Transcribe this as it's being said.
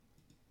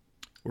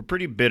We're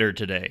pretty bitter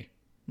today.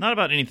 Not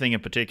about anything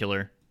in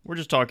particular, we're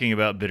just talking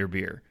about bitter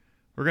beer.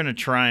 We're going to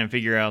try and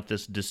figure out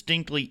this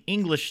distinctly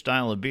English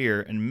style of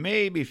beer and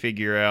maybe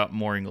figure out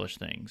more English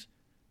things.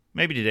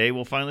 Maybe today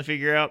we'll finally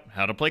figure out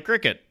how to play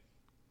cricket.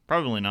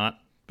 Probably not,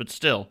 but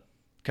still,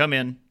 come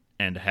in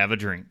and have a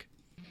drink.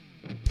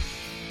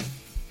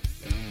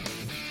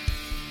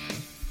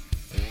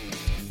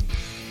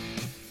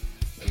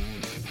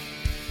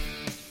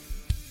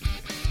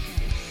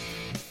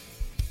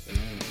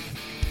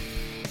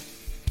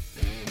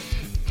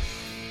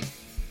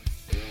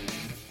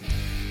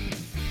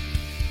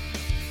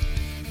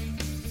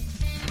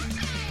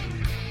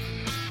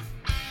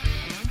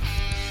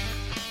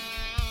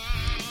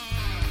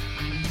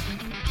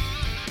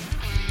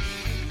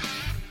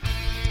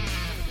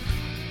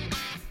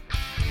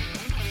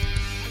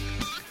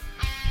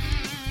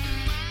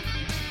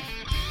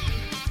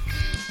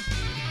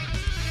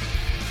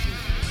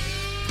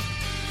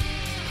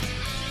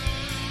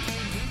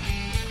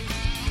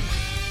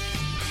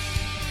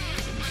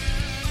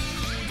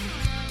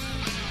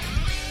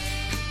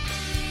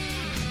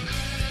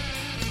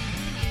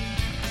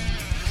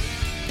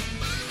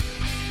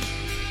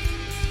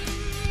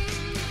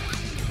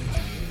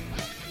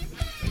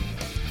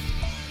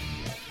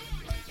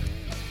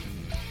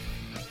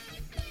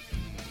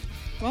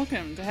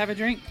 Welcome to Have a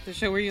Drink, the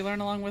show where you learn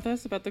along with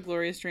us about the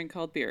glorious drink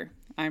called beer.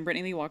 I'm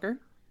Brittany Lee Walker.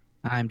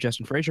 I'm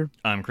Justin Frazier.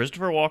 I'm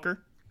Christopher Walker.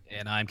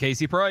 And I'm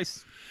Casey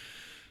Price.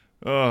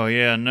 Oh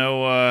yeah,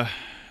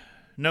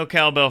 no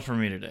cowbell for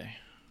me today.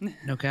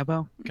 No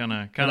cowbell? Kind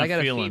of I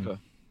got feeling. a fever.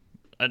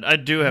 I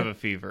do have a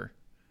fever,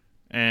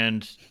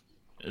 and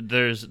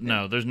there's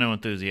no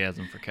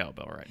enthusiasm for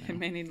cowbell right It now.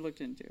 may need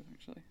looked into,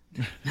 actually.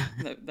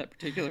 that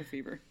particular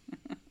fever.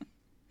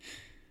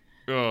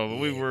 Oh, but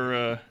we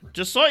were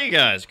just saw you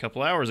guys a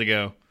couple hours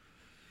ago.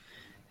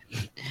 I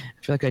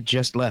feel like I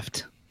just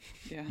left.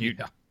 Yeah. You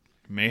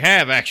may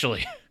have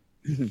actually.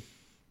 I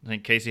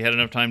think Casey had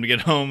enough time to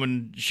get home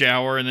and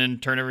shower and then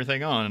turn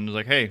everything on and was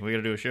like, "Hey, we got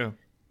to do a show."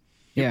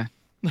 Yeah.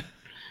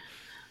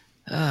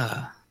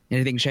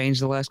 Anything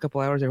changed the last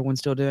couple hours? Everyone's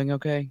still doing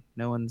okay?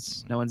 No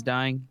one's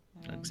dying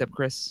except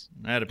Chris.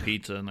 I had a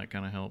pizza and that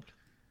kind of helped.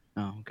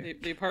 Oh, okay.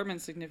 The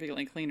apartment's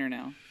significantly cleaner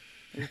now.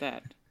 There's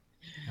that.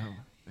 Oh,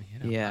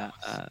 Yeah.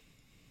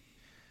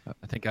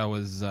 I think I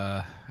was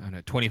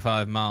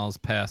 25 miles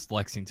past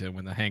Lexington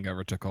when the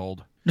hangover took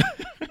hold.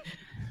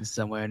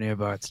 Somewhere near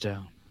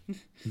Bartstown,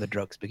 the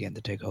drugs began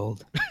to take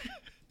hold.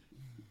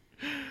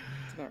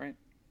 That's about right.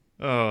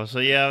 Oh, so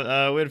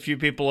yeah, we had a few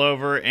people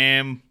over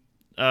and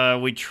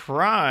we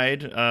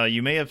tried.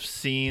 You may have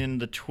seen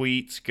the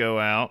tweets go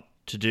out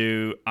to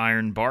do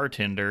Iron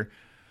Bartender,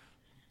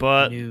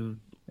 but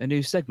A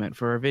new segment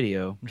for our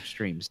video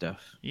stream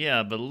stuff.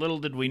 yeah, but little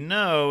did we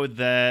know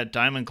that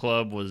Diamond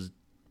Club was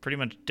pretty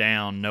much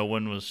down. No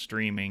one was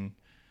streaming.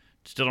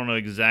 Still don't know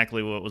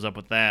exactly what was up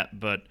with that,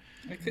 but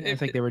I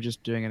think they were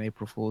just doing an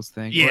April Fool's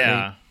thing.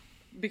 yeah.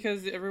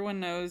 Because everyone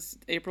knows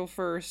April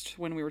 1st,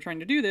 when we were trying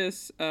to do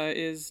this,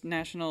 is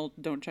National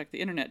Don't Check the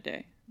Internet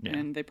Day. Yeah.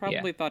 And they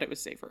probably thought it was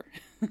safer.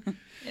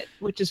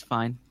 Which is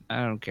fine.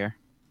 I don't care.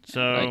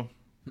 So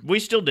we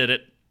still did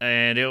it,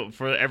 and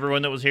for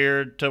everyone that was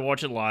here to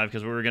watch it live,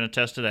 because we were going to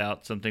test it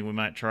out, something we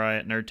might try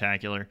at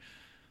Nerdtacular.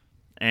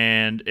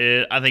 And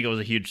I think it was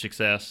a huge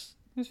success.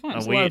 It was fun. It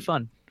was a lot of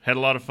fun. Had a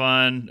lot of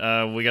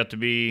fun. We got to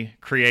be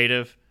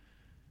creative.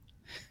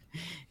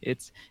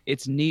 It's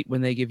neat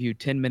when they give you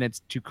 10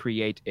 minutes to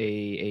create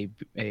a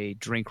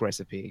drink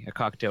recipe, a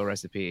cocktail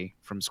recipe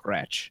from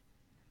scratch.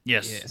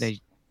 Yes. Yes.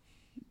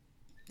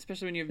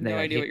 Especially when you have They no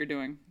like idea hit- what you're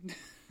doing.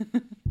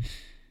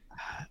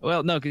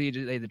 Well, no,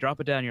 because they drop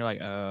it down. And you're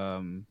like,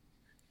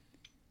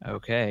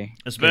 okay.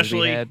 'Cause we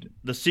Especially had-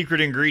 the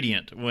secret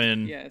ingredient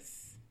when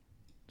Yes.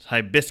 it's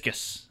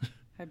hibiscus.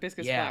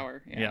 Hibiscus Yeah.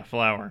 flower. Yeah,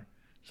 flower.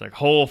 It's like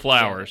whole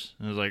flowers.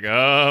 And it was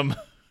like,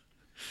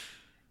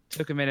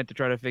 took a minute to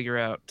try to figure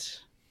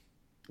out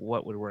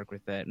what would work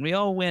with that, and we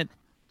all went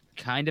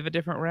kind of a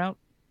different route.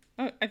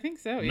 Oh, I think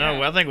so, yeah.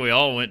 No, I think we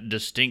all went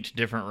distinct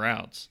different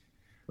routes.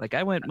 Like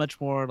I went much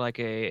more like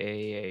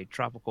a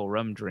tropical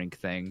rum drink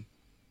thing.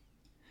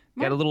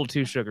 Got a Mine- little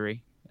too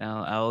sugary.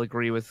 I'll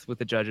agree with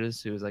the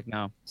judges who was like,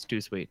 no, it's too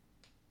sweet.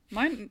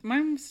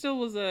 Mine still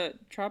was a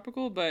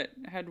tropical, but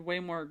had way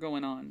more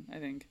going on, I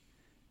think.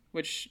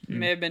 Which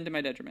may have been to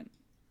my detriment.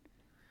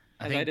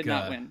 As I did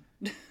not win.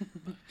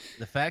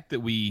 The fact that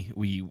we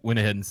went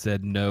ahead and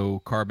said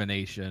no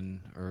carbonation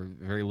or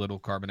very little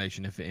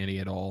carbonation, if any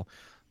at all,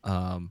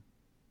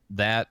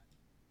 that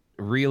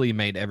really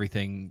made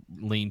everything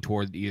lean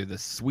toward either the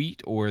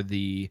sweet or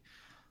the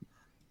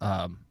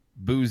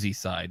boozy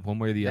side, one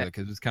way or the other,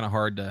 because it was kind of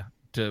hard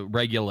to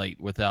regulate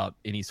without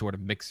any sort of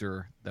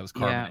mixer that was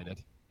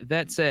carbonated.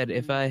 That said,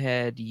 if I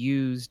had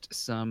used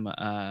some, if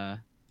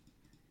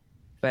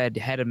I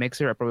had a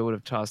mixer, I probably would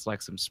have tossed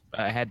like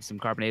I had some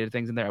carbonated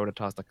things in there. I would have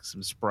tossed like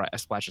a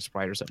splash of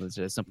Sprite or something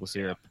instead of simple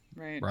syrup.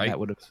 Right. Right. That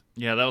would have.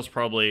 Yeah, that was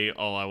probably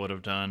all I would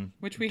have done.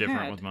 Which we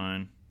different had. with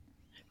mine.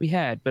 We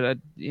had, but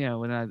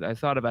when I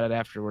thought about it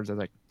afterwards, I was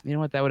like, you know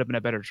what, that would have been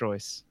a better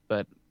choice.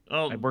 But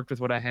I worked with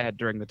what I had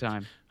during the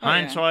time.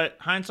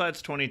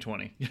 Hindsight's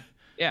 2020.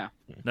 Yeah.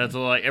 That's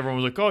like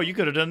everyone was like, "Oh, you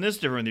could have done this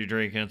different with your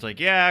drink," and it's like,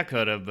 "Yeah, I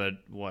could have, but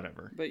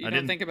whatever." But you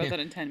don't think about that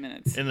in 10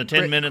 minutes. In the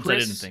 10 minutes, I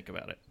didn't think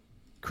about it.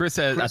 Chris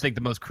has, I think,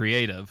 the most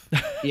creative.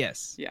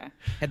 Yes. Yeah.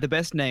 Had the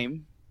best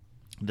name.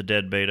 The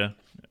dead beta.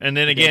 And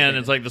then again,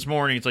 it's like this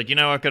morning, it's like,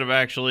 I could have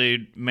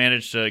actually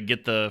managed to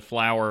get the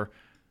flour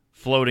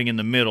floating in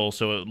the middle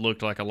so it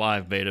looked like a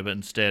live beta, but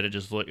instead it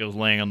was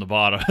laying on the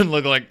bottom and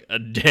looked like a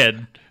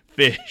dead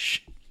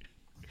fish.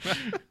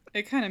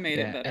 It kind of made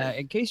it better.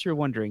 In case you're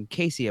wondering,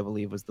 Casey, I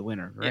believe, was the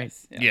winner, right?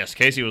 Yes. Yeah. Yes,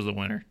 Casey was the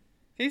winner.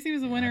 Casey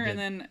was the winner, and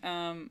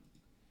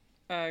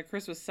then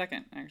Chris was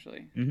second,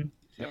 actually. Mm-hmm.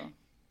 So.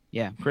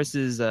 Yeah,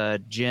 Chris's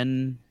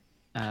gin.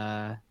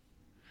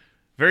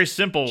 Very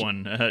simple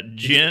one.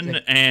 Gin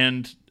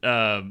and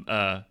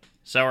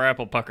sour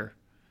apple pucker.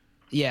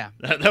 Yeah.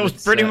 That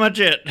was pretty much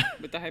it.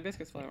 With the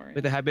hibiscus flower. Yeah.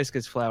 With the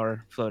hibiscus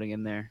flower floating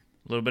in there.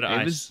 A little bit of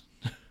ice.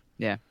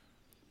 Yeah.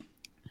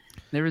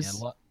 There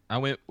was. Yeah, I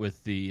went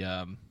with the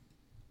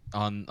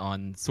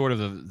on sort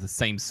of the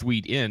same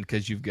sweet end,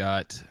 because you've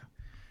got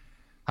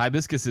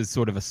hibiscus is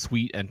sort of a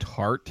sweet and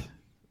tart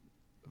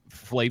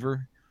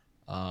flavor.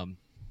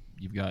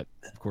 You've got,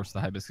 of course, the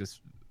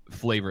hibiscus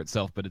flavor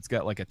itself, but it's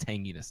got like a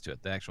tanginess to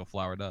it. The actual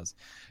flower does,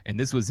 and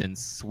this was in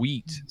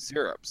sweet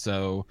syrup.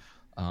 So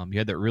you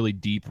had that really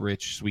deep,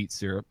 rich, sweet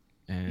syrup,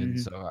 and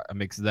so I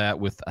mixed that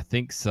with, I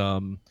think,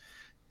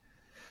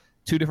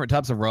 two different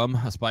types of rum,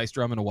 a spiced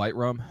rum and a white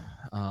rum,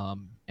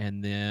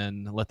 and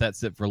then let that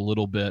sit for a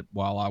little bit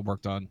while I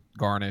worked on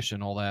garnish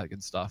and all that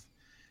good stuff,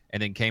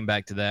 and then came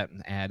back to that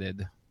and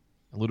added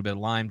a little bit of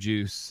lime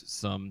juice,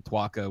 some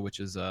tuaca,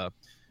 which is a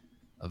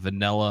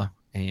vanilla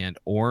and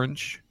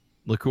orange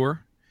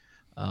liqueur,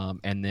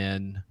 and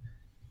then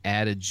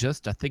added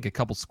just, I think, a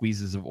couple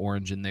squeezes of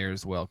orange in there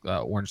as well,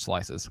 orange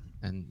slices,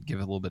 and give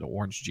it a little bit of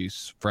orange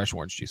juice, fresh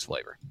orange juice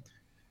flavor.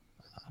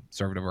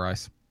 Serve it over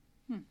ice.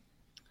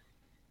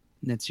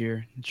 That's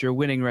your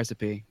winning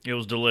recipe. It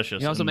was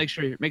delicious. You also make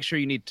sure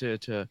you need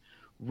to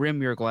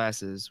rim your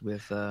glasses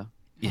with.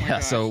 Yeah,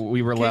 so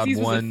we were allowed Casey's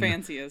was one the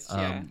fanciest,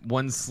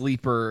 one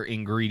sleeper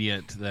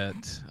ingredient,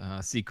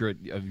 that secret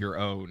of your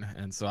own,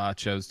 and so I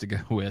chose to go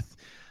with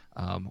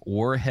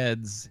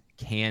Warhead's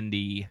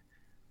candy,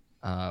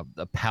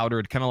 a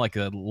powdered, kind of like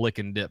a lick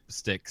and dip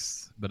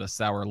sticks, but a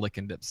sour lick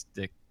and dip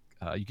stick.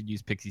 You could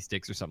use pixie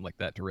sticks or something like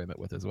that to rim it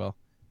with as well.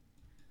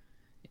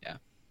 Yeah.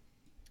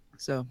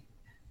 So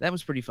that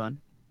was pretty fun.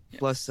 Yes.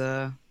 Plus,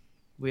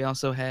 we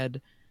also had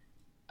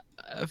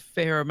a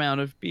fair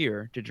amount of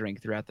beer to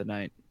drink throughout the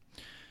night.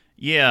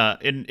 Yeah,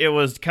 it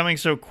was coming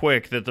so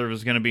quick that there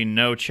was going to be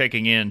no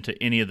checking in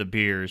to any of the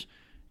beers.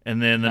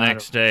 And then the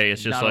next day,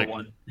 it's just like,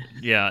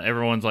 yeah,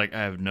 everyone's like, I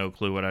have no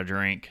clue what I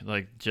drank.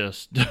 Like,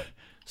 just,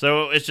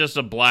 so it's just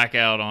a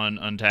blackout on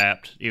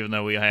Untapped, even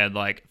though we had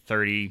like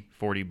 30,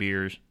 40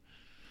 beers.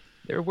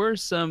 There were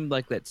some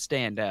like that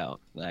stand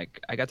out.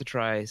 Like I got to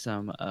try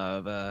some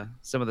of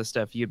the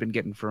stuff you'd been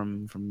getting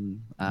from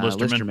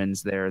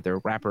Listerman's, their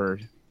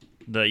rapper.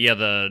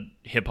 The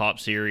hip hop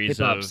series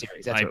of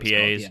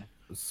IPAs.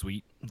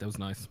 Sweet. That was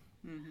nice.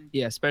 Mm-hmm.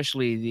 Yeah,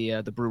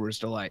 especially the Brewer's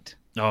Delight.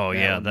 Oh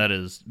yeah, that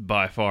is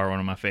by far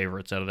one of my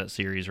favorites out of that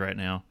series right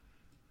now.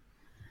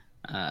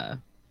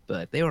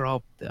 But they were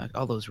all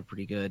those were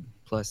pretty good.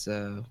 Plus,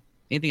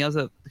 anything else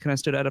that kind of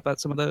stood out about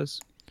some of those?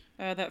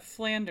 That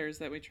Flanders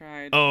that we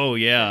tried. Oh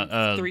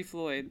yeah, Three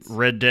Floyds.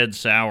 Red Dead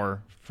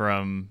Sour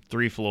from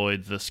Three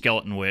Floyds, the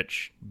Skeleton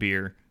Witch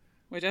beer.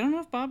 Which I don't know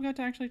if Bob got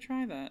to actually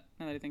try that.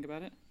 Now that I think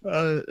about it.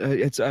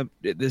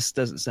 This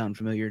doesn't sound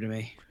familiar to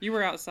me. You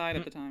were outside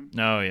at the time.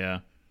 Oh yeah.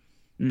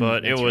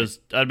 But it was,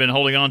 I'd been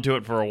holding on to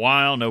it for a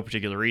while, no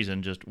particular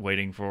reason, just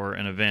waiting for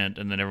an event.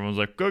 And then everyone was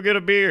like, go get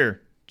a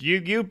beer.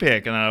 You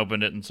pick. And I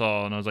opened it and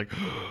saw, and I was like,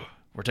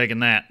 we're taking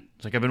that.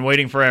 It's like, I've been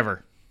waiting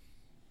forever.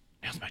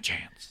 Now's my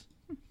chance.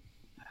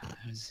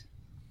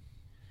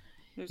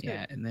 It was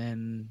yeah, good. and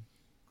then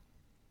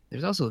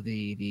there's also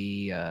the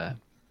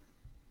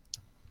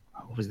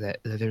what was that?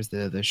 There's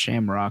the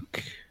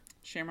Shamrock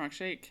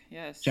Shake,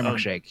 yes. Shamrock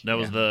Shake. That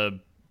was the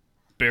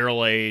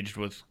barrel aged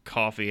with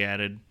coffee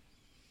added,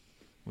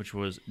 which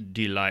was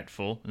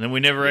delightful. And then we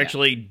never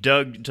actually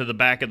dug to the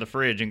back of the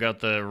fridge and got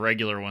the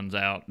regular ones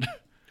out.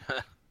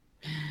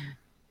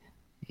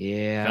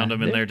 Yeah. Found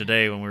them in there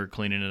today when we were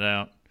cleaning it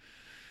out.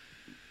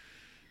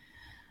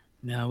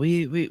 No,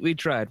 we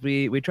tried.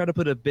 We tried to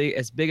put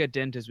as big a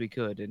dent as we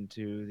could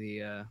into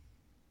the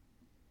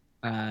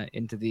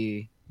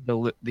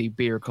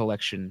beer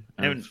collection.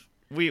 And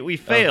we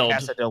failed.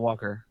 Casa del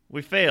Walker.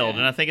 We failed,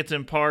 and I think it's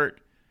in part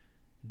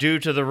due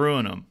to the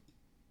Ruinum.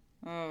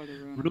 Oh, the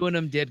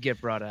Ruinum did get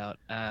brought out.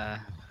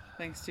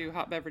 Thanks to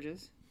hot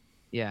beverages.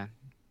 Yeah.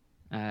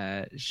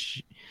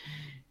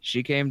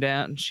 She came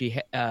down.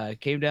 She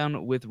came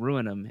down with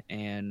Ruinum,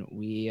 and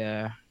we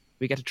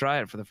got to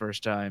try it for the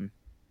first time.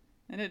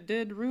 And it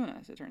did ruin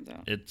us, it turns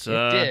out. It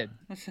did.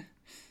 It's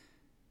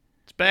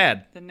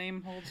bad. The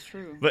name holds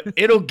true. But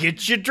it'll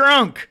get you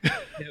drunk.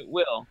 It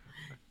will.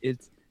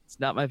 It's It's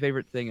not my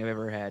favorite thing I've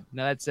ever had.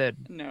 Now that said,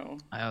 No.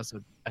 I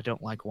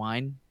don't like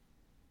wine,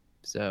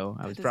 so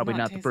I That was does probably not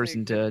not the taste person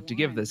like good to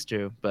give wine. this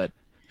to, but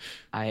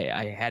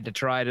I had to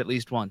try it at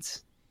least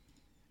once.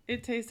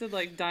 It tasted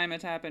like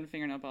Dimetapp and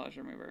fingernail polish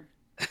remover.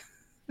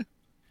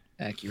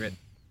 Accurate.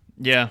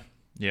 Yeah,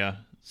 yeah.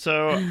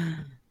 So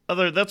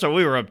that's what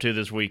we were up to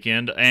this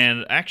weekend.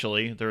 And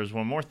actually, there was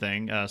one more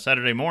thing.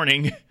 Saturday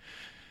morning,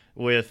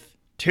 with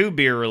 2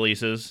 beer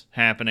releases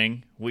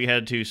happening, we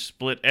had to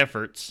split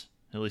efforts,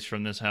 at least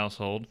from this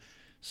household.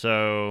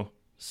 So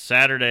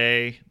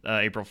Saturday,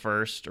 April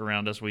 1st,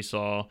 around us, we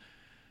saw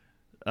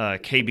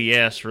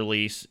KBS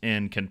release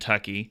in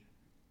Kentucky.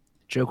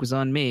 Joke was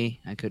on me.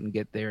 I couldn't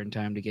get there in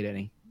time to get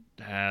any.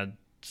 That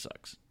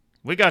sucks.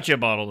 We got you a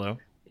bottle, though.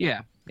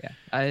 Yeah.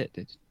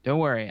 Don't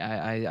worry.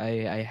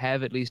 I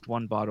have at least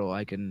one bottle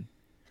I can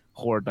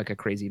hoard like a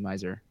crazy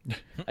miser.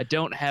 I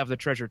don't have the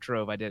treasure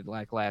trove I did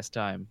like last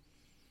time.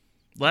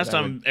 Last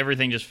time,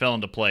 everything just fell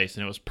into place,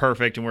 and it was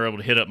perfect, and we were able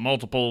to hit up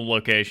multiple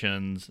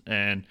locations.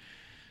 And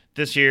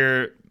this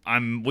year,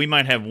 we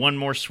might have one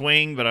more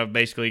swing, but I've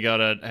basically got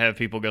to have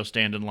people go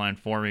stand in line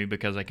for me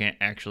because I can't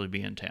actually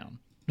be in town.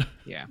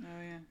 Yeah.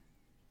 Oh yeah.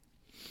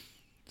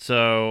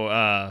 So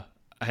I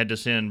had to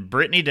send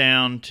Brittany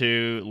down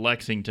to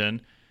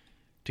Lexington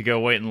to go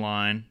wait in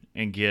line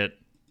and get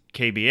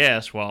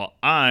KBS while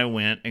I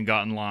went and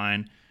got in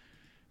line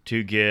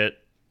to get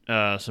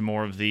some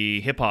more of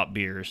the hip-hop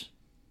beers.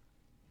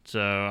 So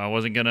I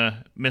wasn't going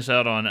to miss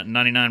out on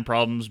 99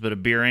 Problems, but a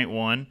beer ain't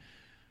one,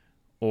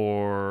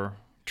 or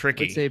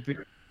Tricky.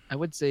 I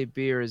would say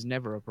beer is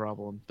never a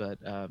problem, but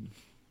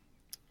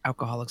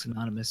Alcoholics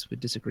Anonymous would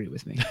disagree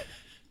with me.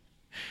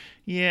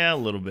 Yeah, a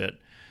little bit.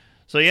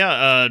 So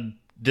yeah,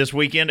 this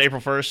weekend,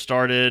 April 1st,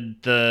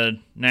 started the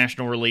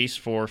national release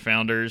for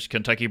Founders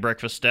Kentucky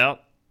Breakfast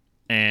Stout,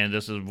 and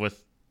this is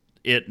with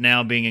it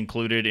now being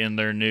included in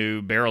their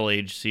new barrel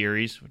age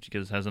series, which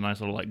has a nice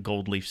little like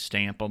gold leaf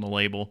stamp on the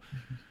label.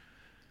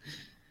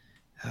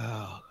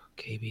 Oh,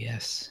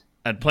 KBS.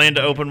 I'd planned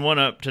to open one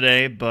up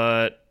today,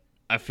 but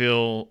I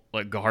feel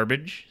like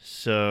garbage,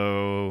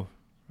 so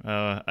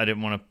I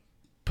didn't want to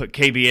put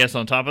KBS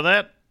on top of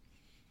that.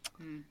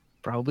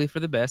 Probably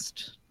for the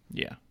best.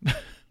 Yeah.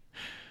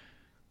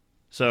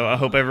 So I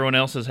hope everyone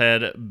else has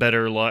had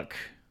better luck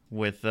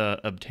with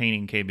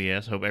obtaining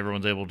KBS. Hope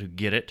everyone's able to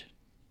get it.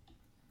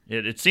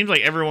 It seems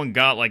like everyone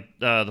got, like,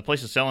 the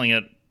places selling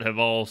it have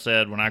all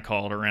said when I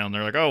called around,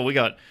 they're like, oh, we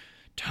got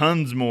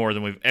tons more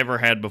than we've ever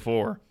had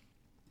before.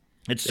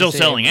 It's still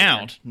selling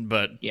out,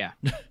 but Yeah.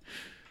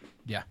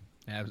 Yeah,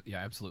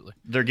 absolutely.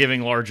 they're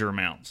giving larger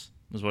amounts,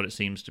 is what it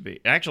seems to be.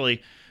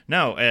 Actually,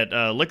 no, at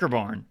Liquor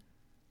Barn,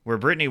 where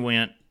Brittany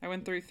went, I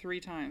went through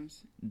 3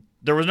 times.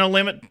 there was no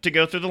limit to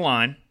go through the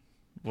line.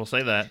 We'll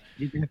say that.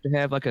 You have to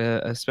have like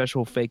a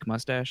special fake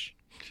mustache.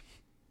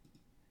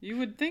 You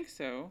would think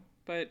so,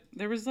 but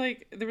there was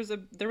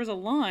a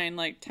line,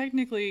 like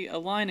technically a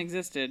line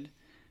existed,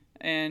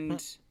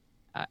 and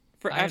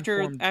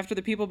after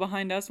the people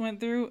behind us went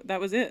through, that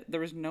was it.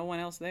 There was no one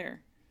else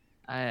there.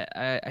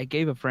 I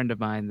gave a friend of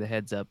mine the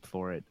heads up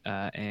for it,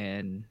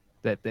 and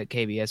that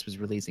KBS was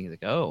releasing. He's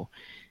like, oh,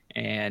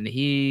 and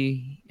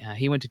he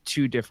went to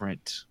 2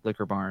 different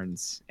Liquor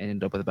Barns and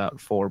ended up with about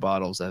 4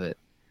 bottles of it.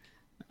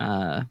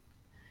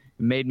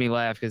 Made me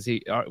laugh because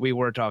we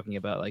were talking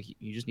about like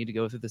you just need to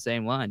go through the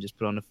same line, just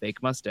put on a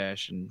fake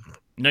mustache and.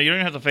 No, you don't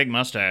even have the fake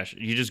mustache.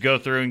 You just go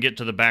through and get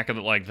to the back of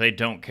it like they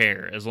don't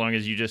care. As long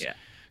as you just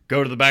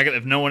go to the back of it.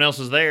 If no one else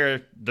is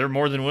there, they're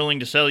more than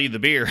willing to sell you the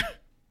beer.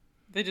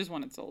 They just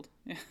want it sold.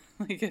 Yeah,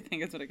 like I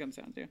think that's what it comes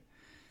down to.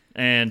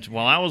 And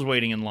while I was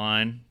waiting in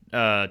line,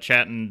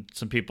 chatting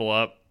some people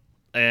up,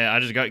 I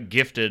just got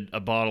gifted a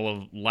bottle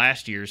of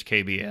last year's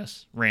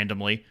KBS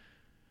randomly.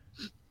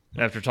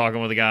 After talking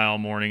with a guy all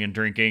morning and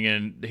drinking,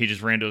 and he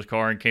just ran to his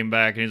car and came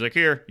back, and he's like,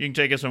 here, you can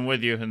take this one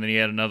with you. And then he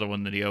had another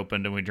one that he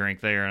opened, and we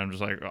drank there, and I'm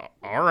just like, oh,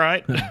 all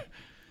right. Very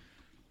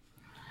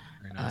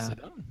nicely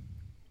done.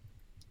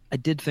 I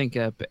did think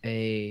up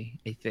a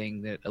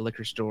thing that a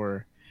liquor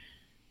store,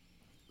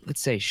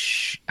 let's say,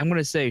 I'm going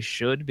to say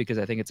should because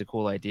I think it's a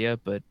cool idea,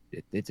 but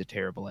it's a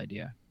terrible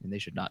idea, and they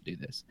should not do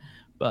this.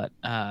 But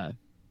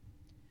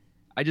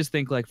I just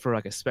think like for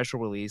like a special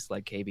release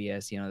like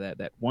KBS,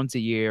 that once a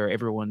year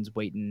everyone's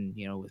waiting,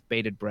 with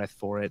bated breath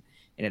for it,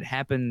 and it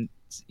happened,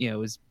 it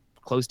was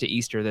close to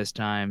Easter this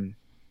time,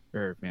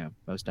 or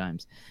most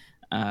times,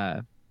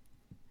 that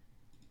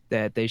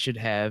they should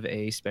have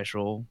a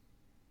special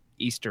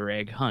Easter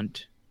egg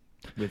hunt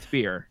with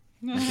beer.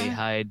 They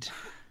hide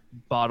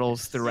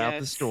bottles throughout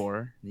the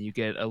store. You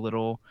get a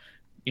little,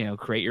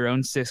 create your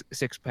own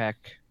six-pack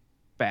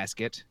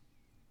basket,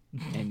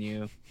 and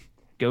you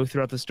go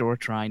throughout the store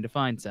trying to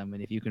find some.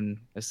 And if you can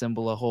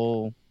assemble a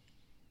whole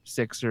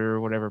 6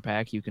 or whatever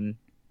pack, you can.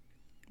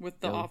 With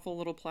the awful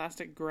little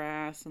plastic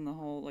grass and the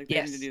whole, like,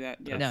 yes. they need to do that.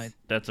 Yes. No,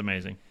 That's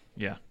amazing.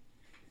 Yeah.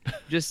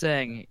 Just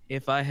saying,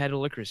 if I had a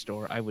liquor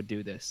store, I would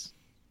do this.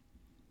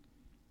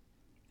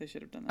 They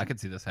should have done that. I could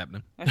see this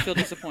happening. I feel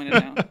disappointed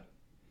now.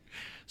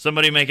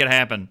 Somebody make it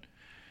happen.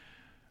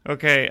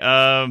 Okay,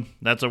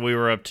 that's what we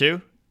were up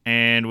to.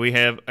 And we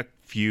have a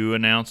few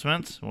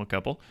announcements. Well, a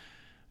couple.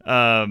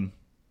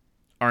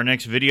 Our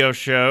next video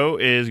show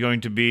is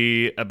going to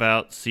be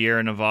about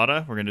Sierra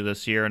Nevada. We're going to do the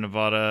Sierra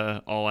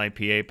Nevada All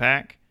IPA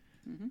pack.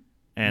 Mm-hmm.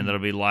 And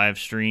that'll be live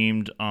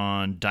streamed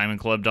on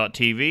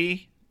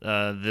diamondclub.tv.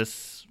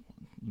 It's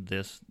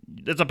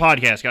a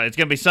podcast, guys. It's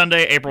going to be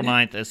Sunday, April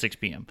 9th at 6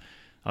 p.m.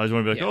 I always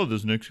want to be like,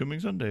 this next coming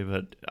Sunday,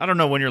 but I don't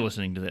know when you're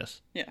listening to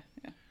this. Yeah.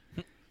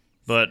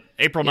 But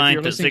April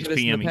 9th at 6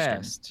 p.m.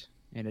 Eastern.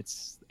 And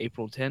it's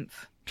April 10th.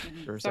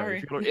 Or Sorry.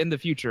 if you're in the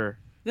future.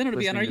 Then it'll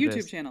be on our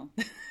YouTube channel.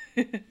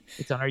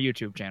 It's on our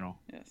YouTube channel.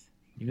 Yes.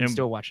 You can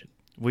still watch it.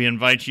 We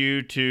invite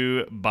you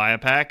to buy a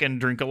pack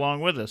and drink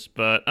along with us,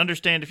 but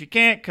understand if you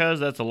can't, because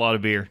that's a lot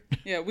of beer.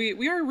 Yeah,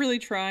 we are really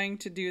trying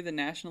to do the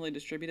nationally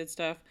distributed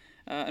stuff.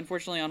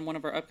 Unfortunately, on one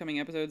of our upcoming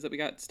episodes that we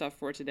got stuff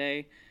for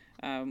today,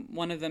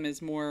 one of them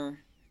is more...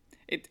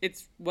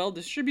 It's well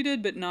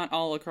distributed, but not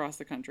all across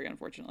the country,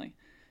 unfortunately.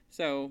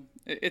 So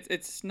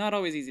it's not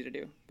always easy to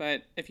do.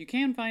 But if you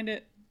can find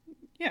it,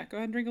 yeah, go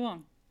ahead and drink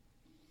along.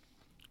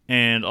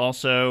 And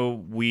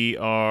also, we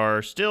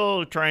are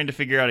still trying to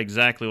figure out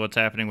exactly what's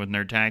happening with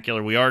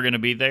Nerdtacular. We are going to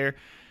be there.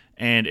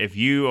 And if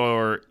you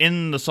are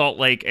in the Salt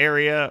Lake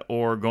area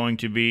or going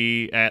to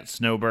be at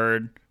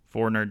Snowbird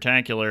for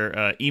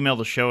Nerdtacular, email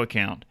the show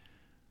account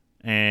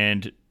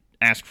and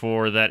ask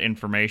for that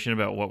information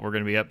about what we're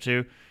going to be up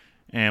to.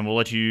 And we'll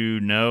let you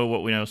know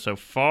what we know so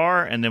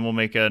far. And then we'll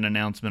make an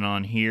announcement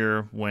on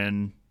here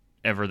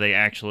whenever they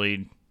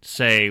actually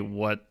say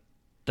what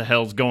the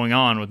hell's going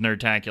on with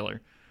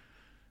Nerdtacular.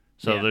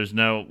 So there's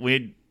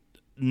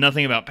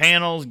nothing about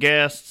panels,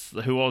 guests,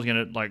 who all's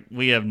going to,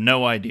 we have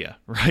no idea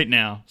right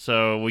now.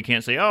 So we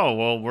can't say,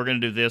 we're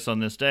going to do this on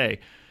this day.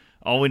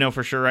 All we know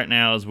for sure right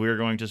now is we're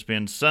going to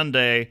spend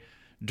Sunday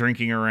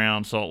drinking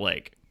around Salt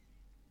Lake.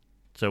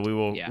 So we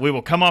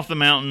will come off the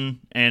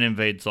mountain and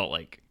invade Salt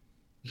Lake.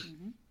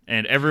 Mm-hmm.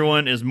 And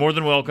everyone is more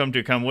than welcome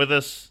to come with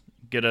us,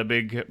 get a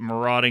big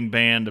marauding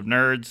band of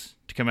nerds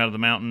to come out of the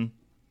mountain.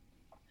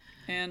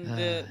 And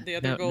the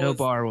other goal no is...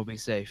 bar will be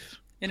safe.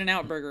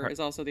 In-N-Out Burger is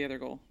also the other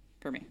goal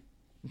for me.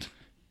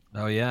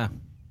 Oh, yeah.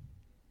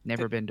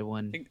 Never been to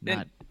one.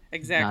 Not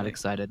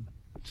excited.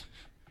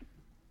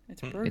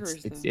 It's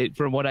burgers,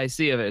 from what I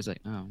see of it, it's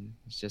like,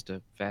 it's just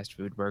a fast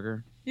food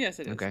burger. Yes,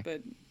 it is.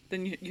 But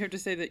then you have to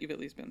say that you've at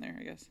least been there,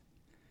 I guess.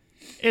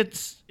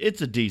 It's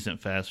a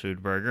decent fast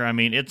food burger. I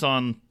mean, it's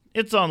on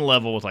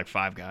level with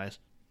Five Guys.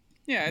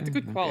 Yeah, it's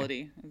good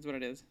quality. Is what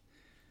it is.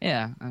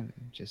 Yeah, I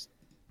don't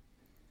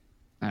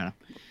know.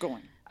 Go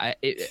on. I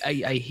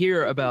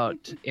hear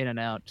about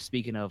In-N-Out.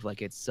 Speaking of,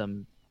 it's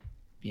some,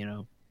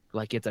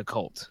 it's a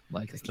cult.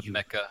 It's the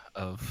mecca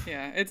of.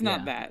 Yeah, it's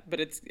not that,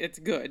 but it's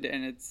good,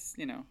 and it's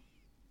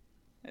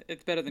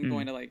it's better than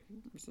going to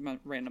some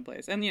random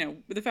place. And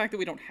the fact that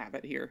we don't have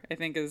it here, I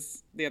think,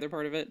 is the other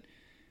part of it.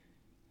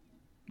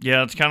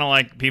 Yeah, it's kind of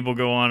like people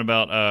go on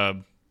about.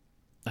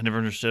 I never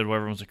understood why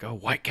everyone's like,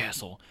 White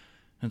Castle.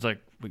 And it's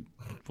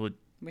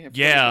we have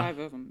 45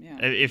 of them. Yeah.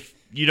 If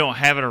you don't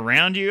have it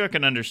around you, I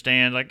can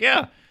understand.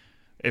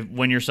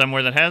 When you're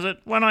somewhere that has it,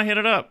 why not hit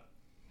it up?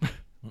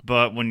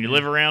 But when you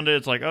live around it,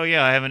 it's I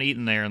haven't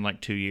eaten there in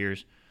 2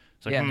 years.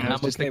 It's I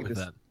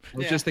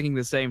was just thinking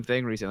the same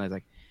thing recently. I was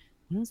like,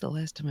 when was the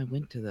last time I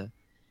went to the...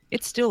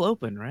 It's still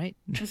open, right?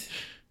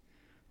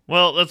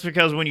 Well, that's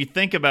because when you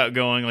think about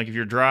going, if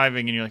you're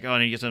driving and you're I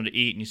need to get something to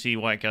eat, and you see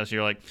White Castle,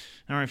 you're I don't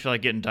really feel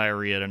like getting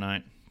diarrhea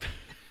tonight.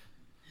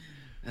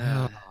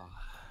 Yeah.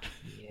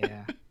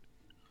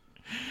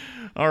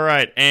 All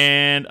right,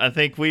 and I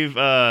think we've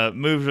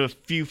moved a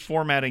few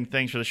formatting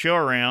things for the show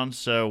around,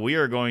 so we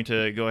are going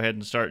to go ahead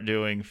and start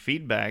doing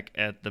feedback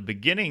at the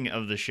beginning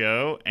of the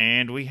show,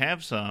 and we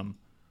have some.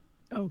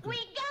 Oh, we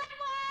got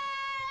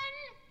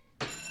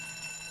one!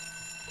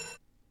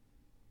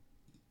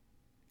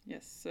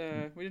 Yes,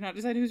 we did not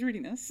decide who's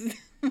reading this.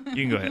 You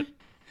can go ahead.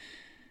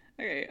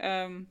 Okay,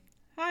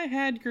 hi,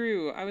 Had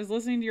Crew. I was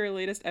listening to your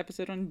latest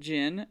episode on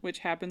gin, which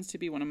happens to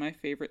be one of my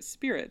favorite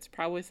spirits,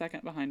 probably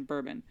second behind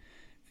bourbon.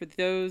 For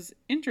those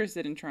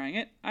interested in trying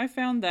it, I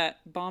found that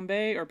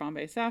Bombay or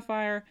Bombay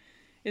Sapphire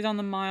is on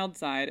the mild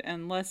side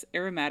and less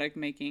aromatic,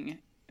 making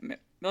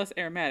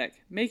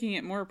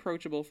it more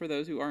approachable for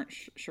those who aren't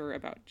sure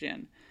about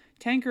gin.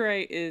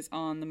 Tanqueray is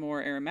on the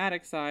more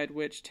aromatic side,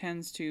 which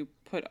tends to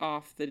put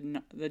off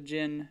the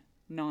gin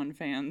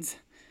non-fans.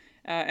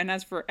 And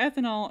as for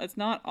ethanol, it's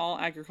not all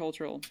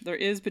agricultural. There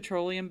is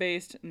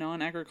petroleum-based,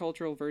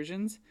 non-agricultural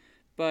versions,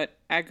 but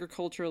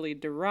agriculturally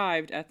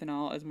derived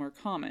ethanol is more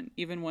common,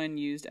 even when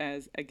used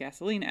as a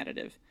gasoline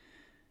additive.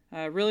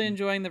 Really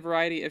enjoying the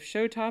variety of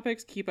show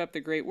topics. Keep up the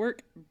great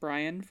work.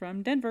 Brian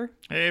from Denver.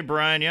 Hey,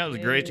 Brian. Yeah, it was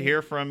great to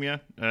hear from you.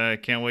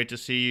 Can't wait to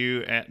see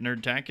you at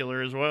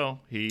Nerdtacular as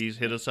well. He's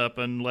hit us up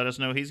and let us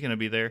know he's going to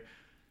be there.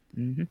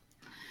 Mm-hmm.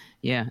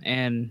 Yeah,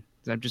 and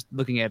I'm just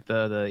looking at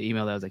the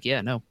email that I was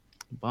like,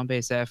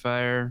 Bombay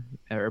Sapphire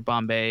or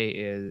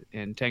Bombay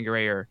and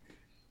Tanqueray are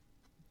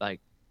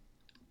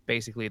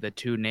basically the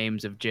two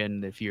names of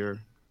gin. If you're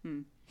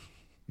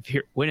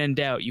when in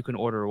doubt, you can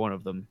order one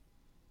of them.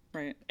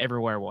 Right.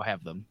 Everywhere will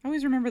have them. I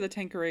always remember the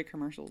Tanqueray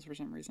commercials for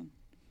some reason.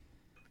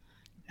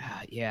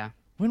 Yeah.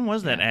 When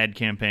was that ad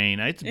campaign?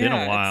 It's been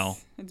a while.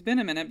 It's been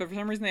a minute, but for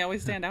some reason they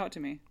always stand out to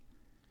me.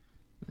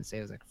 Let's say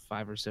it was like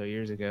 5 or so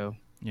years ago.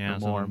 Yeah, or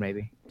more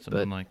maybe.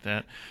 Something like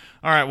that.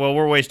 All right, well,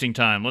 we're wasting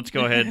time. Let's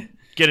go ahead,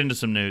 get into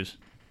some news.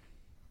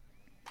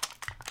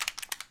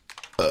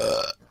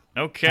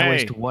 Okay. I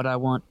waste what I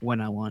want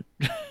when I want.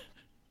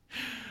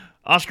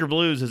 Oscar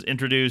Blues has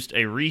introduced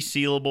a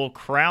resealable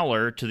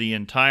crowler to the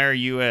entire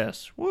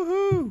U.S.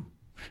 Woohoo!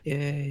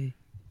 Yay.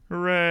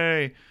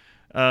 Hooray!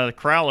 The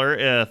crowler,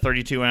 a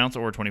 32-ounce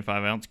or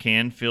 25-ounce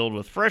can filled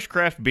with fresh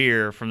craft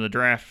beer from the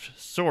draft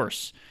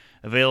source.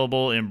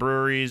 Available in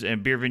breweries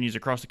and beer venues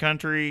across the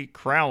country,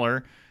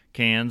 crowler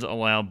cans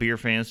allow beer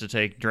fans to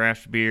take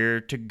draft beer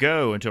to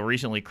go. Until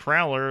recently,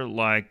 crowler,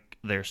 like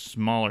their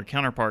smaller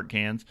counterpart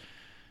cans,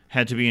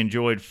 had to be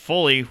enjoyed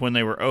fully when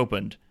they were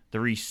opened. The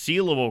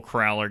resealable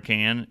crowler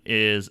can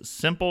is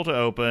simple to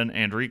open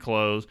and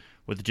reclose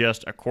with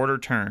just a quarter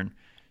turn.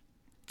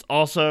 It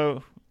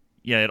also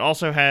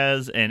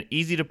has an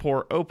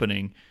easy-to-pour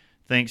opening.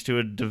 Thanks to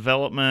a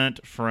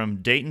development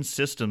from Dayton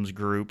Systems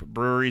Group,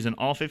 breweries in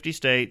all 50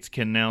 states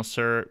can now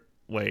serve...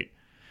 Wait.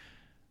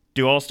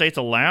 Do all states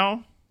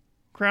allow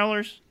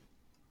crowlers?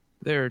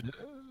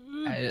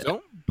 I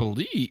don't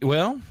believe...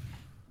 Well...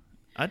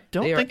 I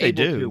don't think they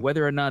do.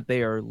 Whether or not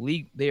they are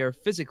they are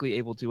physically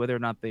able to, whether or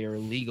not they are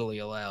legally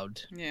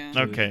allowed. Yeah.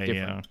 Okay,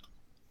 yeah.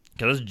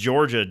 Because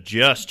Georgia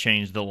just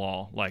changed the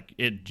law. Like,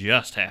 it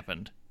just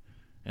happened.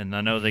 And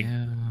I know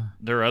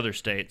there are other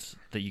states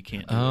that you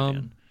can't do it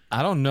in.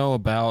 I don't know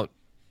about,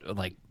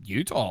 like,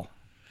 Utah.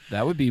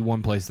 That would be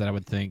one place that I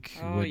would think.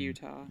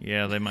 Utah.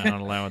 Yeah, they might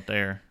not allow it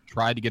there.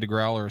 Tried to get a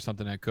growler or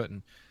something I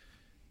couldn't.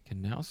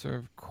 Can now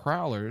serve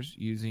crowlers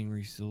using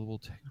resealable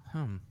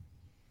technology.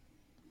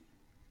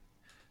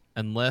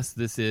 Unless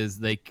this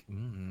is I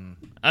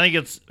think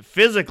it's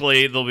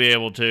physically they'll be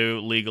able to.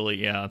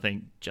 Legally, yeah, I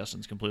think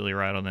Justin's completely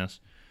right on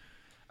this.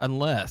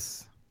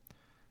 Unless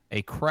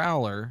a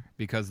crowler,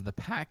 because of the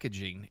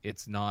packaging,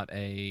 it's not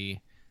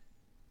may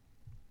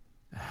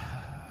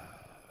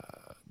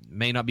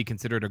not be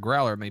considered a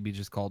growler. It may be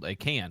just called a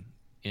can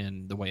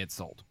in the way it's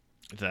sold.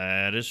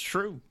 That is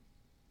true.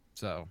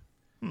 So,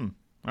 all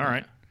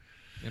right.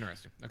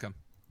 Interesting.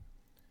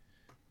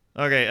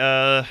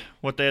 Okay,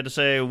 what they had to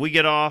say, we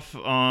get off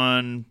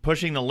on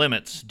pushing the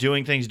limits,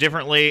 doing things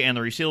differently, and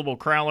the resealable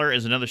crowler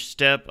is another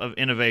step of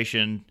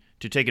innovation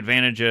to take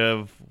advantage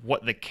of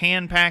what the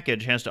can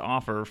package has to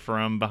offer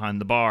from behind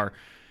the bar,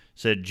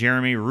 said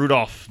Jeremy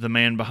Rudolph, the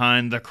man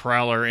behind the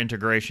crowler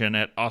integration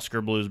at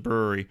Oscar Blues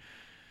Brewery.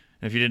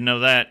 And if you didn't know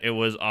that, it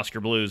was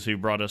Oscar Blues who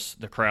brought us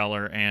the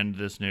crowler and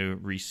this new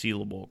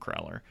resealable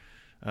crowler.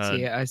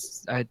 See, I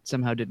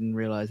somehow didn't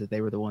realize that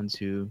they were the ones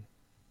who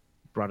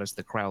brought us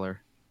the crowler.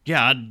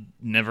 Yeah, I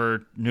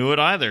never knew it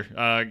either.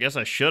 I guess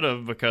I should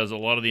have, because a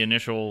lot of the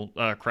initial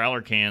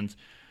crowler cans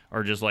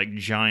are just like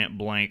giant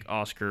blank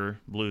Oscar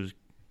Blues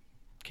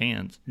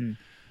cans.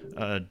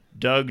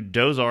 Doug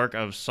Dozark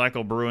of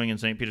Cycle Brewing in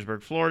St.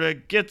 Petersburg, Florida,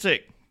 gets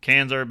it.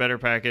 Cans are a better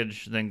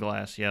package than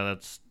glass. Yeah,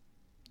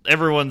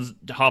 everyone's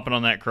hopping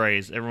on that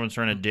craze. Everyone's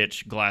trying to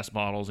ditch glass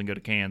bottles and go to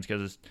cans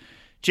because it's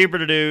cheaper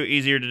to do,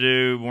 easier to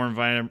do, more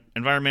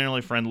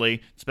environmentally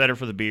friendly. It's better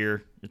for the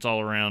beer. It's all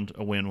around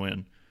a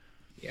win-win.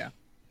 Yeah.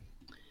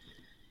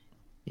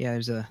 Yeah,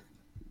 there's a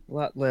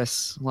lot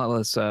less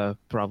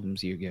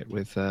problems you get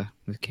with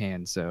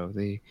cans. So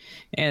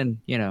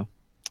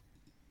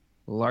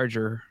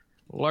larger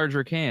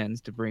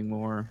cans to bring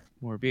more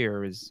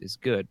beer is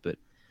good. But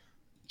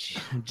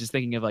just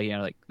thinking of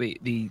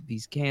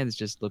these cans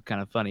just look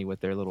kind of funny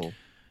with their little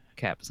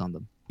caps on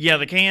them. Yeah,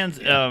 the cans,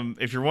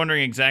 if you're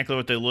wondering exactly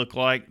what they look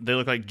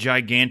like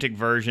gigantic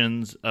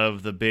versions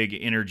of the big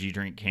energy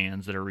drink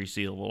cans that are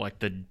resealable, like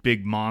the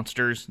big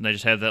monsters. And they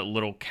just have that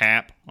little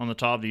cap on the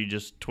top that you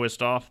just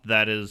twist off.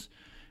 That is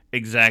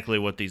exactly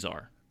what these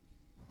are.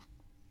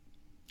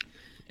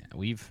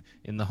 Yeah,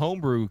 in the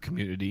homebrew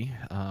community,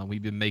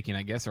 we've been making,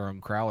 I guess, our own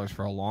crowlers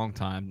for a long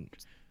time,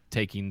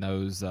 taking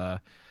those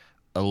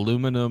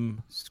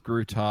aluminum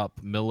screw top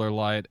Miller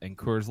Lite and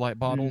Coors Light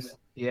bottles.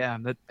 Yeah,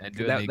 and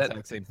doing the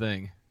exact same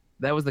thing.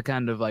 That was the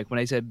kind of, like, when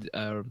I said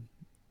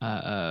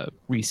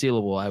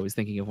resealable, I was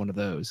thinking of one of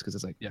those, because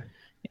it's like, yeah,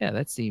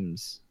 that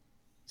seems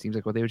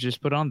like what they would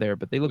just put on there,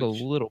 but they look a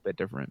little bit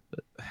different. But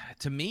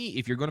to me,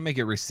 if you're going to make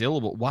it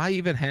resealable, why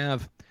even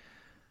have?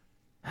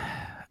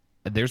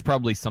 There's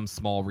probably some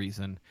small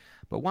reason,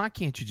 but why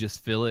can't you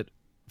just fill it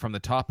from the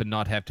top and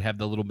not have to have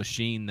the little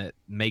machine that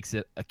makes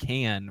it a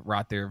can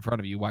right there in front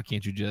of you? Why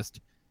can't you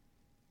just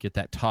get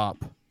that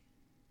top?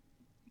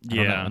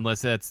 Yeah,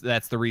 unless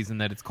that's the reason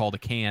that it's called a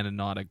can and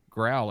not a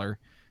growler.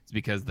 It's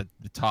because the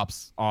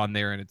top's on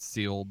there and it's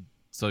sealed,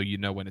 so you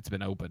know when it's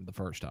been opened the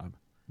first time.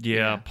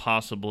 Yeah,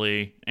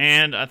 possibly.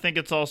 And I think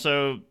it's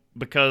also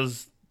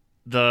because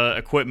the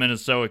equipment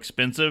is so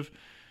expensive.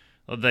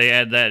 They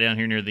add that down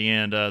here near the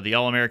end. The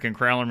All-American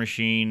Crowler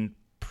machine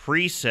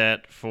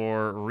preset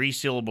for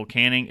resealable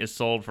canning is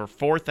sold for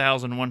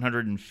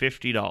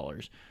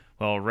 $4,150,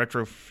 while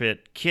retrofit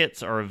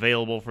kits are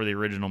available for the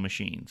original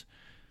machines.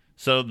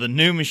 So the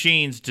new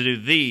machines to do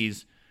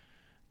these,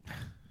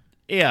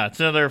 yeah, it's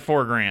another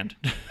 $4,000.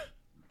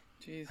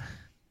 Jeez.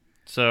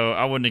 So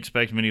I wouldn't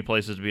expect many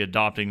places to be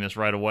adopting this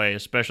right away,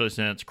 especially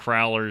since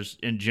crowlers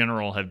in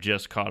general have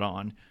just caught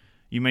on.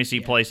 You may see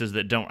places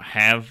that don't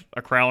have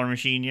a crowler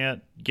machine yet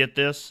get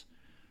this,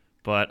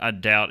 but I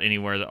doubt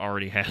anywhere that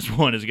already has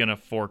one is going to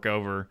fork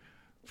over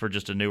for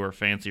just a newer,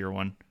 fancier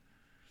one.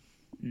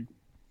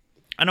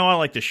 I know I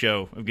like the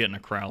show of getting a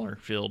crowler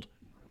filled.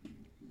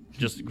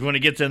 Just when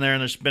it gets in there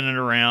and they're spinning it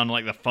around,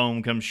 like the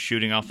foam comes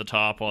shooting off the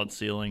top while it's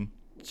sealing.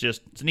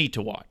 It's neat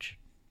to watch.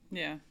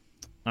 Yeah.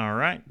 All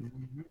right.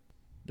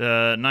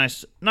 The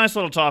nice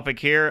little topic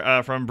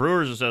here from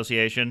Brewers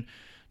Association,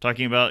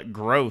 talking about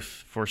growth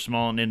for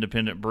small and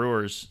independent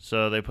brewers.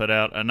 So they put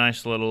out a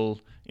nice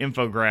little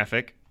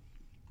infographic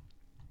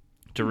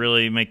to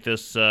really make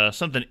this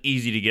something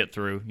easy to get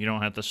through. You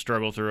don't have to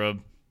struggle through a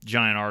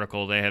giant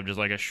article. They have just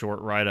like a short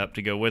write-up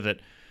to go with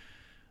it.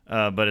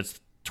 But it's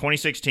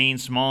 2016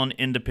 Small and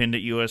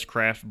Independent U.S.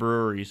 Craft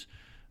Breweries,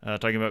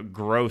 talking about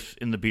growth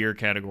in the beer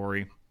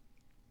category.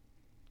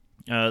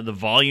 The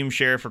volume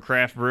share for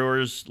craft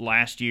brewers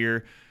last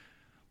year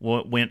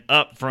went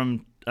up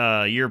from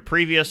year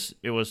previous.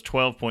 It was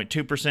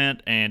 12.2%,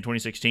 and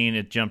 2016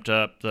 it jumped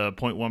up the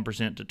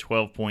 0.1% to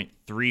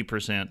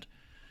 12.3%.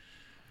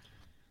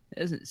 It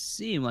doesn't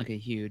seem like a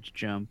huge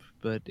jump,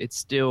 but it's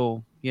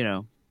still,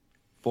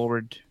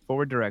 forward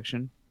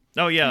direction.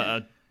 Oh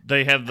yeah,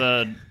 they have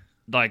the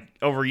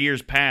over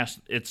years past.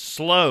 It's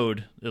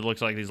slowed. It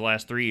looks like these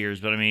last 3 years,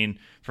 but I mean,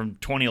 from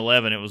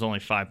 2011 it was only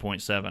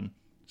 5.7.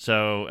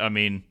 So, I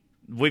mean,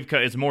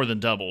 it's more than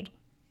doubled.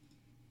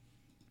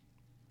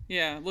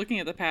 Yeah, looking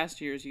at the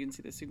past years, you can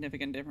see the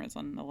significant difference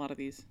on a lot of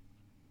these.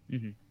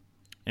 Mm-hmm.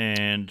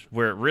 And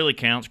where it really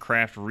counts,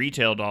 craft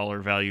retail dollar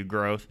value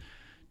growth,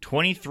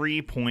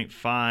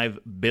 $23.5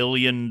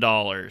 billion.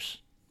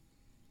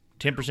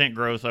 10%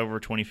 growth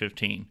over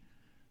 2015.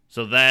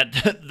 So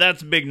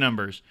that's big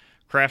numbers.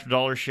 Craft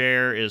dollar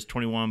share is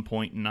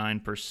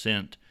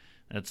 21.9%.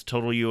 That's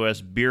total U.S.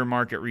 beer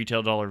market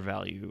retail dollar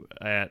value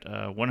at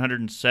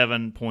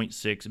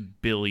 $107.6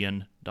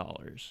 billion.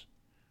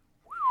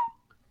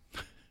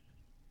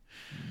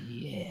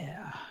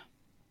 Yeah.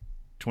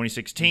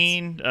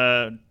 2016,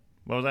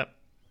 what was that?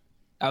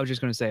 I was just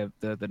going to say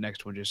the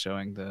next one just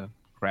showing the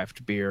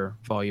craft beer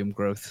volume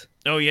growth.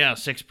 Oh, yeah,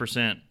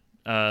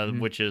 6%,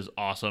 which is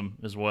awesome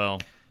as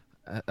well.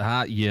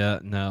 Yeah,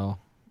 no.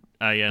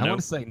 Yeah, I no.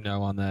 want to say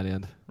no on that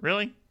end.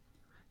 Really?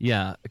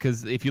 Yeah,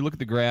 because if you look at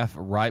the graph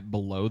right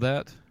below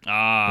that,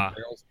 the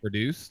barrels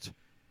produced.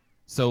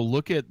 So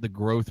look at the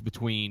growth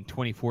between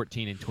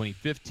 2014 and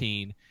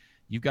 2015.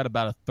 You've got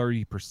about a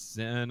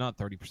 30%, not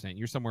 30%.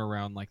 You're somewhere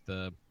around like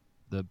the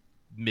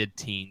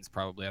mid-teens,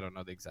 probably. I don't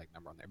know the exact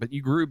number on there, but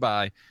you grew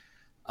by,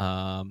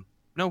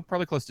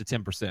 probably close to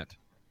 10%,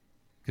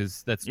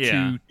 because that's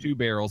two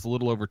barrels, a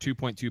little over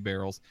 2.2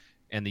 barrels,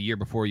 and the year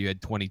before you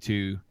had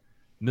 22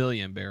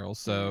 million barrels.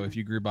 So if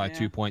you grew by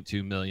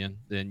 2.2 million,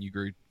 then you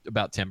grew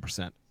about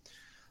 10%.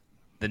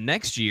 The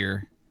next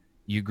year,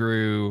 you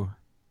grew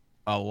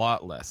a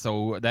lot less.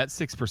 So that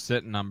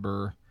 6%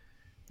 number,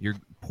 you're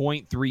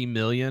 0.3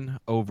 million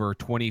over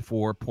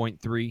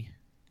 24.3.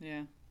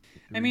 Yeah.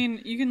 I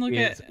mean, you can look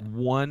at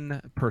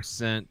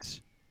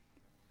 1%,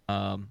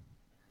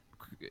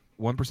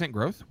 1%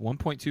 growth,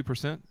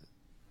 1.2%,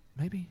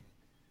 maybe,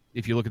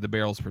 if you look at the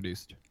barrels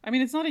produced. I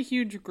mean, it's not a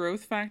huge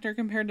growth factor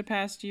compared to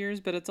past years,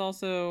 but it's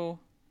also,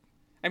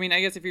 I mean, I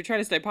guess if you try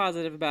to stay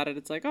positive about it,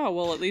 it's like, oh,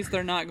 well, at least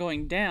they're not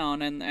going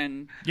down,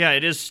 and yeah,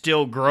 it is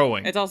still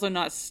growing. It's also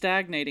not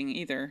stagnating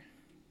either.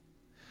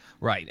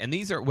 Right, and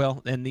these are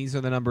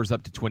the numbers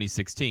up to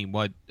 2016.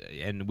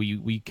 And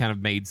we kind of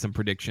made some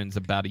predictions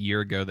about a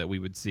year ago that we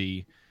would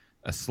see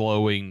a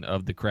slowing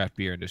of the craft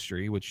beer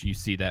industry, which you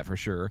see that for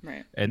sure.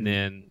 Right. And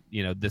then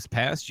this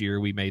past year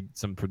we made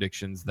some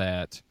predictions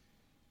that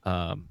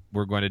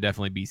we're going to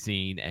definitely be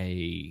seeing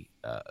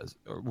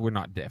we're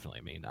not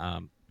definitely. I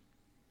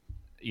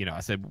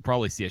said we'll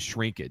probably see a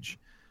shrinkage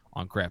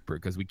on craft brew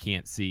because we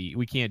can't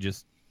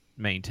just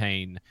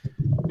maintain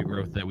the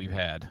growth that we've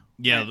had.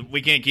 Yeah,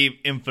 we can't keep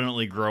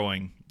infinitely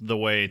growing the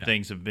way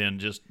things have been.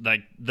 Just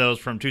like those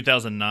from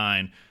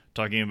 2009,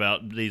 talking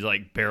about these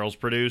like barrels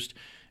produced,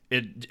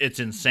 it's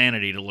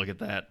insanity to look at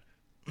that,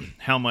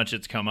 how much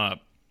it's come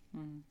up.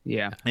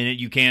 Yeah, and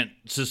you can't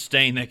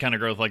sustain that kind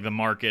of growth. Like the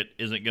market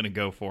isn't going to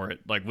go for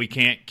it. Like we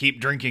can't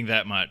keep drinking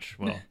that much.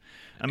 Well,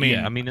 I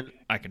mean,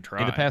 I can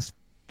try. In the past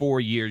 4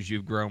 years,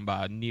 you've grown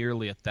by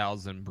nearly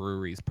 1,000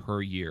 breweries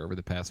per year over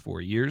the past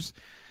 4 years.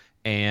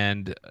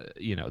 And,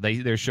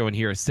 they're showing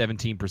here a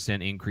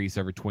 17% increase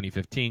over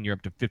 2015. You're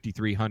up to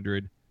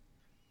 5,300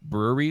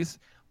 breweries,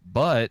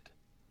 but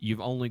you've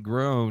only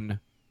grown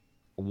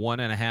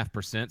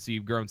 1.5%. So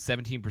you've grown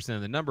 17%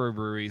 of the number of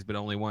breweries, but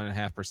only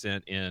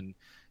 1.5%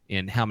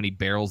 in how many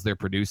barrels they're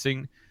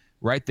producing.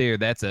 Right there,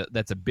 that's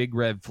a big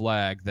red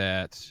flag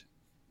that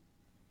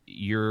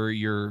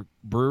your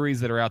breweries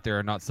that are out there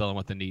are not selling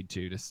what they need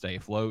to stay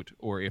afloat,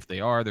 or if they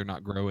are, they're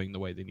not growing the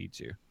way they need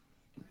to.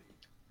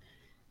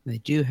 They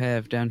do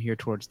have down here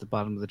towards the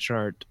bottom of the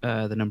chart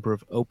the number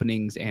of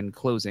openings and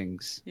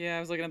closings. Yeah, I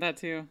was looking at that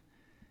too.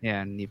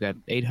 Yeah, and you've got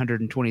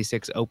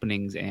 826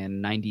 openings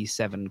and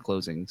 97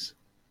 closings.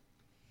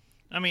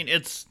 I mean,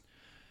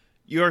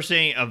 you are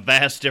seeing a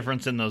vast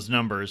difference in those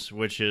numbers,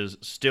 which is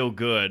still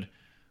good.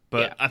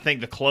 But Yeah. I think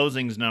the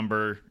closings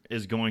number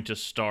is going to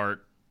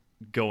start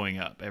going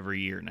up every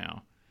year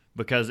now,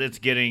 because it's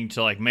getting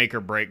to like make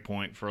or break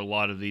point for a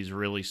lot of these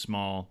really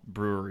small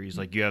breweries.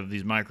 Like you have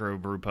these micro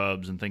brew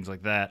pubs and things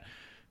like that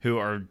who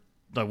are,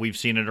 like we've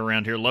seen it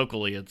around here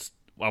locally. It's,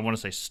 I want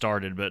to say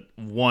started, but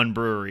one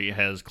brewery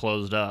has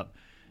closed up,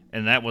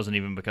 and that wasn't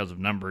even because of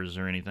numbers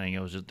or anything.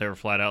 It was just they were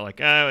flat out like,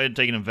 it'd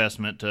take an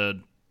investment to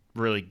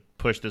really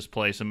push this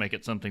place and make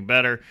it something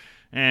better,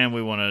 and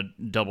we want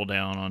to double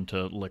down onto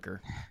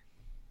liquor.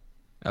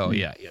 Oh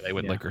yeah, they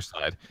went liquor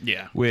side.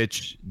 Yeah,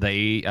 which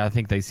I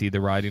think they see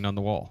the writing on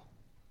the wall.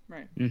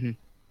 Right.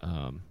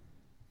 Mm-hmm.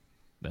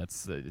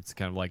 It's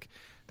kind of like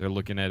they're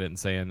looking at it and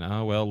saying,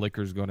 oh well,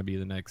 liquor's going to be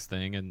the next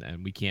thing,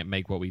 and we can't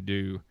make what we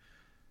do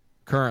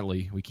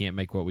currently. We can't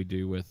make what we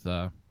do with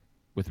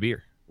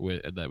beer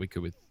that we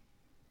could with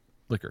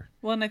liquor.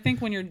 Well, and I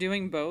think when you're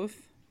doing both,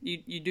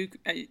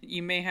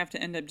 you may have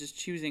to end up just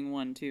choosing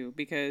one too,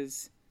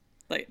 because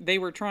like they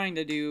were trying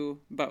to do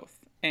both,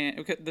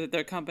 and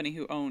the company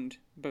who owned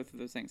both of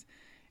those things,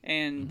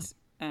 and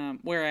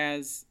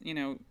whereas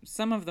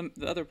some of the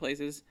other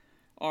places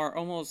are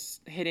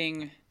almost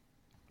hitting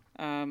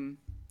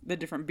the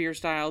different beer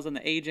styles and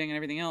the aging and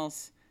everything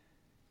else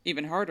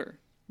even harder.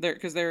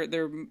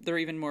 They're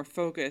even more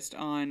focused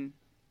on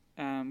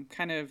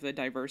kind of the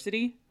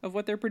diversity of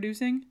what they're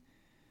producing.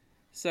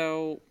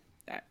 So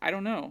I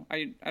don't know.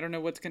 I don't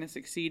know what's going to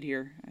succeed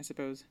here, I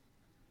suppose.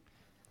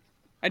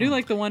 I do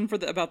like the one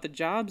about the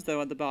jobs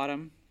though at the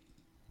bottom.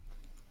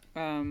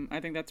 I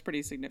think that's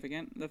pretty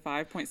significant. The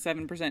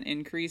 5.7%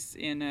 increase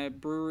in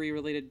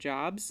brewery-related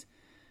jobs.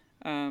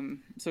 So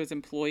it's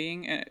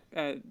employing.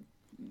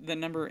 The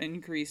number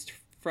increased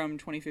from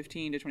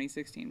 2015 to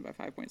 2016 by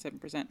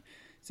 5.7%.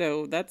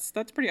 So that's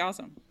pretty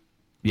awesome.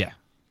 Yeah,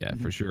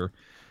 for sure.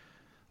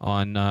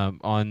 On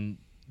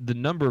the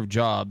number of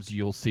jobs,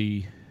 you'll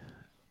see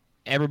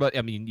everybody.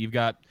 I mean, you've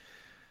got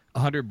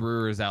 100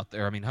 brewers out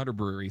there. 100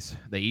 breweries.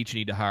 They each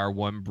need to hire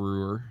one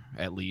brewer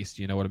at least.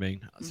 You know what I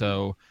mean? Mm-hmm.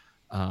 So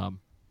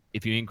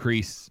if you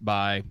increase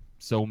by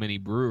so many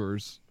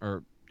brewers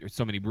or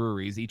so many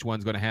breweries, each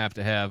one's going to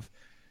have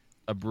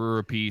a brewer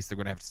a piece. They're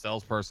going to have a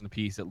salesperson a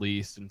piece at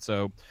least. And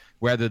so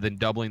rather than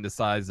doubling the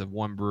size of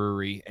one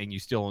brewery and you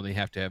still only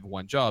have to have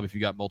one job, if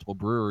you got multiple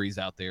breweries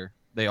out there,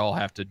 they all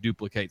have to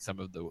duplicate some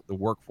of the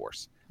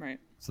workforce. Right.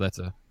 So that's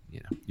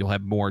you'll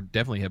have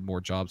definitely have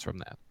more jobs from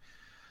that.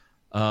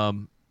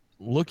 I'm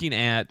looking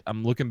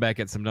back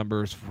at some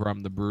numbers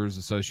from the Brewers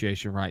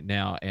Association right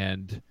now.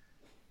 And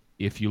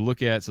if you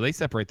look at, so they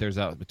separate theirs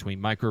out between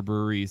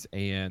microbreweries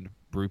and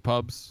brew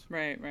pubs.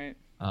 Right.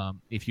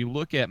 If you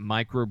look at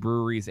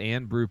microbreweries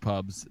and brew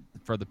pubs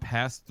for the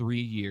past 3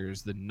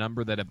 years, the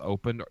number that have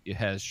opened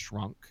has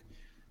shrunk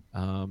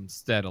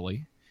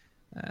steadily.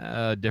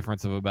 A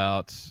difference of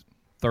about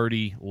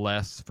 30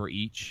 less for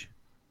each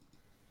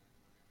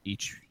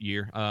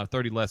year,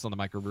 30 less on the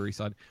microbrewery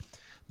side.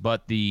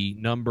 But the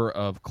number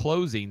of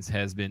closings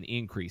has been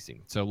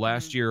increasing. So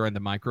last year in the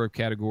micro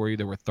category,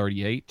 there were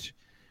 38.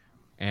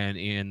 And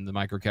in the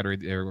micro category,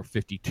 there were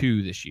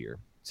 52 this year.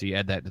 So you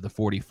add that to the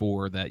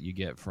 44 that you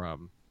get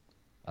from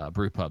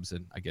brew pubs,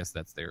 and I guess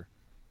that's the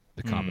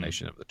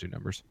combination of the two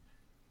numbers.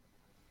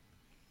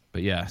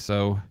 But yeah,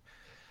 so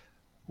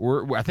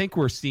I think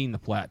we're seeing the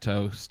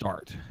plateau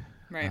start.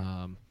 Right.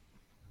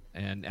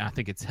 And I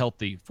think it's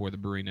healthy for the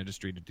brewing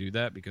industry to do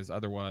that, because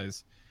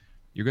otherwise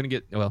you're going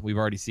to get, we've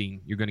already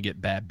seen, you're going to get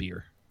bad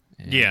beer.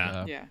 And,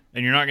 yeah.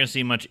 And you're not going to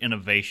see much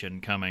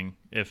innovation coming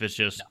if it's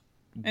just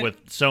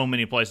with so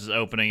many places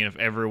opening, and if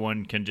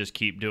everyone can just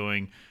keep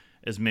doing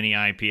as many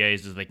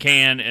IPAs as they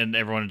can, and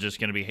everyone is just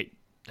going to be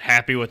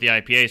happy with the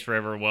IPAs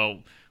forever.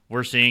 Well,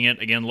 we're seeing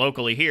it again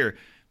locally here.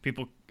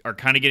 People are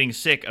kind of getting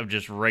sick of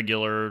just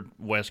regular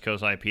West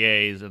Coast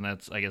IPAs, and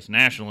that's, I guess,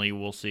 nationally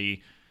we'll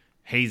see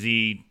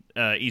hazy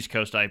East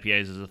Coast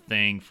IPAs as a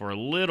thing for a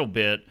little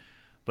bit,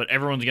 but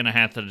everyone's going to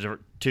have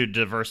to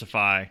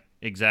diversify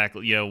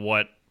exactly,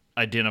 what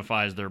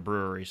identifies their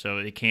brewery. So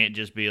it can't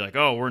just be like,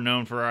 oh, we're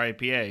known for our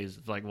IPAs.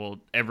 It's like, well,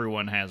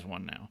 everyone has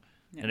one now,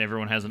 and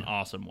everyone has an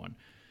awesome one.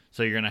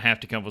 So you're going to have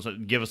to come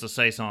with, give us a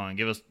saison,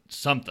 give us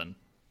something.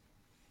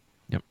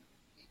 Yep.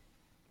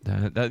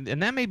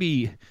 And that may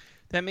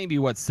be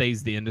what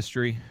saves the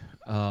industry,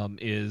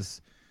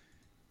 is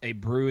a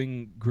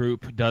brewing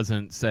group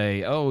doesn't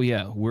say, oh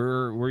yeah,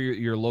 we're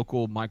your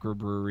local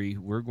microbrewery.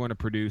 We're going to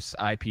produce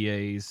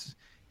IPAs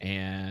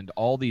and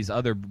all these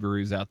other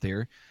breweries out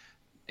there,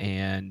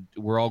 and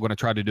we're all going to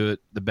try to do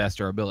it the best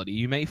of our ability.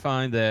 You may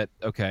find that,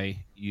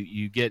 okay,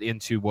 you get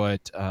into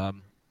what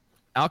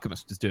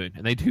Alchemist is doing,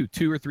 and they do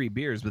 2 or 3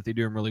 beers, but they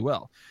do them really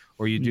well.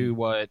 Or you do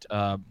what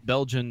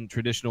Belgian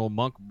traditional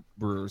monk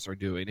brewers are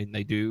doing, and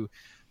they do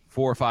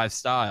 4 or 5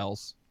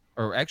 styles,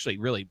 or actually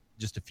really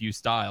just a few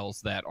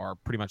styles that are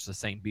pretty much the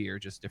same beer,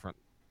 just different,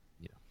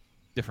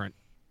 different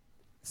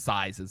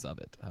sizes of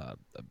it, a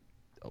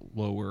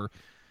lower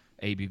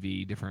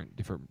ABV, different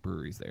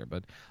breweries there,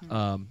 but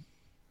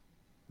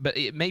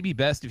it may be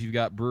best if you've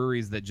got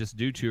breweries that just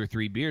do 2 or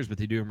 3 beers, but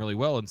they do them really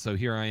well. And so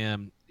here I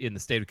am in the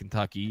state of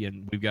Kentucky,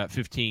 and we've got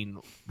 15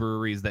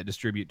 breweries that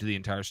distribute to the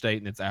entire state,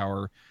 and it's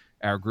our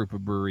group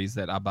of breweries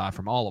that I buy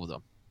from all of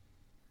them.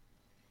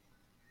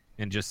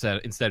 And just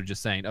said, instead of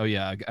just saying, oh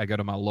yeah, I go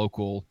to my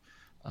local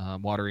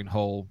watering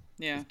hole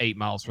 8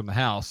 miles from the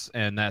house,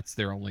 and that's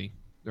their only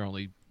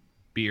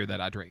beer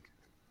that I drink.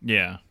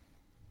 Yeah.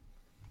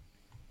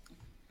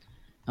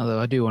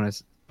 Although I do want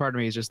to, part of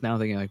me is just now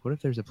thinking, like, what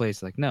if there's a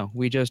place like, no,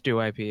 we just do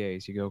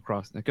IPAs. You go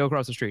across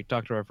the street,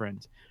 talk to our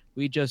friends.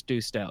 We just do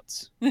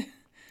stouts.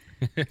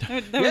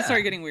 that would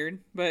start getting weird,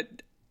 but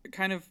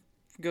kind of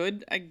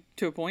good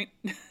to a point.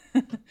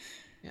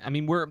 I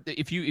mean,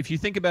 if you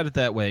think about it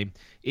that way,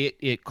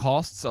 it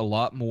costs a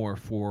lot more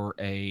for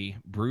a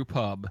brew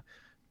pub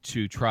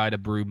to try to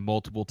brew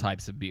multiple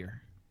types of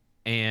beer,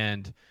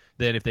 and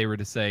then if they were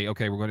to say,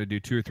 okay, we're going to do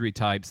 2 or 3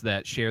 types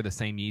that share the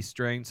same yeast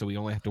strain, so we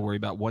only have to worry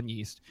about one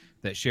yeast,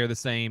 that share the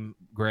same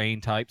grain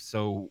types,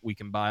 so we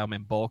can buy them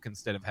in bulk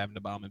instead of having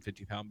to buy them in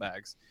 50-pound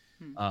bags.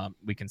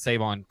 We can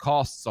save on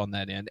costs on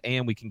that end,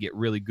 and we can get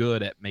really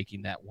good at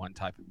making that one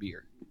type of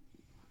beer.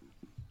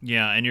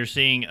 Yeah, and you're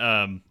seeing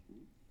a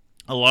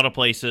lot of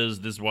places,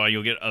 this is why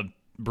you'll get a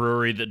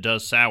brewery that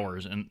does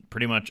sours, and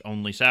pretty much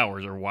only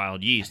sours or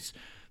wild yeasts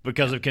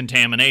because of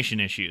contamination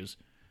issues.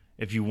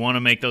 If you want to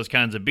make those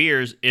kinds of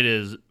beers, it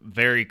is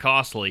very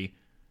costly,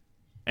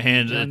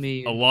 and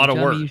it's a lot of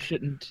work.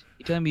 You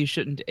telling me you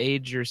shouldn't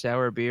age your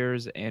sour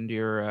beers and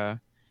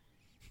your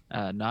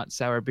not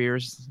sour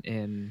beers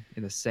in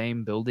the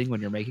same building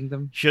when you're making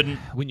them? Shouldn't.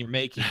 When you're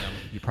making them,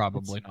 you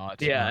probably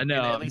not. Yeah,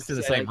 no. At least in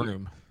the same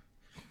room.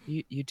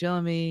 You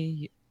telling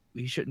me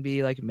you shouldn't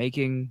be like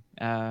making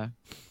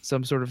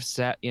some sort of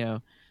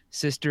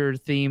sister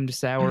themed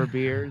sour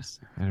beers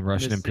and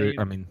Russian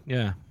Imperial? I mean,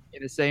 yeah.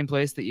 In the same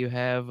place that you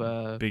have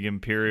big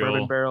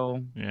Imperial bourbon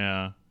barrel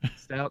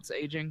stouts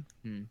aging?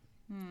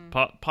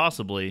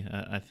 Possibly.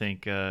 I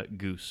think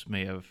Goose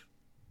may have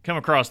come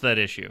across that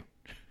issue.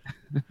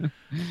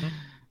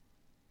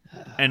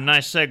 And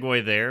nice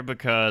segue there,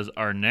 because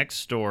our next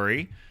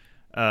story,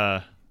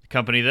 the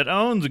company that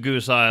owns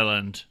Goose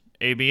Island,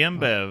 AB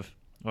InBev,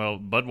 well,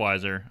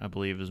 Budweiser, I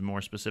believe, is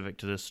more specific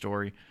to this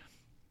story.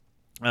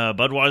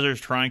 Budweiser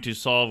is trying to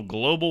solve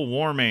global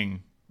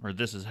warming, or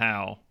this is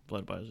how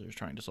Budweiser is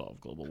trying to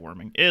solve global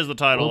warming, is the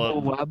title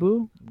of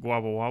Wabu?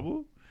 Guabu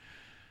Wabu?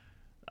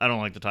 I don't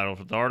like the title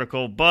for the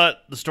article,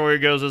 but the story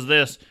goes as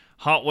this.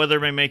 Hot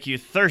weather may make you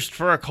thirst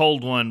for a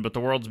cold one, but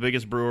the world's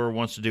biggest brewer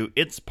wants to do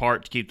its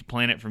part to keep the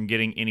planet from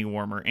getting any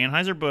warmer.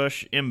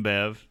 Anheuser-Busch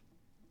InBev,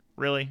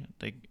 really?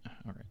 All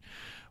right.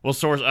 Will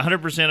source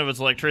 100% of its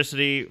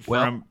electricity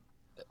from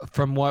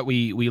what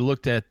we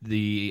looked at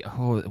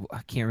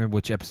I can't remember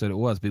which episode it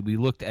was, but we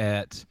looked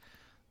at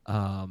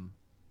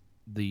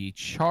the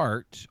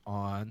chart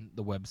on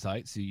the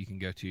website, so you can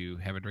go to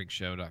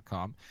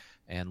haveadrinkshow.com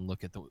and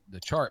look at the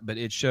chart, but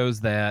it shows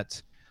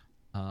that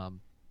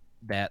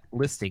that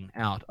listing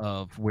out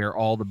of where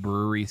all the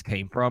breweries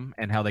came from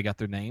and how they got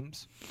their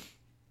names.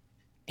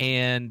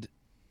 And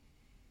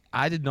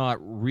I did not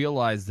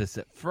realize this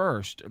at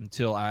first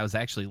until I was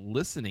actually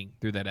listening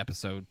through that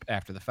episode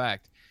after the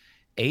fact.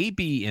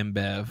 AB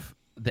InBev,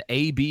 the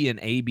AB and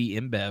AB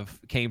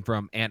InBev came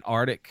from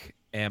Antarctic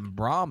and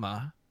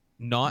Brahma,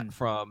 not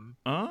from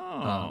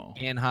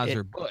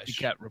Anheuser-Busch. It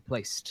got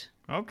replaced.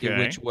 Okay.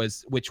 Which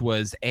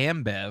was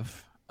Ambev.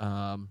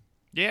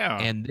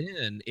 Yeah. And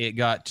then it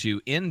got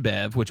to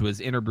InBev, which was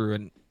Interbrew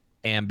and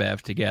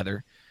Ambev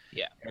together.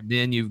 Yeah. And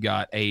then you've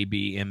got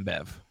AB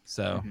InBev.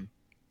 So. Mm-hmm.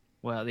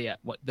 Well, yeah.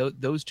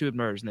 Those two had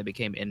merged and they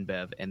became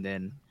InBev, and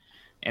then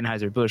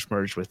Anheuser-Busch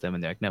merged with them,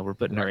 and they're like, no, we're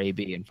putting our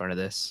AB in front of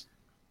this.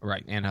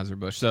 Right,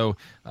 Anheuser-Busch. So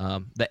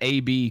the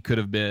AB could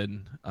have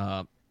been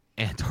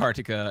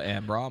Antarctica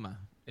and Brahma.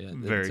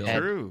 Very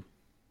true.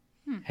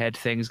 Had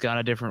things gone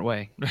a different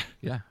way.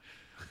 Yeah.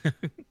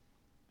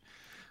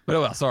 But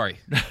oh well, sorry.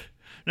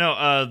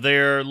 No,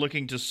 they're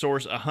looking to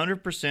source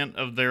 100%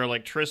 of their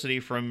electricity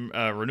from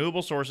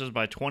renewable sources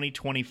by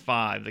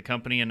 2025, the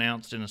company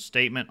announced in a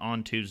statement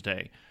on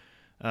Tuesday.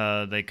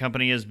 The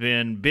company has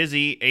been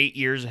busy 8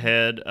 years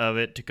ahead of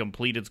it to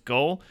complete its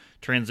goal.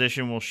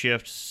 Transition will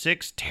shift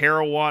 6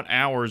 terawatt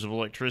hours of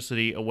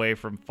electricity away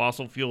from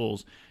fossil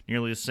fuels,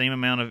 nearly the same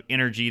amount of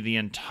energy the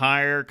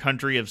entire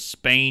country of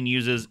Spain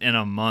uses in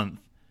a month.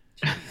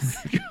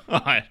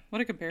 God.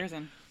 What a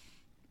comparison.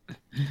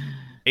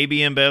 AB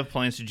InBev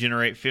plans to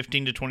generate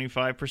 15 to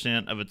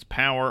 25% of its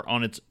power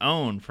on its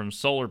own from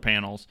solar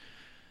panels.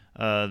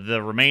 The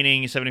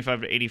remaining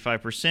 75 to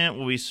 85%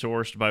 will be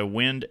sourced by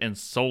wind and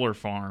solar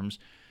farms.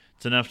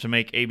 It's enough to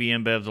make AB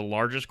InBev the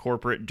largest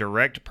corporate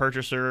direct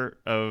purchaser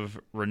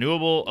of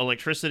renewable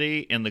electricity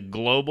in the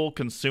global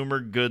consumer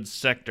goods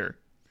sector,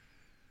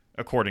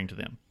 according to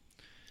them.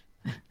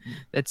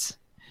 It's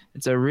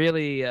a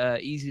really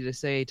easy to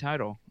say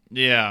title.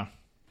 Yeah.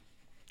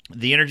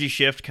 The energy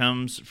shift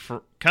comes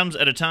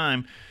at a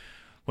time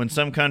when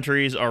some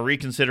countries are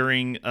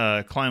reconsidering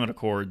climate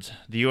accords.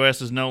 The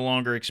U.S. is no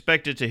longer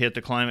expected to hit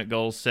the climate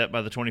goals set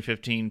by the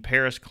 2015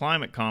 Paris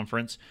Climate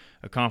Conference,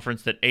 a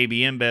conference that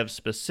AB InBev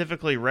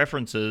specifically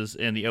references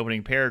in the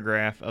opening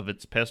paragraph of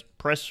its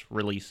press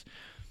release.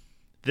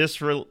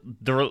 Oh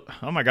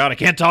my God, I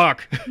can't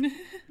talk!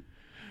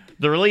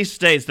 The release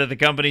states that the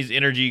company's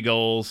energy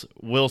goals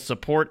will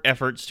support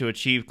efforts to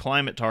achieve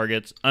climate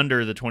targets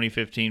under the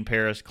 2015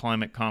 Paris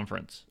Climate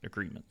Conference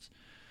agreements.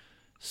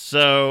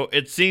 So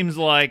it seems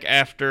like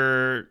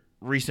after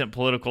recent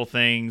political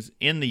things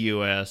in the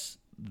U.S.,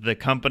 the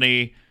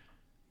company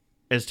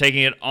is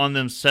taking it on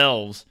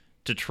themselves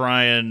to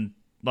try and,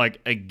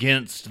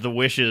 against the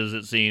wishes,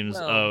 it seems,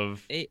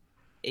 of...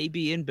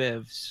 AB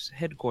InBev's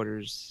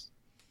headquarters,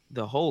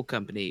 the whole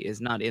company, is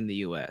not in the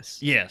U.S.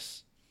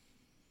 Yes.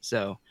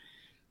 So...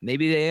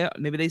 Maybe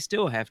they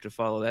still have to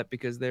follow that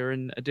because they're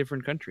in a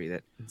different country.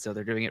 So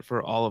they're doing it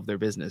for all of their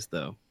business,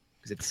 though,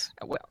 because it's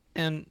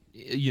and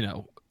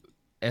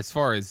as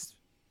far as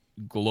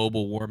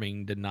global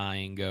warming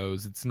denying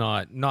goes, it's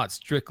not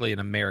strictly an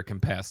American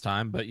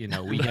pastime, but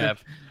we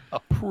have a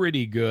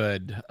pretty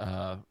good.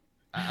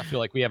 I feel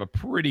like we have a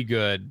pretty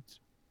good.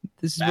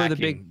 This is where the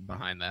big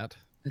behind that.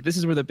 This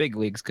is where the big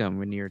leagues come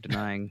when you're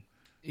denying.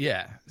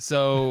 Yeah.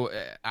 So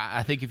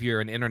I think if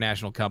you're an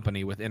international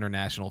company with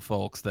international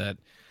folks that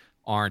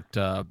aren't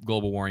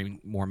global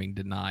warming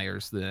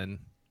deniers, then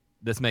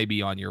this may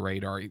be on your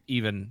radar,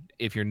 even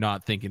if you're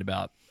not thinking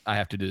about, I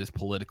have to do this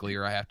politically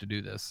or I have to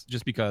do this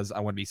just because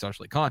I want to be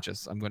socially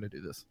conscious. I'm going to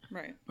do this.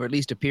 Right. Or at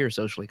least appear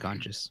socially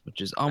conscious,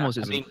 which is almost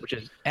which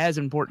is as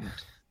important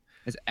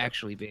as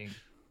actually being.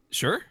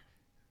 Sure.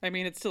 I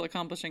mean, it's still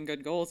accomplishing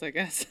good goals, I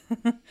guess.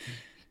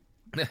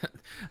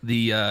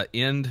 The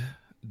end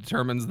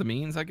determines the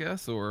means, I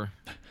guess, or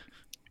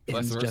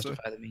ends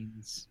justify the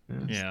means.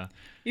 Yeah.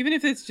 Even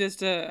if it's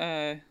just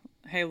a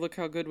hey, look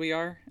how good we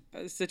are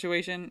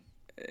situation,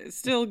 it's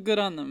still good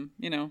on them,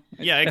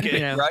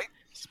 Yeah, right?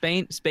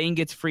 Spain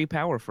gets free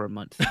power for a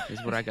month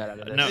is what I got out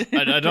of this. No,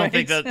 I don't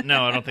think that.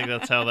 No, I don't think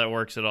that's how that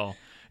works at all.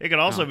 It could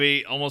also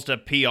be almost a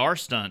PR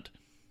stunt,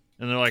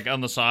 and they're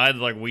on the side,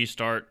 we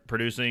start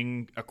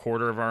producing a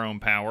quarter of our own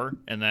power,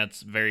 and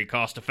that's very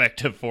cost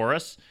effective for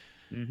us.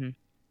 Mm-hmm.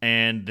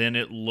 And then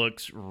it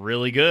looks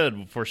really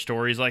good for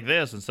stories like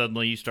this, and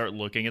suddenly you start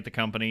looking at the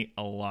company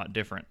a lot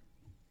different.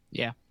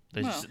 Yeah,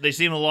 they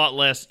seem a lot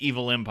less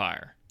evil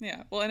empire.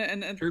 Yeah, well,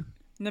 and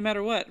no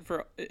matter what,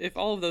 if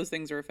all of those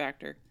things are a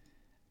factor,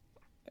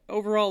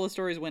 overall the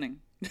story's winning.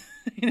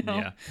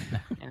 Yeah.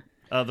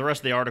 The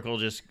rest of the article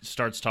just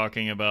starts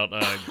talking about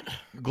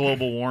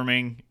global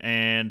warming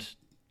and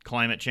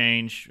climate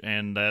change,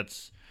 and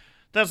that's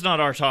not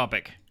our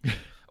topic.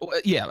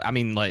 Yeah, I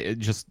mean,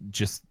 just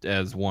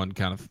as one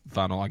kind of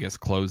final, I guess,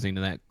 closing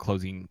to that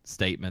closing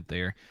statement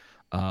there,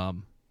 the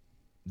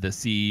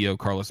CEO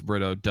Carlos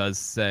Brito does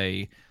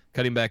say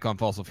cutting back on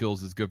fossil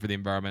fuels is good for the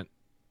environment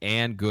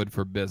and good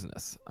for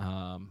business.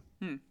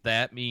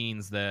 That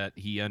means that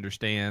he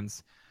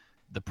understands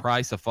the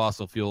price of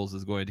fossil fuels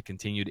is going to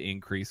continue to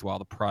increase while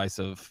the price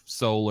of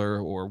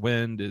solar or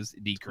wind is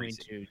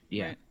decreasing.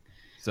 Yeah. Right.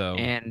 So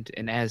and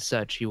as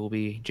such, he will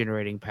be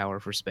generating power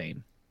for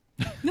Spain.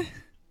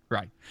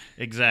 Right.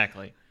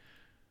 Exactly.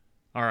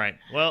 All right.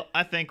 Well,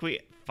 I think we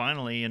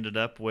finally ended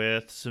up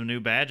with some new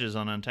badges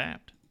on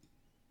Untapped.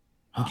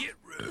 Get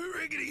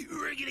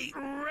riggedy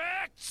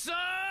wrecked, son!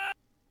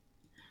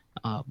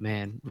 Oh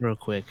man, real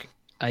quick,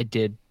 I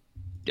did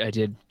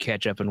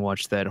catch up and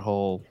watch that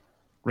whole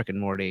Rick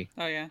and Morty.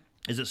 Oh yeah.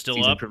 Is it still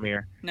season up?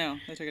 premiere? No,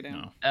 they took it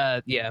down.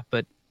 No. Yeah,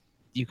 but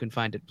you can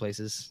find it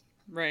places.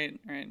 Right.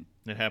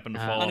 It happened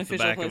to fall off the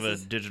back of a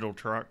digital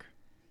truck.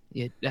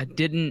 It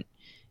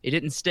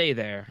didn't stay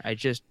there. I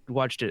just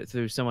watched it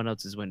through someone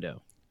else's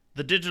window.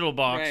 The digital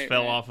box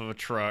fell off of a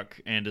truck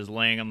and is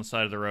laying on the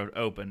side of the road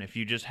open. If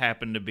you just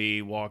happen to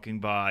be walking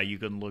by, you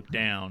can look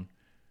down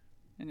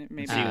and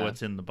see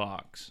what's in the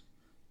box.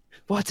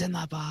 What's in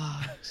the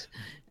box?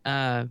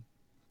 But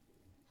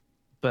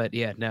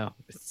yeah, no,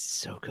 it's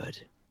so good.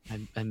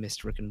 I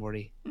missed Rick and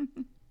Morty. All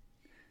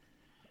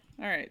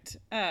right.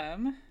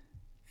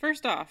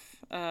 First off,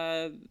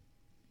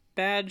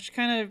 badge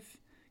kind of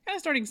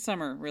starting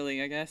summer,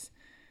 really, I guess.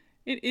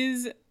 It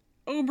is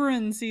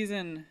Oberon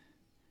season.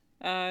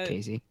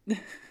 Casey. This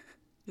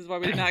is why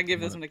we did not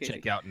give this one to Casey.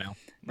 Check out now.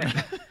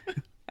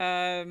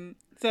 Right.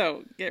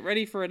 So get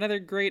ready for another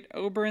great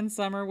Oberon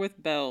summer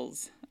with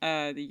Bells,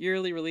 the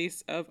yearly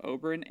release of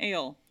Oberon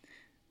Ale.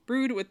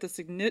 Brewed with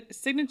the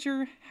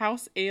signature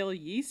house ale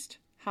yeast,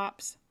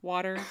 hops,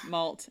 water,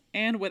 malt,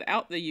 and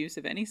without the use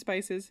of any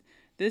spices,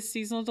 this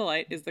seasonal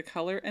delight is the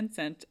color and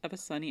scent of a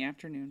sunny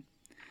afternoon.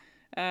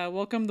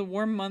 Welcome the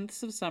warm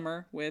months of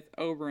summer with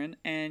Oberon,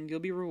 and you'll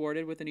be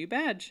rewarded with a new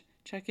badge.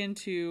 Check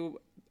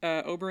into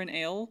Oberon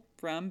Ale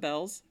from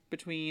Bell's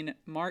between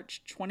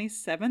March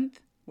 27th,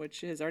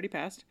 which has already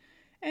passed,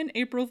 and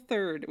April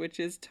 3rd, which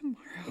is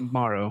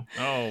tomorrow.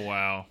 Oh,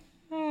 wow.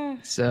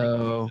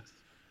 So,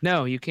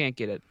 no, you can't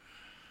get it.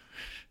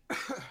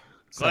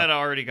 Glad I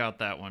already got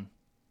that one.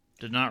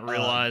 Did not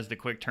realize the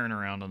quick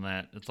turnaround on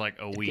that. It's like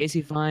a week. Did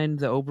Casey find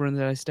the Oberon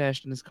that I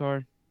stashed in his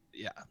car?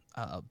 Yeah,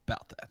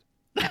 about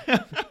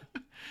that.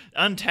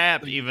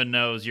 Untapped even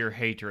knows your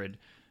hatred.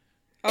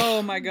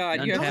 Oh my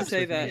God, you have to Untapped say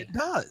with that. me. It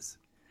does.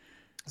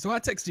 So I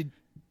texted.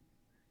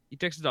 You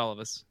texted all of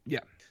us.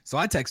 Yeah. So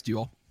I text you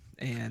all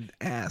and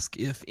ask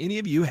if any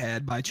of you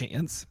had, by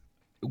chance,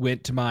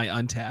 went to my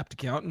Untapped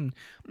account and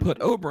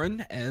put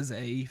Oberon as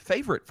a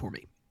favorite for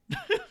me.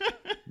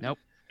 Nope.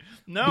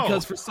 No.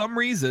 Because for some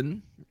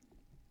reason,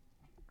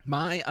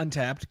 my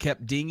Untapped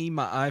kept dinging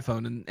my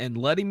iPhone and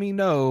letting me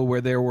know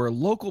where there were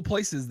local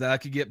places that I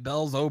could get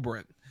Bell's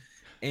Oberon.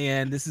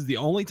 And this is the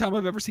only time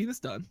I've ever seen this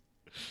done.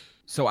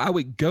 So I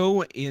would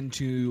go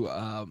into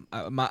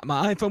my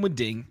iPhone would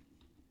ding,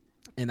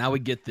 and I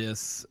would get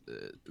this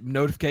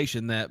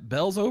notification that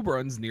Bell's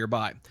Oberon's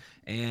nearby.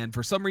 And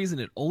for some reason,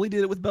 it only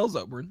did it with Bell's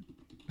Oberon.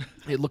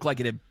 It looked like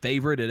it had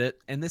favorited it,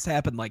 and this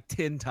happened like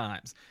 10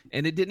 times.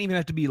 And it didn't even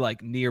have to be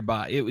like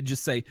nearby. It would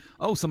just say,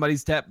 oh,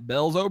 somebody's tapped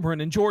Bell's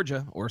Oberon in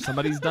Georgia, or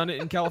somebody's done it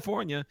in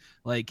California.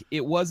 Like,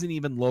 it wasn't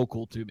even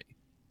local to me.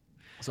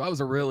 So I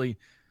was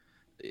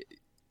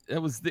I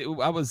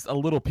was a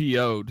little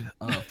PO'd.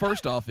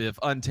 First off, if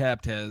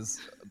Untapped has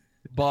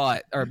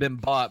been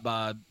bought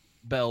by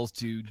Bell's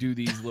to do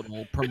these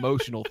little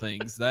promotional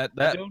things, I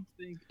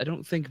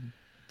don't think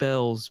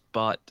Bell's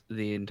bought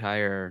the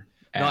entire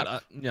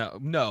app.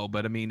 No,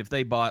 but I mean, if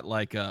they bought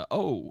like,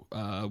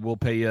 we'll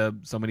pay you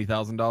so many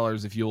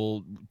 $1,000 if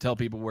you'll tell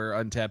people where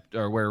Untapped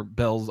or where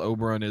Bell's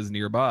Oberon is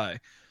nearby,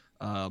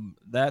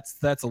 that's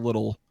a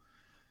little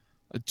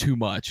too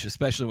much,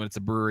 especially when it's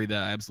a brewery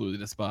that I absolutely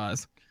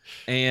despise.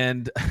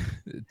 And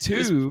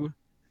two,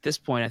 at this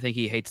point, I think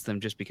he hates them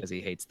just because he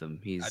hates them.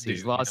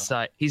 He's lost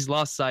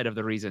sight of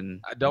the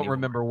reason. I don't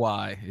remember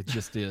why. It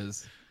just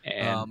is.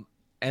 And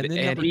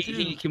then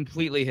he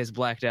completely has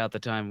blacked out the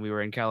time we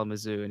were in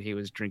Kalamazoo and he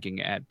was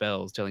drinking at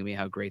Bell's, telling me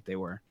how great they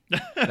were.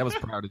 That was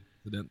prior to the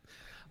incident.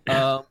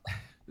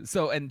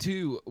 And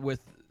two,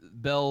 with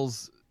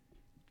Bell's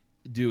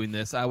doing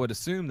this, I would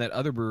assume that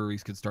other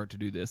breweries could start to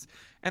do this.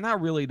 And I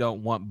really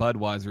don't want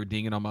Budweiser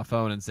dinging on my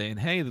phone and saying,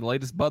 hey, the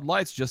latest Bud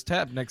Lights just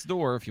tapped next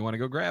door if you want to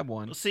go grab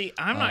one. See,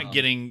 I'm not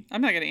getting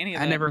any of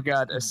that. I never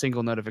got a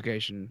single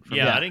notification from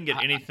I didn't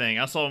get anything.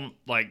 I saw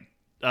like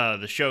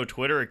the show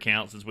Twitter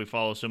account, since we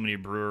follow so many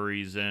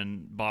breweries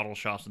and bottle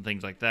shops and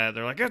things like that.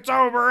 They're like, it's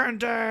Oberon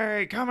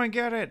Day, come and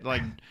get it.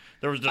 Like,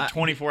 there was a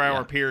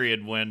 24-hour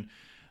period when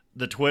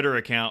the Twitter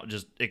account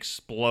just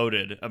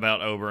exploded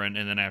about Oberon,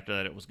 and then after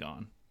that it was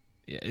gone.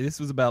 Yeah, this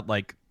was about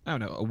like, I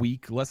don't know, a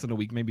week, less than a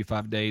week, maybe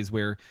 5 days,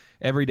 where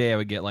every day I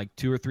would get like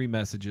 2 or 3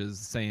 messages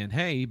saying,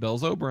 hey,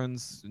 Bell's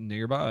Oberon's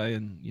nearby.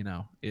 And,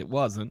 it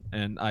wasn't,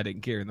 and I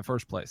didn't care in the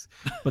first place.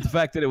 But the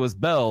fact that it was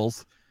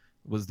Bell's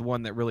was the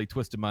one that really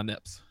twisted my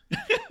nips.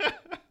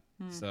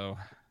 So,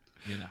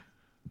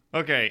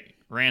 Okay,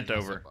 rant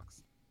over.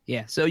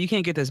 Yeah, so you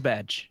can't get this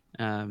badge.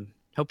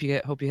 Hope you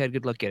had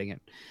good luck getting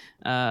it.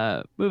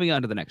 Moving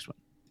on to the next one.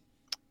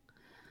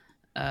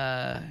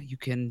 You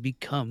can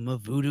become a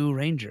Voodoo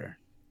Ranger.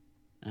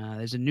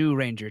 There's a new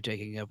ranger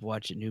taking up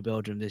watch at New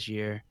Belgium this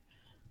year,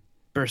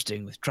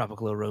 bursting with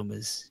tropical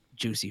aromas,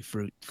 juicy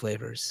fruit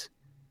flavors.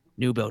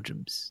 New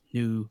Belgium's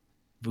new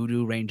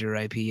Voodoo Ranger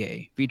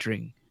IPA,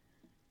 featuring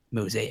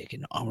Mosaic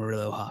and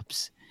Amarillo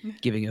hops,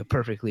 giving a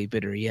perfectly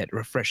bitter yet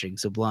refreshing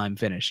sublime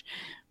finish.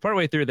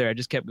 Partway through there, I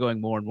just kept going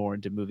more and more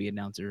into movie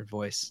announcer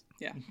voice.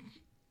 Yeah.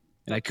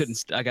 And I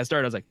couldn't. I got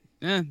started. I was like,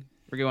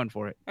 we're going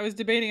for it. I was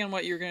debating on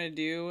what you were going to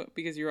do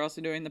because you were also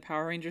doing the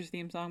Power Rangers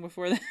theme song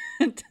before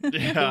that.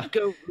 Yeah.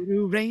 Go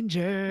Voodoo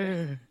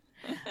Ranger.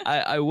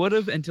 I would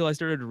have until I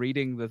started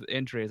reading the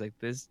entry. I was like,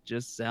 this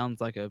just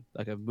sounds like a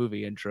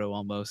movie intro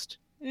almost.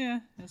 Yeah,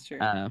 that's true.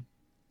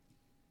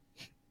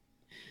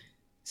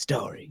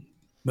 Starring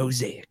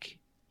Mosaic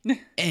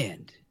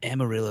and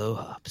Amarillo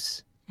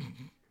hops.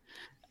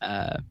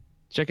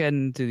 Check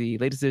into the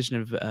latest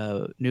edition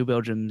of New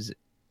Belgium's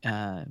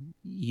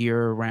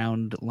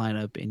year-round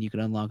lineup, and you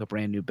can unlock a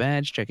brand new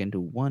badge. Check into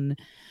one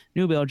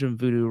New Belgium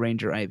Voodoo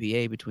Ranger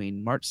IPA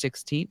between March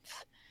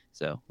 16th,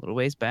 so a little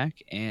ways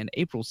back, and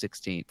April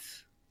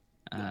 16th.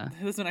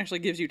 This one actually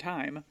gives you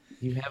time.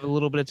 You have a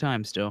little bit of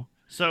time still.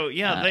 So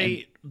yeah,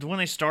 when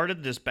they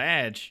started this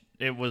badge,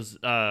 it was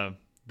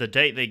the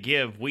date they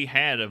give. We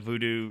had a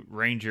Voodoo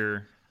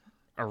Ranger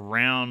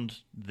around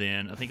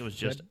then. I think it was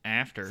just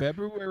after.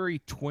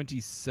 February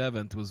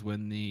 27th was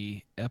when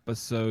the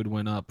episode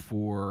went up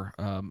for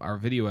our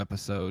video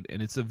episode,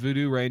 and it's a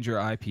Voodoo Ranger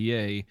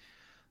IPA.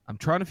 I'm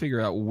trying to figure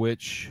out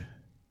which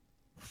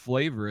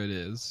flavor it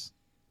is.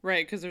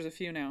 Right, because there's a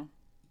few now.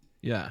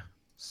 Yeah.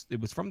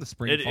 It was from the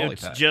Spring Folly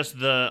It's pack. just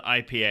the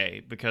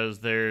IPA, because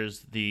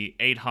there's the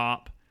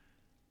 8-hop,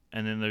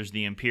 and then there's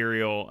the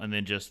Imperial, and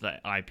then just the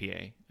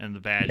IPA. And the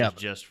badge is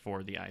just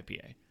for the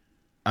IPA.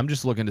 I'm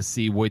just looking to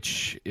see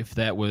if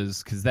that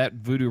was because that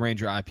Voodoo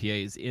Ranger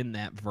IPA is in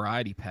that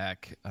variety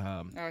pack.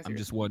 I'm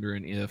just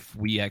wondering if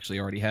we actually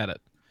already had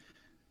it.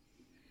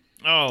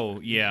 Oh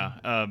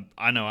yeah,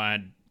 I know.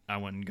 I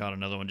went and got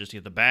another one just to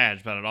get the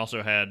badge, but it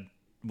also had.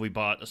 We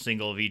bought a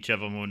single of each of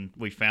them when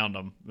we found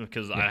them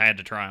because I had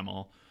to try them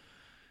all,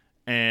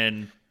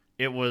 and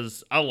it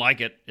was. I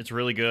like it. It's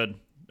really good.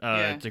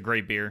 It's a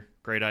great beer,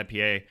 great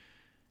IPA.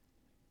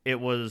 It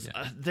was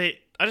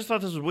I just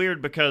thought this was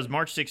weird because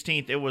March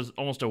 16th, it was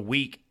almost a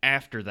week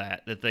after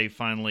that they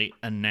finally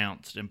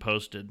announced and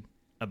posted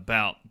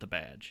about the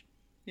badge.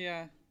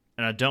 Yeah.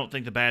 And I don't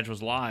think the badge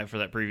was live for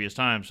that previous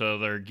time, so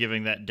they're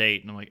giving that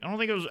date. And I'm like, I don't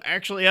think it was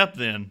actually up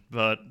then,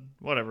 but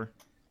whatever.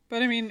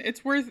 But I mean,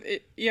 it's worth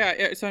it.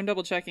 Yeah, so I'm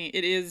double checking.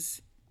 It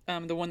is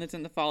the one that's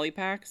in the Folly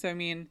Pack. So I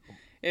mean,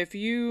 if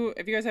you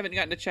guys haven't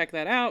gotten to check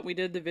that out, we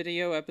did the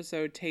video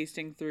episode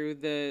tasting through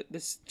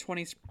this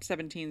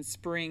 2017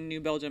 Spring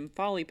New Belgium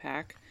Folly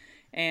Pack,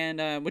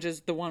 and which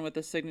is the one with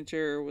the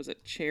signature, was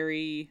it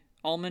cherry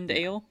almond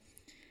ale?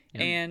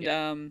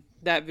 And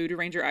that Voodoo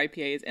Ranger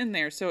IPA is in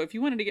there. So if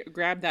you wanted to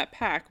grab that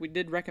pack, we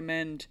did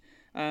recommend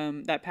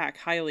that pack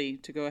highly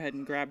to go ahead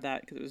and grab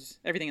that because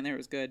everything in there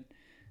was good.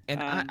 And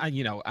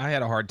I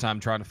had a hard time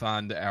trying to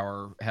find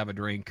our Have a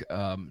Drink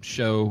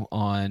show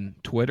on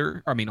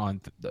Twitter. I mean, on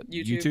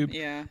YouTube.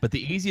 Yeah. But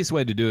the easiest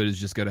way to do it is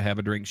just go to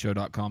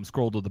haveadrinkshow.com,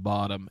 scroll to the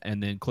bottom,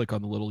 and then click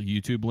on the little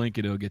YouTube link,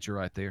 and it'll get you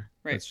right there.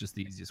 Right. That's just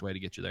the easiest way to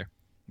get you there.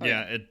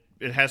 Yeah,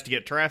 it has to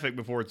get traffic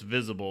before it's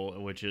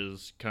visible, which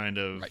is kind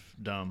of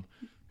dumb.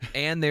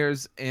 And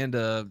there's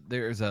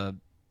a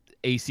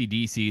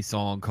AC/DC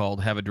song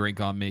called "Have a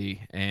Drink on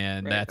Me,"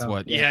 and that's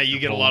what. Yeah, you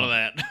get a lot of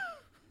that.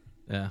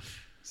 Yeah.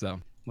 So.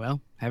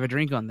 Well, have a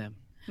drink on them.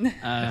 All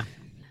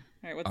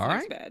right, what's the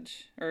next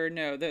badge? Or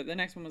no, the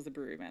next one was the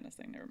Brewery Madness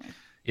thing. Never mind.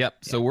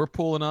 Yep. So we're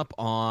pulling up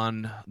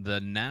on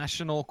the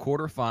national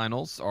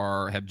quarterfinals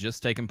have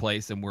just taken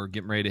place, and we're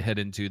getting ready to head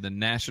into the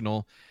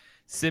national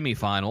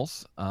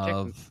semifinals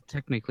of.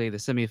 Technically, the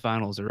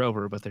semifinals are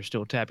over, but they're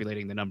still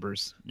tabulating the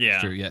numbers. Yeah.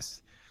 True.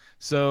 Yes.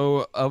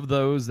 So of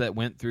those that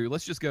went through,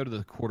 let's just go to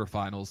the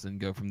quarterfinals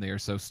and go from there.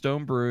 So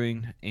Stone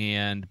Brewing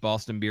and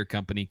Boston Beer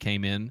Company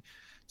came in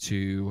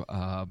to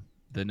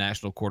the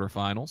national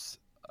quarterfinals.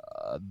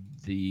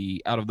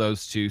 Out of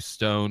those two,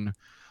 Stone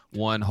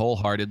won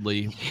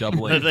wholeheartedly,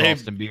 doubling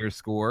Boston Beer's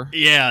score.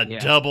 Yeah,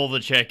 double the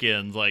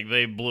check-ins. Like,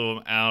 they blew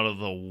them out of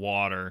the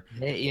water.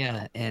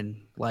 And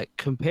like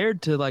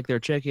compared to like their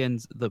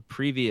check-ins the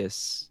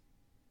previous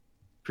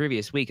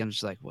week, I'm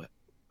just like, what?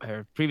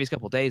 Or previous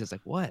couple of days, it's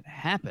like, what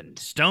happened?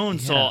 Stone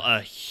saw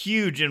a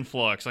huge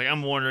influx. Like,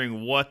 I'm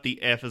wondering what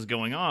the F is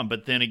going on.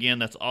 But then again,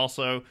 that's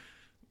also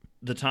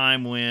the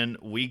time when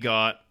we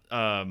got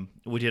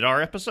we did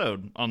our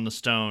episode on the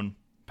Stone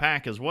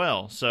pack as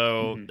well.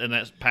 So and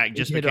that pack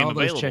just became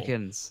available. Those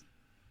check-ins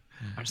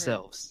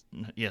ourselves.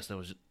 Yes, that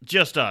was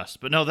just us.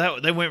 But no,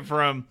 they went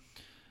from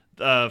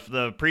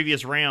the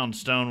previous round.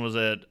 Stone was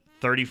at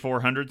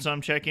 3,400 some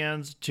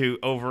check-ins to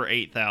over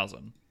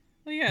 8,000.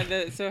 Well,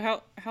 yeah. So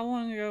how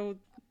long ago?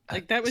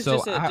 Like that was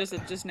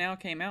just now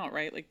came out,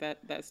 right? Like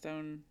that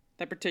Stone,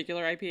 that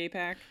particular IPA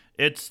pack.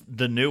 It's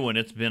the new one.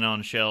 It's been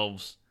on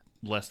shelves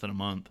less than a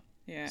month.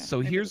 Yeah.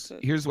 So here's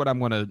what I'm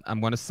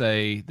gonna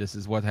say. This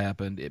is what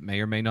happened. It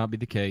may or may not be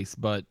the case,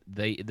 but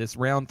this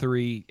round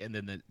 3 and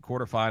then the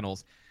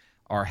quarterfinals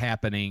are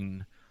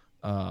happening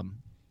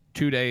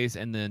 2 days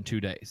and then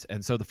 2 days.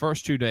 And so the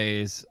first 2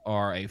 days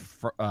are a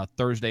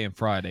Thursday and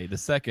Friday. The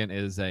second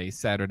is a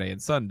Saturday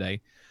and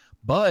Sunday.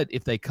 But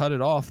if they cut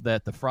it off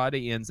that the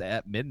Friday ends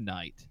at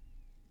midnight,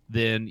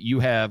 then you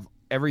have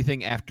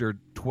everything after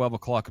 12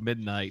 o'clock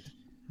midnight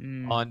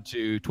on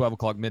to 12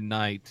 o'clock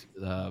midnight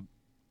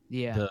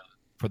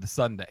for the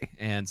Sunday.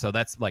 And so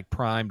that's like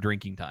prime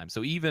drinking time.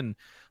 So even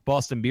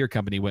Boston Beer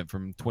Company went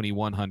from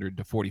 2,100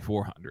 to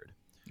 4,400.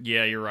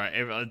 Yeah, you're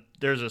right.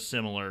 There's a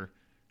similar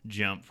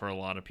jump for a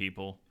lot of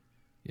people.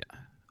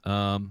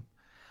 Yeah.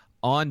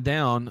 On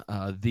down,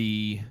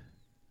 the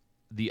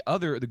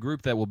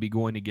group that will be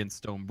going against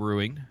Stone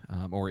Brewing,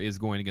 or is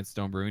going against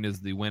Stone Brewing,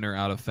 is the winner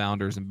out of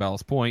Founders and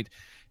Ballast Point,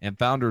 and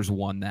Founders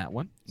won that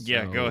one.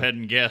 Yeah, go ahead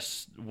and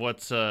guess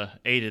what's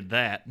aided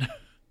that.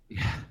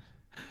 Yeah,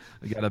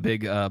 we got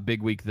a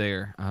big week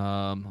there.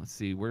 Let's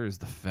see, where is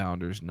the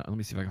Founders? Let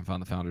me see if I can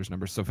find the Founders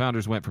number. So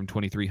Founders went from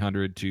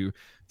 2,300 to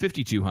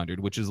 5,200,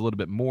 which is a little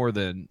bit more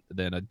than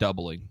a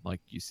doubling, like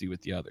you see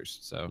with the others.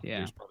 So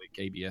there's probably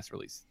a KBS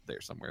release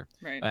there somewhere.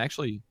 Right.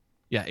 Actually,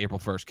 yeah, April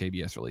 1st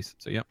KBS release.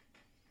 So yep.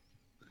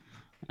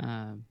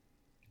 I'm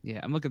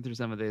looking through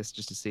some of this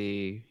just to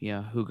see,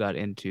 who got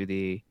into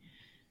the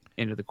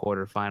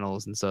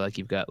quarterfinals, and so like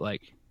you've got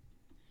like,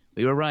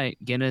 we were right,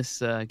 Guinness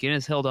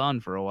held on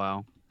for a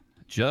while,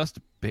 just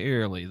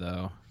barely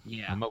though.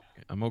 Yeah,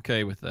 I'm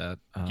okay with that.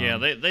 Yeah,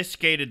 they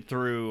skated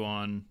through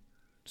on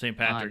St.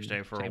 Patrick's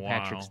Day for a while.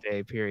 St. Patrick's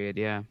Day period,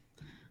 yeah.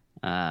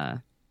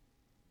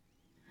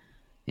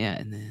 Yeah,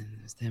 and then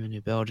there's them in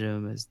New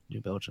Belgium. As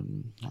New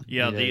Belgium.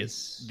 Yeah,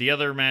 Lagunitas. the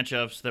other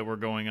matchups that were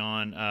going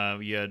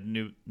on, you had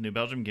New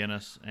Belgium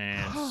Guinness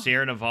and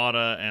Sierra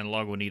Nevada and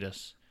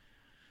Lagunitas.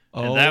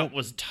 And that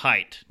was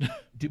tight.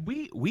 Did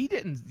we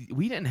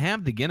didn't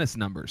have the Guinness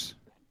numbers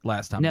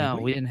last time? No,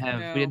 did we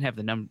didn't have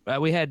the number.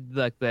 We had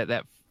like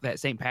that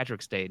St.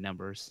 Patrick's Day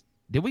numbers.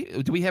 Did we?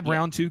 Do we have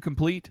round 2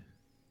 complete?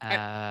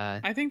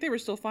 I think they were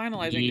still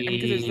finalizing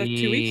because it was like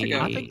 2 weeks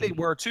ago. I think they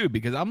were too,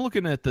 because I'm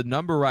looking at the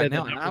number right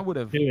now, and I would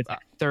have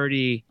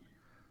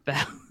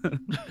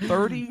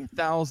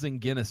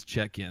 30,000 Guinness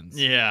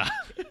check-ins. Yeah.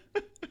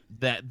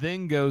 That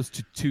then goes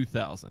to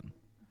 2,000.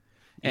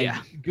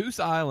 And Goose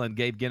Island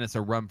gave Guinness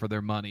a run for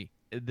their money.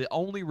 The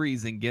only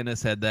reason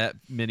Guinness had that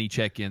many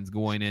check-ins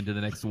going into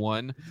the next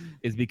one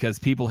is because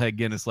people had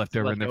Guinness left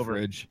over in their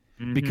fridge.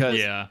 Mm-hmm. Because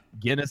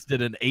Guinness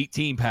did an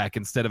 18-pack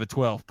instead of a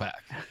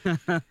 12-pack.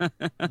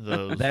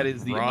 That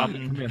is the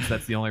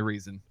that's the only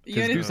reason.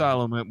 Because Goose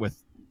Island went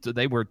with, so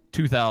they were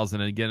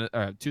 2,000 and Guinness,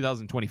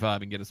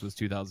 2025 and Guinness was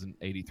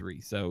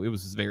 2,083. So it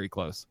was very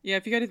close. Yeah,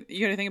 if you got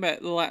to think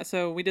about the last.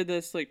 So we did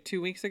this like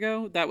 2 weeks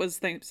ago. That was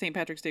St.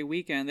 Patrick's Day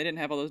weekend. They didn't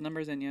have all those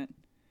numbers in yet.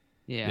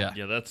 Yeah,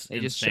 that's they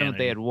just showed that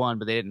they had won,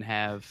 but they didn't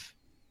have.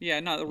 Yeah,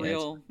 not the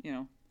real.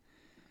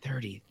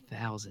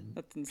 30,000.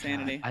 That's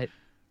insanity.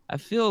 I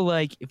feel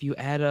like if you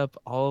add up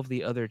all of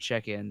the other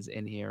check-ins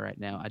in here right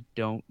now, I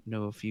don't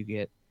know if you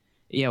get,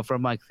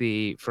 from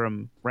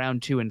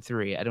round 2 and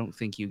 3. I don't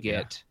think you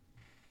get.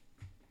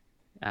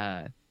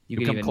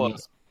 You come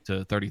close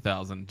to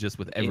 30,000 just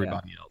with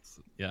everybody else.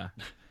 Yeah.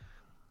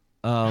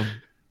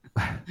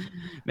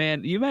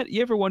 Man,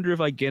 you ever wonder if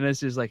like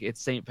Guinness is like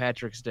it's St.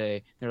 Patrick's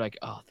Day? They're like,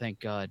 oh, thank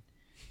God,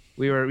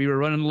 we were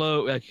running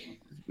low, like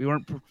we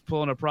weren't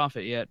pulling a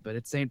profit yet, but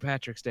it's St.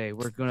 Patrick's Day.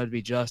 We're gonna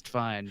be just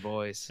fine,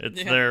 boys.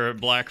 It's their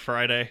Black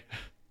Friday.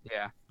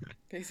 Yeah,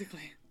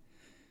 basically.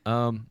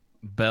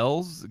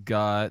 Bell's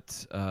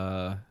got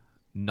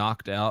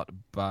knocked out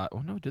by.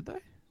 Oh no, did they?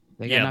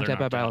 They got knocked out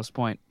by Ballast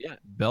Point. Yeah,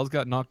 Bell's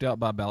got knocked out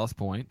by Ballast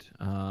Point.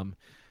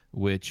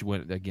 Which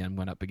went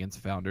up against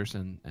Founders,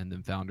 and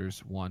then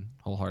Founders won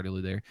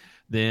wholeheartedly there.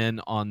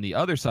 Then on the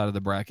other side of the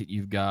bracket,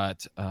 you've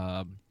got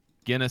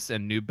Guinness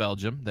and New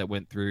Belgium that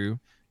went through.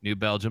 New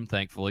Belgium,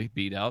 thankfully,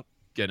 beat out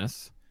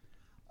Guinness.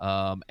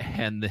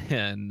 And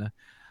then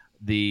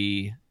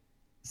the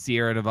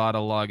Sierra Nevada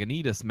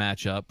Lagunitas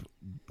matchup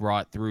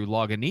brought through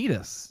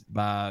Lagunitas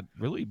by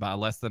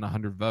less than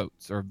 100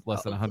 votes, or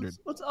less than 100.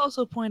 Let's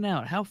also point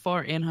out how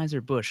far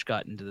Anheuser-Busch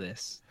got into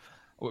this.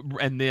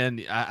 And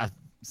then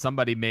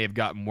somebody may have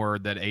gotten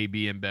word that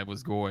AB InBev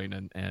was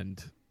going,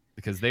 and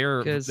because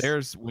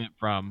theirs went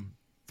from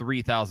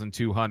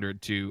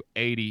 3,200 to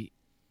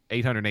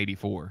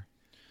 884.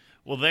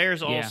 Well,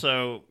 theirs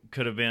also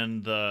could have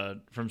been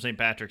from St.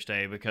 Patrick's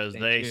Day, because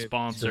they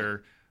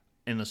sponsor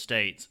in the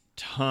States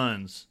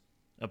tons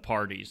of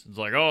parties. It's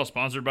like,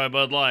 sponsored by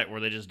Bud Light,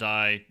 where they just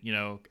dye,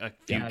 a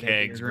few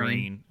kegs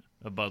green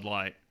of Bud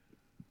Light.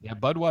 Yeah,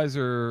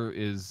 Budweiser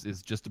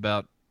is just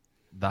about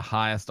the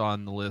highest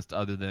on the list,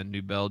 other than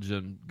New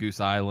Belgium, Goose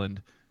Island,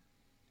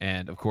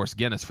 and of course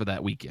Guinness for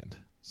that weekend.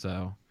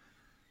 So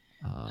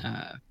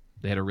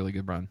they had a really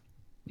good run.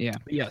 Yeah.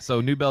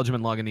 So New Belgium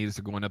and Lagunitas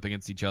are going up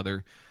against each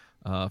other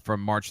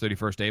from March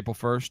 31st to April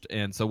 1st,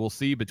 and so we'll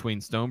see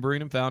between Stone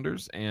Brewing and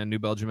Founders and New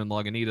Belgium and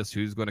Lagunitas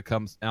who's going to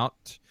come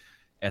out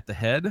at the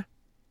head,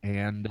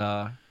 and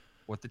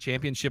what the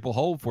championship will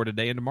hold for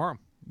today and tomorrow.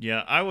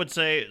 Yeah, I would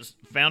say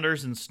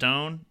Founders and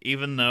Stone,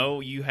 even though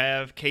you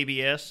have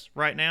KBS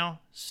right now,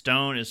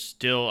 Stone is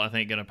still, I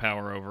think, going to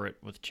power over it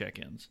with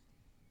check-ins.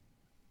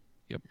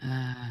 Yep.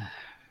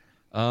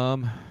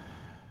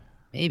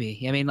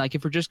 Maybe. I mean, like,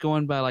 if we're just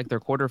going by, like, their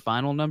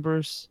quarterfinal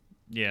numbers.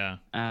 Yeah.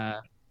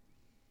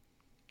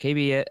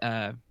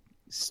 KBS,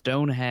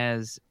 Stone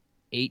has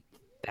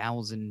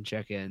 8,000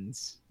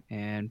 check-ins,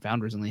 and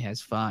Founders only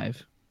has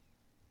 5.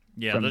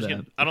 Yeah,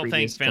 I don't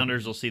think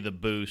Founders will see the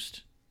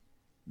boost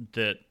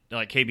that,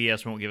 like,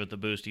 KBS won't give it the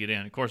boost to get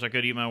in. Of course, I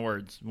could eat my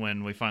words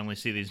when we finally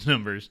see these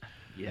numbers.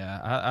 Yeah,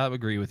 I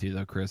agree with you,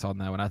 though, Chris, on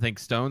that one. I think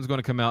Stone's going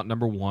to come out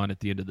number 1 at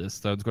the end of this.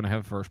 Stone's going to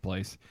have first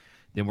place.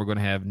 Then we're going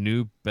to have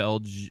New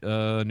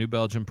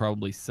Belgium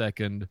probably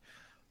second,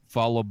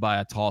 followed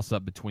by a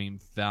toss-up between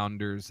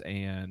Founders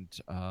and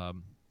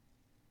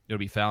it'll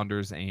be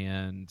Founders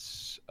and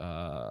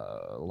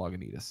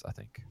Lagunitas, I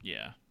think.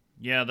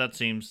 Yeah, that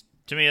seems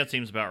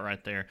about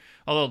right there.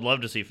 Although I'd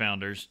love to see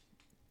Founders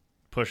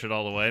push it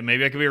all the way.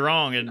 Maybe I could be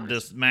wrong, and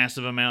this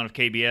massive amount of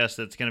KBS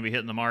that's going to be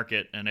hitting the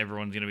market, and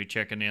everyone's going to be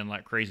checking in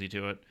like crazy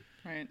to it.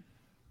 Right.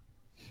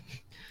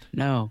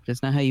 No,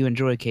 that's not how you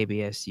enjoy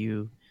KBS.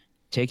 You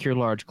take your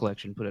large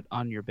collection, put it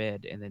on your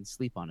bed, and then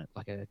sleep on it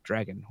like a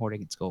dragon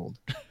hoarding its gold.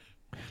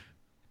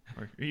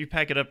 Or you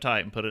pack it up tight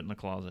and put it in the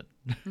closet.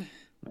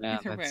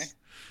 Either way.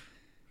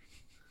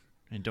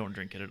 And don't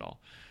drink it at all.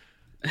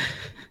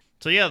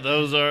 So yeah,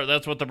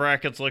 that's what the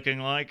bracket's looking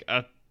like.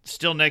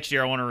 Still next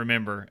year I want to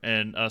remember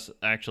and us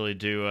actually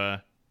do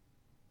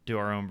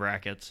our own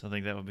brackets. I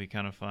think that would be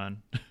kind of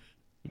fun.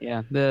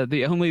 Yeah.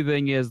 The only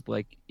thing is,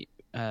 like,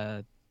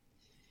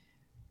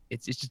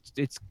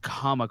 it's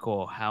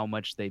comical how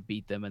much they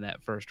beat them in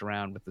that first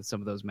round with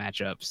some of those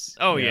matchups.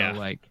 Oh, you yeah. know,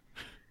 like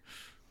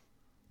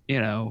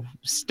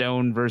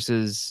Stone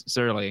versus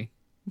Surly.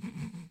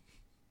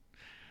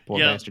 Poor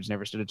bastards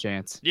never stood a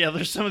chance. Yeah,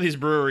 there's some of these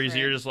breweries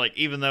Right. you're just like,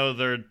 even though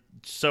they're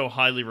so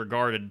highly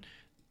regarded,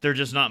 they're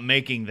just not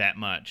making that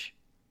much.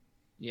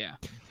 Yeah.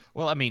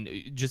 Well, I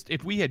mean, just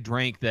if we had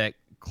drank that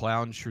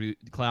Clown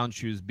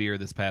Shoes beer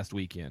this past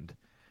weekend,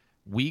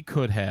 we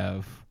could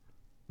have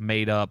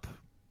made up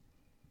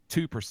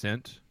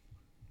 2%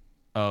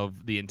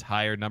 of the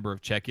entire number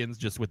of check-ins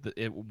just with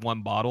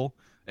one bottle.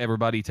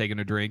 Everybody taking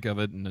a drink of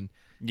it and then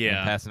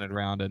passing it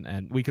around,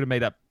 and we could have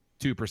made up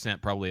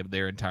 2% probably of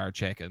their entire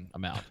check-in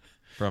amount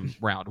from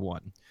round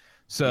one.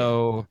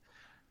 So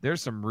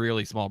there's some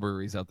really small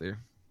breweries out there.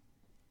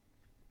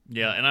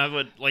 Yeah, and I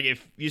would like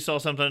if you saw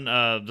something,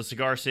 the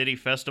Cigar City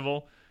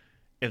Festival,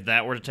 if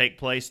that were to take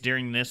place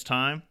during this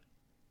time,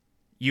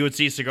 you would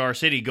see Cigar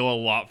City go a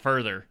lot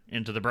further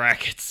into the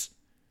brackets.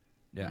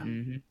 Yeah.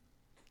 Mm-hmm.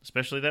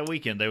 Especially that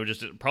weekend. They would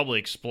just probably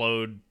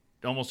explode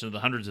almost into the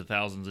hundreds of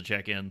thousands of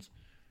check-ins.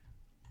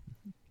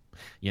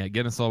 Yeah,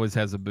 Guinness always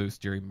has a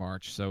boost during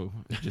March, so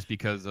just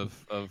because of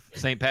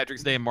St.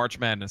 Patrick's Day and March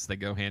Madness, they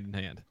go hand in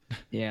hand.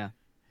 Yeah.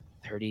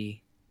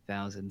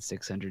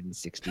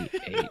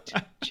 30,668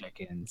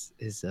 check-ins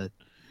is a...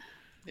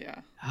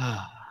 Yeah.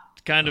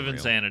 It's kind of Unreal.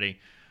 insanity.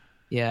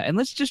 Yeah, and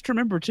let's just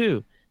remember,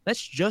 too,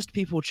 that's just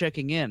people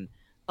checking in.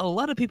 A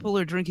lot of people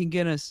are drinking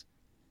Guinness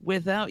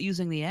without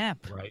using the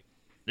app. Right.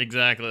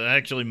 Exactly.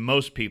 Actually,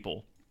 most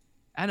people.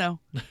 I know.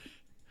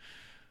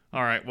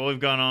 All right. Well, we've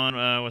gone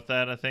on with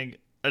that, I think,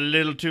 a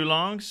little too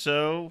long,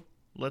 so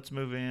let's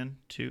move in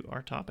to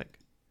our topic.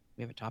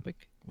 We have a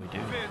topic? We do.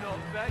 We're not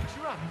that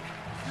drunk.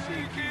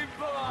 Cheeky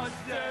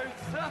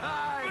bastards. We're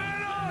not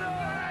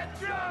that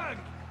drunk.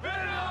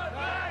 We're not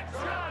that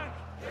drunk.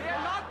 We're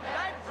not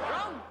that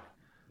drunk.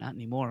 Not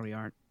anymore, we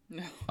aren't.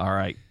 No. All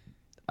right.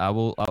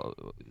 I'll,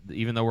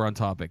 even though we're on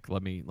topic,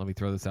 let me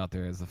throw this out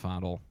there as the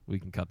final. We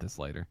can cut this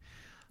later,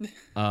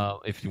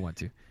 if you want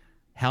to.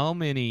 How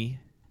many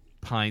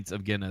pints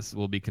of Guinness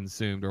will be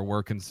consumed or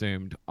were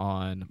consumed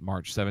on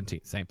March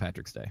 17th, St.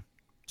 Patrick's Day?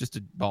 Just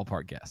a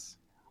ballpark guess.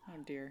 Oh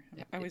dear.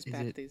 I always Is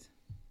bad at it- these.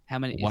 How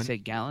many? You One- say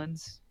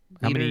gallons?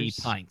 How many Liters?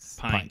 pints?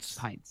 Pints.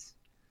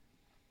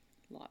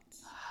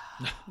 Lots.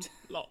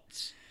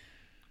 Lots.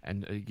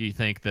 And you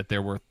think that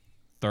there were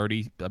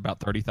about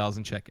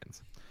 30,000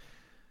 check-ins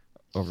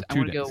over I 2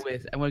 want to days?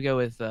 go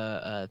with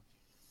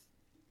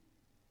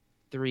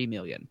 3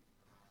 million.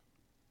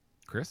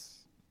 Chris?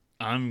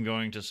 I'm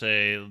going to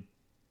say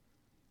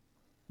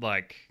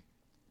like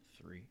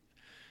 3.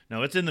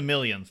 No, it's in the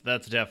millions.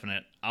 That's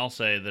definite. I'll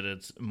say that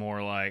it's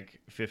more like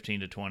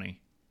 15 to 20.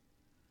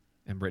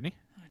 And Brittany?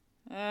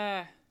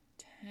 10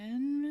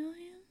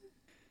 million?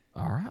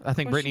 All right. I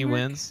think Question Brittany mark?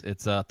 wins.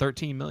 It's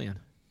 13 million.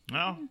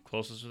 Oh,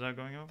 closest without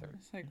going over.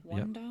 It's like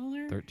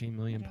 $1? 13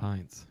 million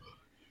pints.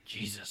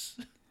 Jesus.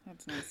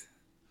 That's nice.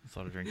 That's a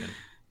lot of drinking.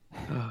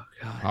 Oh,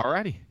 God. All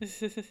righty.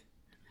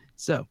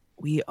 So,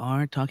 we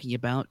are talking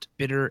about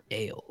bitter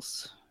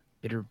ales,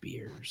 bitter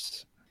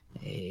beers,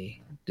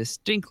 a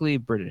distinctly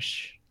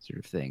British sort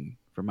of thing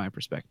from my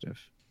perspective.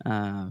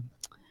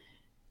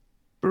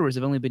 Brewers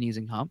have only been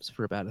using hops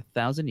for about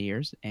 1,000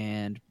 years,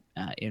 and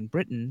in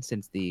Britain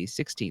since the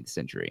 16th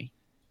century.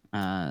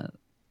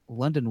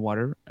 London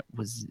water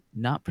was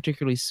not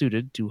particularly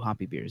suited to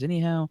hoppy beers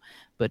anyhow,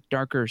 but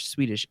darker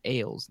Swedish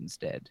ales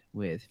instead.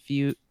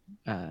 Within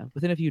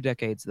a few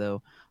decades,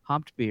 though,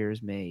 hopped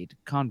beers made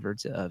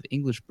converts of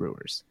English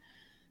brewers.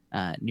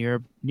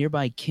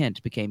 Nearby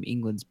Kent became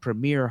England's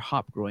premier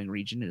hop-growing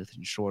region in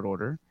short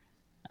order.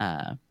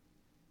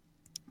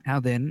 How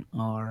then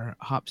are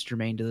hops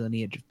germane to the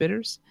lineage of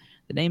bitters?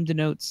 The name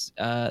denotes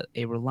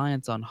a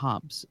reliance on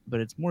hops, but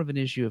it's more of an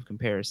issue of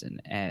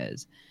comparison,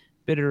 as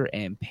bitter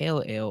and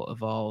pale ale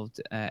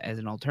evolved as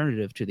an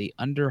alternative to the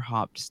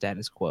under-hopped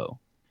status quo.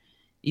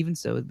 Even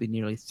so, it'd be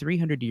nearly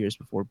 300 years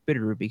before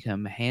bitter would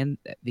become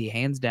the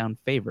hands-down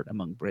favorite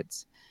among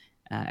Brits,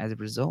 as a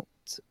result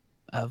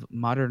of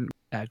modern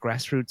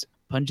grassroots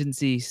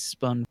pungency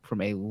spun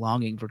from a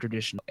longing for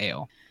traditional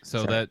ale. So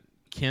Sorry. that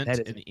Kent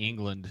That is- in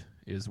England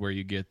is where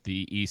you get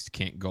the East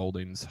Kent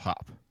Goldings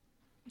hop.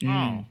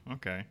 Oh,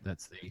 okay.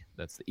 That's the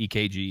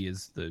EKG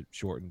is the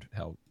shortened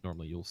how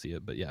normally you'll see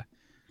it, but yeah.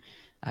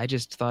 I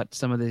just thought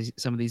some of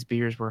these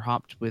beers were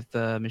hopped with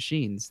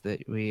machines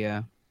that we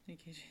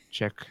EKG.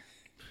 check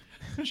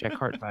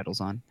heart vitals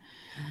on.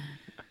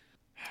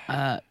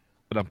 But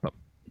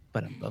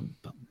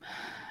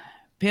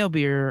Pale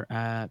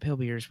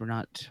beers were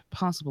not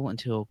possible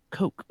until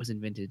Coke was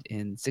invented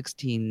in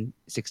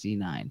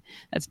 1669.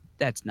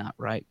 That's not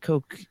right.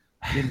 Coke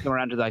didn't come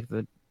around to like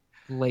the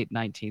late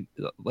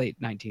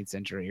 19th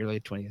century or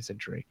late 20th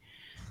century.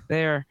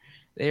 They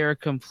are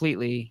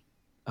completely.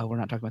 Oh, we're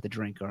not talking about the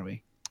drink, are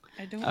we?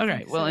 I don't All right.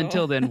 think Well, so.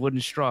 until then, wood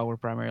and straw were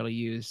primarily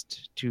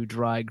used to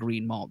dry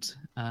green malt,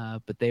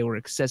 but they were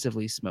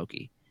excessively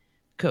smoky.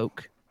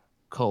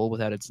 Coal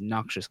without its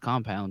noxious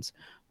compounds,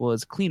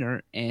 was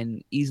cleaner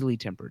and easily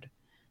tempered.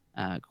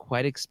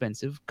 quite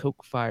expensive,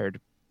 coke-fired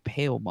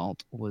pale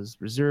malt was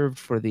reserved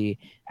for the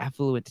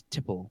affluent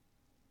tipple.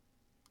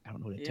 I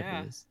don't know what a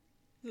tipple is.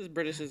 This is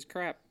British as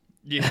crap.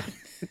 Yeah.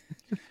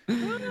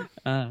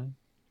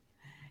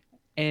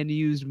 And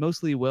used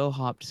mostly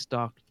well-hopped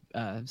stock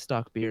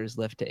beers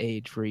left to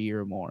age for a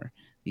year or more.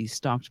 These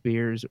stocked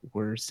beers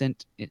were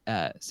sent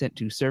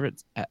to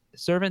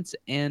servants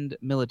and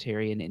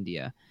military in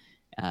India.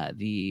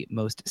 The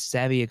most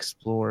savvy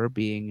explorer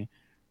being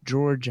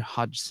George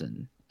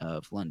Hodgson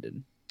of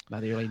London.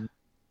 By the early,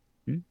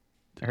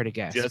 I heard a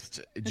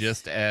gasp.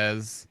 Just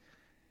as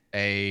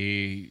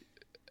a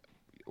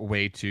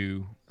way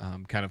to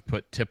kind of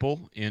put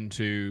tipple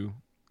into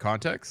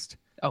context.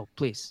 Oh,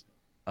 please.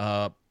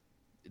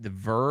 The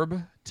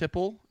verb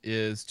tipple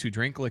is to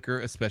drink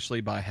liquor,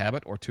 especially by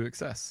habit or to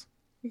excess.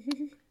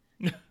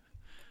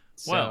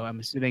 So I'm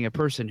assuming a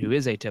person who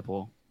is a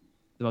tipple,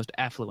 the most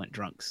affluent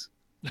drunks.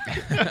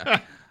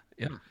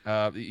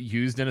 Yeah.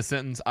 Used in a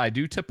sentence, I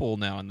do tipple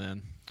now and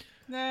then.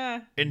 Nah.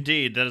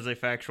 Indeed, that is a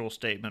factual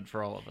statement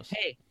for all of us.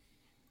 Hey,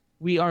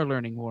 we are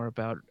learning more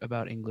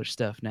about English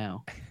stuff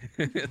now.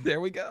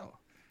 There we go.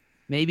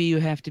 Maybe you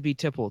have to be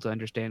tipple to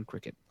understand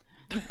cricket.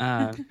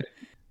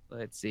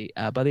 Let's see.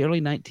 By the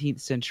early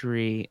 19th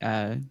century,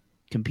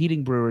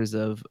 competing brewers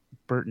of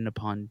Burton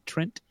upon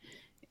Trent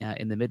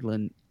in the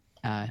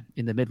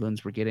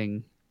Midlands were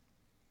getting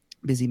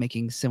busy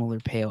making similar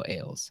pale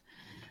ales.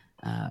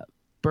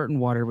 Burton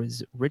water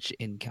was rich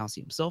in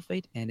calcium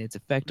sulfate, and its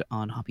effect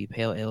on hoppy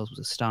pale ales was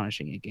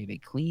astonishing. It gave a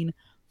clean,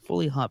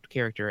 fully hopped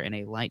character and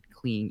a light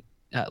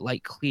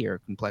clear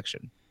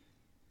complexion,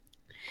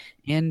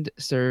 and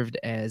served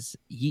as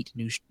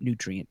yeast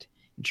nutrient,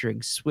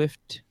 ensuring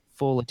swift,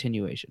 full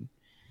attenuation.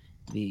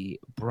 This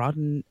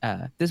broadened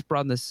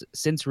the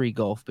sensory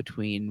gulf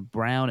between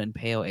brown and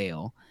pale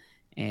ale,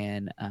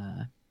 and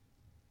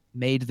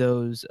made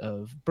those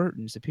of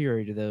Burton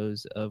superior to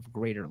those of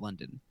Greater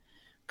London.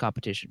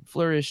 Competition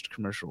flourished,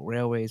 commercial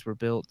railways were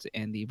built,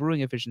 and the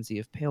brewing efficiency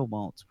of pale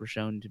malts were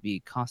shown to be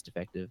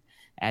cost-effective,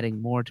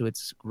 adding more to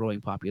its growing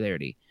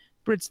popularity.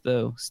 Brits,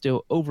 though,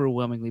 still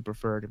overwhelmingly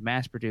preferred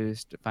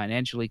mass-produced,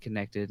 financially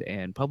connected,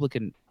 and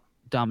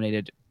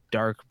publican-dominated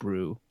dark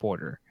brew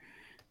porter.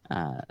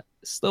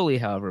 Slowly,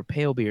 however,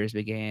 pale beers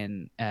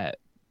gained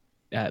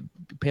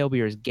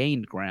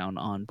ground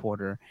on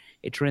porter,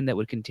 a trend that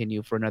would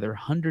continue for another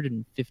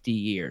 150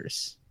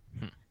 years.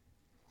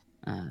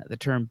 The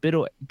term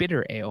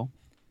bitter ale,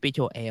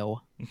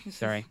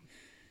 sorry.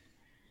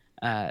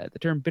 The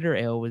term bitter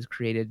ale was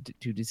created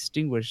to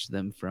distinguish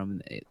them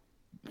from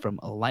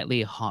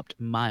lightly hopped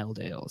mild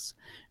ales,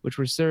 which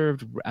were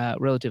served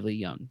relatively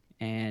young,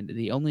 and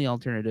the only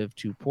alternative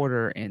to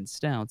porter and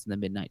stouts in the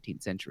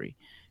mid-19th century.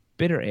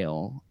 Bitter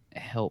ale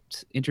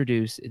helped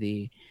introduce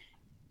the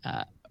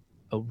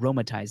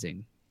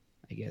aromatizing,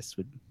 I guess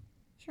would.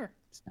 Sure.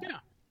 Yeah.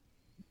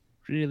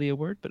 Really a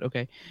word, but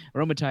okay.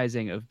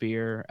 Aromatizing of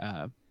beer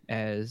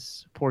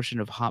as portion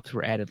of hops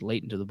were added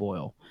late into the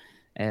boil,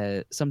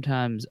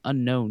 sometimes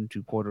unknown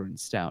to porter and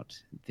stout.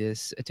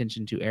 This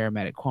attention to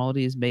aromatic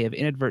qualities may have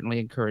inadvertently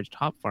encouraged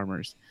hop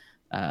farmers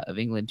of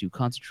England to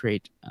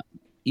concentrate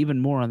even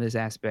more on this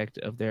aspect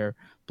of their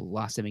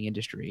blossoming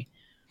industry.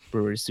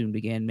 Brewers soon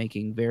began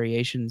making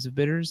variations of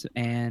bitters,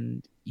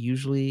 and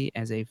usually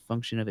as a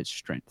function of its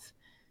strength.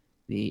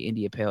 The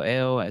India Pale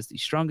Ale as the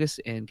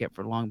strongest and kept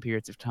for long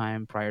periods of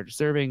time prior to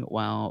serving,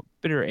 while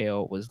bitter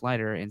ale was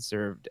lighter and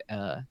served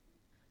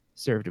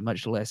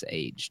much less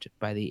aged.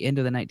 By the end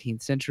of the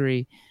 19th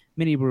century,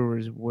 many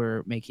brewers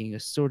were making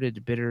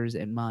assorted bitters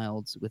and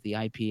milds, with the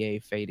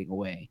IPA fading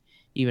away.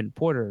 Even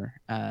porter,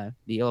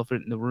 the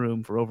elephant in the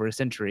room for over a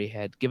century,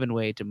 had given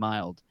way to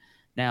mild,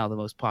 now the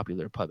most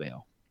popular pub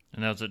ale.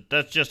 And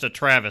that's just a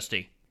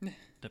travesty.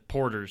 The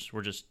porters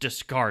were just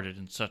discarded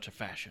in such a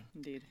fashion.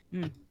 Indeed.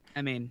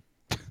 I mean,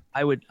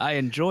 I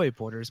enjoy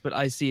porters, but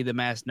I see the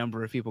mass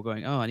number of people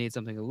going, "Oh, I need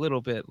something a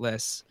little bit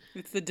less."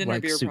 It's the dinner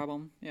like beer soup.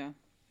 problem. Yeah.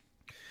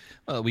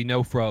 We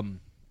know from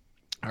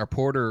our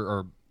porter,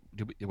 or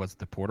was it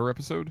the porter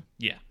episode?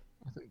 Yeah.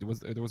 I think there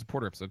was a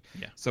porter episode.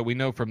 Yeah. So we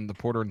know from the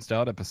porter and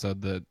stout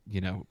episode that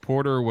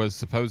porter was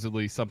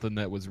supposedly something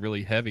that was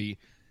really heavy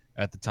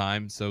at the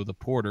time, so the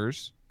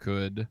porters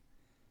could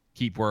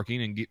keep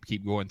working and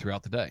keep going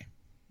throughout the day.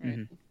 Right.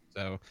 Mm-hmm.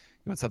 So you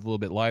want something a little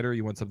bit lighter,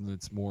 you want something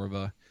that's more of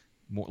a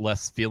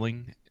less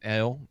filling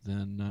ale,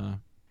 then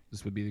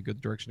this would be a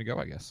good direction to go,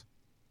 I guess.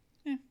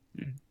 Yeah.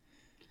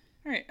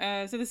 All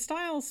right. So the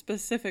style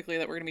specifically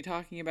that we're going to be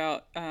talking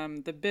about,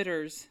 the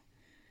bitters,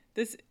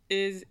 this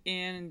is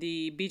in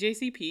the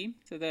BJCP.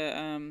 So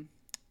the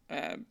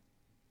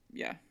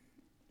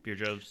Beer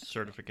Joe's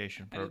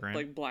certification program.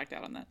 I blacked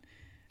out on that.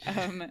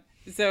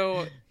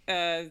 So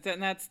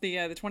that's the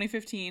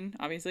 2015.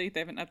 Obviously, they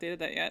haven't updated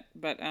that yet,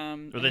 but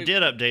Well, they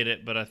did update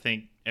it, but I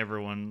think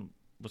everyone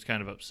was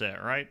kind of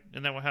upset, right?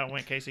 Isn't that how it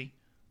went, Casey?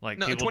 Like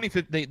No, people...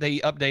 2015. They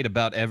update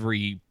about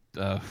every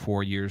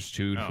 4 years,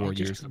 2 to 4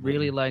 years. Just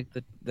really like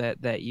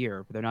that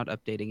year, but they're not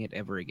updating it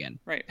ever again.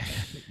 Right.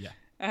 Yeah.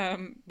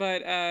 So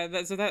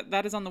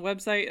that is on the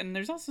website, and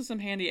there's also some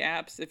handy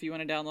apps if you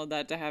want to download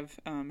that to have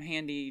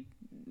handy,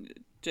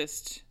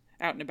 just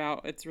out and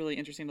about. It's really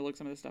interesting to look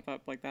some of this stuff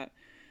up like that.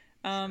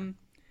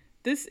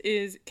 This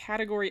is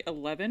category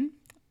 11,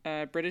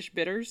 British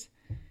bitters.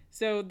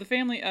 So the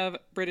family of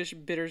British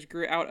bitters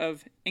grew out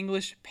of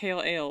English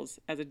pale ales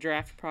as a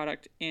draft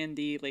product in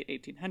the late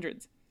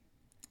 1800s.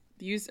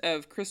 The use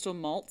of crystal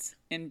malts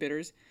in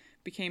bitters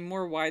became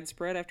more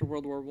widespread after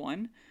World War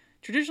I.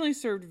 Traditionally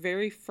served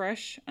very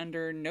fresh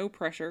under no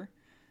pressure,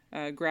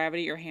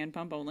 gravity or hand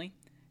pump only,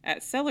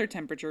 at cellar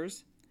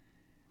temperatures.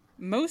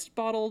 Most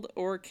bottled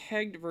or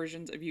kegged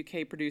versions of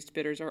UK-produced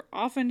bitters are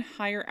often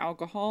higher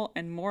alcohol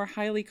and more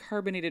highly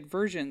carbonated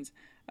versions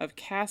of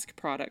cask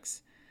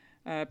products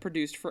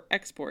produced for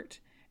export,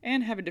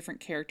 and have a different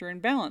character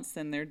and balance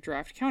than their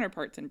draft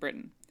counterparts in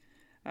Britain,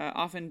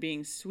 often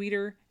being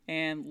sweeter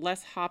and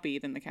less hoppy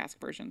than the cask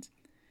versions.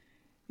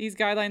 These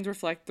guidelines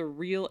reflect the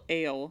real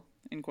ale,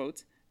 in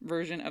quotes,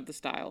 version of the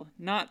style,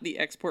 not the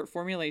export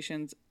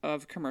formulations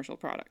of commercial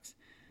products.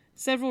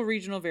 Several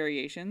regional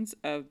variations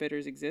of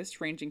bitters exist,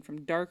 ranging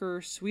from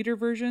darker, sweeter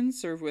versions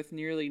served with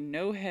nearly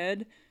no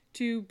head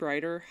to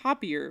brighter,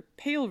 hoppier,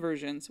 pale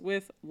versions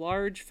with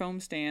large foam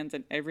stands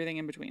and everything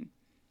in between.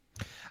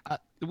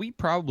 We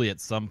probably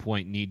at some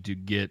point need to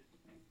get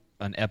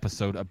an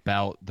episode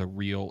about the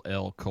Real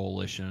Ale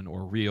Coalition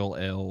or Real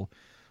Ale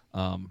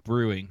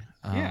Brewing.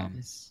 Yeah.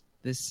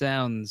 This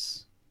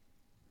sounds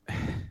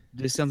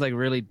like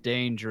really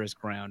dangerous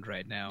ground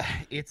right now.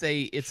 It's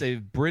a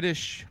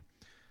British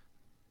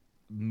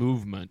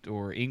movement,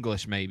 or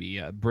English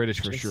maybe, British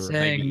for Just sure.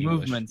 saying maybe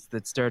movements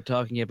that start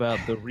talking about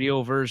the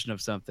real version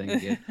of something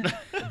get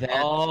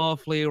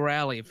awfully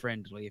rally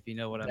friendly, if you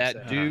know what I'm saying.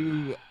 That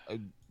do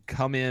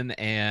come in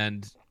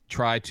and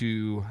try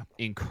to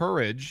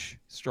encourage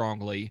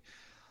strongly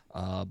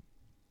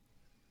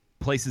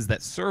places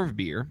that serve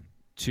beer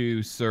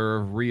to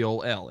serve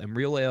real ale. And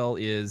real ale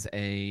is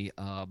a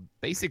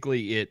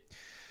basically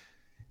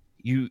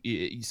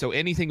so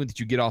anything that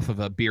you get off of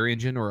a beer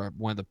engine or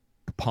one of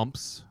the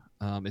pumps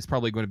is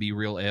probably going to be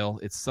real ale.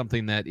 It's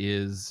something that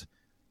is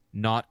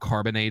not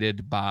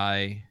carbonated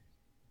by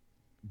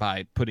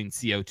putting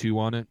CO2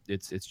 on it.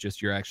 It's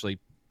just you're actually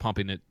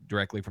pumping it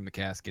directly from the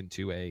cask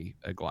into a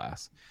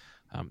glass.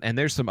 And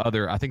there's some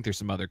other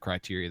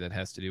criteria that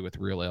has to do with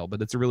real ale,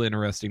 but it's a really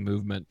interesting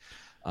movement.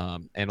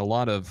 And a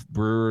lot of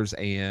brewers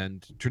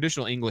and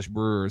traditional English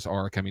brewers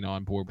are coming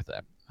on board with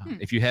that.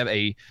 If you have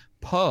a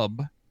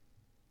pub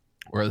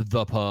or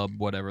the pub,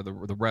 whatever,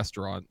 the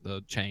restaurant,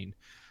 the chain,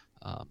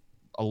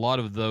 a lot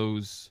of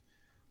those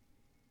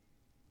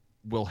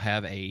will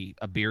have a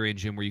beer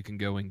engine where you can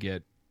go and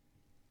get,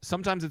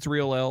 sometimes it's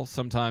real ale,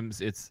 sometimes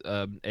it's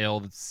ale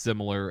that's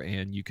similar,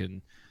 and you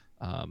can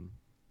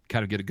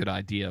kind of get a good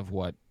idea of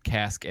what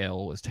cask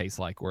ale tastes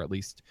like, or at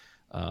least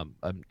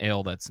an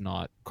ale that's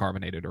not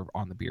carbonated or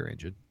on the beer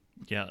engine.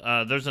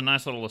 Yeah, there's a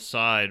nice little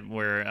aside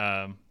where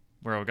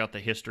I got the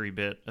history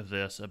bit of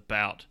this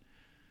about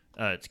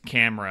it's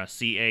CAMRA,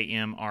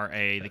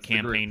 CAMRA, the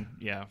campaign,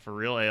 for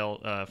real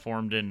ale,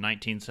 formed in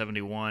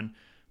 1971.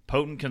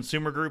 Potent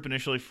Consumer Group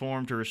initially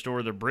formed to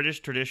restore the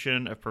British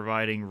tradition of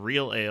providing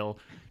real ale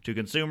to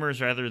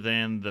consumers rather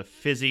than the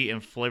fizzy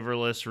and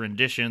flavorless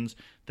renditions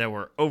that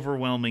were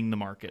overwhelming the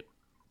market.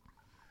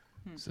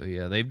 So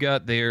yeah, they've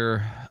got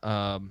their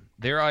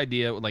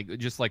idea,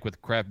 just like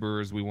with craft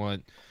brewers, we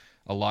want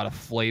a lot of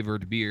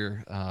flavored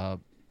beer.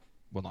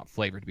 Well, not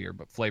flavored beer,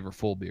 but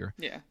flavorful beer.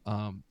 Yeah.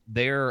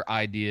 Their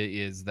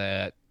idea is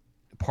that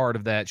part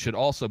of that should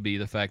also be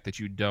the fact that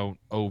you don't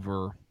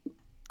over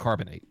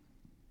carbonate.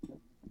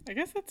 I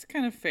guess that's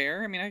kind of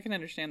fair. I mean, I can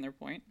understand their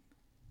point.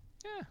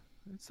 Yeah,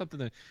 it's something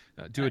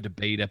to do a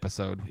debate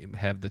episode.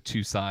 Have the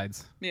two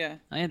sides. Yeah.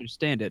 I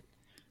understand it,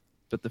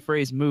 but the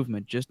phrase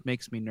movement just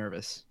makes me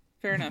nervous.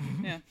 Fair enough.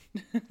 Yeah.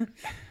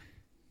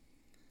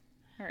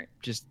 All right.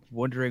 Just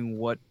wondering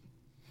what,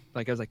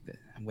 I was like,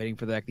 I'm waiting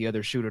for the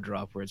other shoe to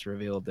drop where it's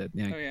revealed that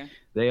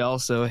they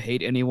also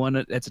hate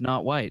anyone that's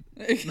not white.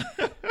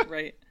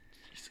 Right.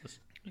 Jesus.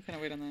 You kind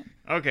of wait on that.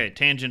 Okay,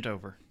 tangent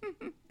over.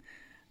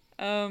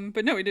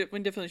 But no, we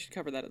definitely should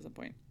cover that at some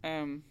point.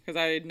 Because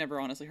I had never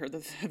honestly heard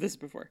this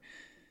before.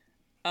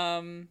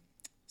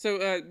 So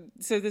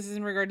this is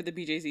in regard to the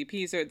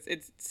BJCP. So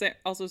it's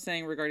also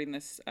saying regarding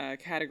this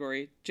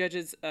category,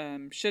 judges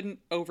shouldn't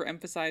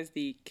overemphasize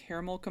the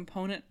caramel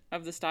component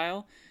of the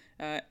style.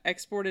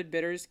 Exported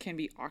bitters can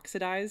be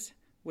oxidized,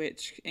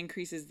 which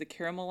increases the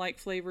caramel-like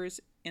flavors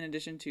in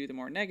addition to the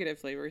more negative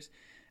flavors.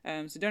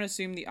 So don't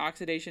assume the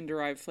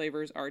oxidation-derived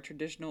flavors are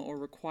traditional or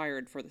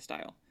required for the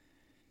style.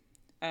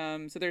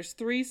 So there's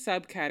 3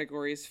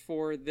 subcategories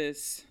for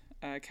this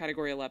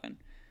category 11.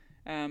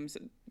 So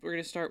we're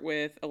going to start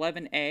with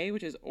 11A,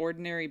 which is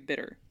ordinary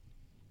bitter.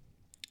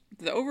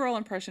 The overall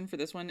impression for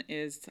this one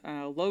is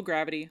low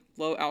gravity,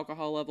 low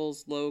alcohol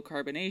levels, low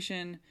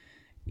carbonation,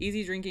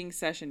 easy drinking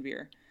session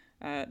beer.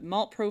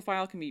 Malt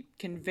profile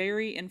can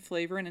vary in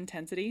flavor and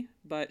intensity,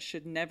 but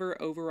should never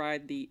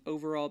override the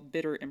overall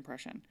bitter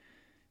impression.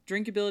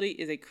 Drinkability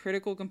is a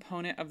critical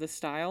component of the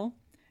style,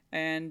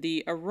 And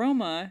the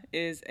aroma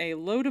is a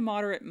low to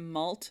moderate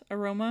malt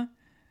aroma,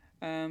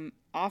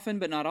 often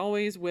but not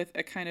always with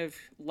a kind of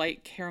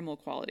light caramel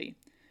quality.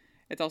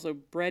 It's also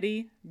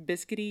bready,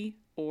 biscuity,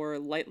 or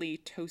lightly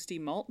toasty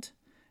malt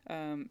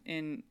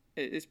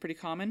is pretty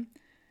common.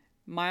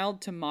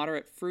 Mild to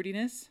moderate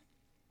fruitiness.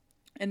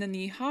 And then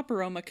the hop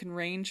aroma can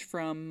range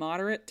from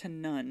moderate to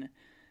none,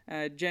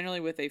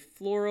 generally with a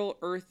floral,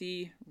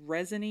 earthy,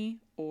 resiny,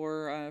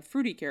 or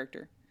fruity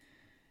character.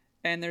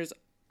 And there's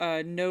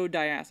no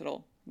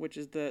diacetyl, which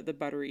is the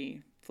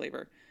buttery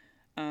flavor.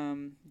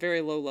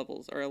 Very low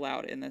levels are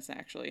allowed in this,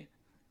 actually.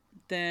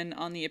 Then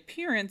on the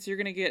appearance, you're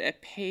going to get a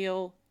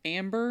pale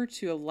amber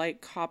to a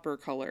light copper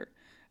color,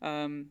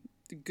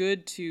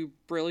 good to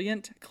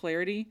brilliant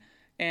clarity,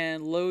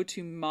 and low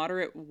to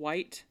moderate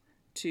white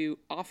to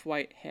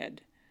off-white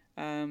head.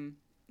 And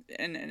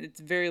it's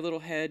very little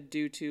head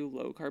due to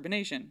low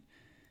carbonation.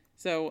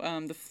 So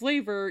the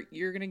flavor,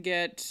 you're going to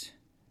get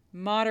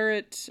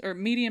moderate or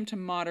medium to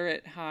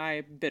moderate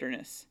high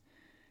bitterness.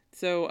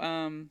 So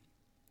kind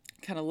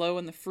of low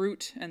in the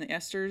fruit and the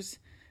esters,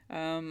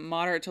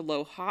 moderate to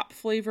low hop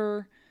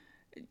flavor,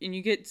 and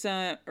you get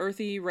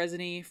earthy,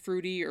 resiny,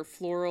 fruity, or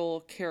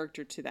floral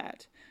character to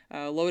that.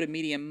 Low to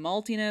medium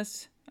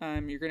maltiness.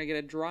 You're going to get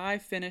a dry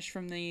finish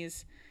from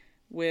these,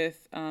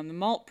 with the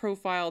malt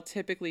profile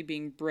typically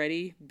being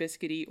bready,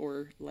 biscuity,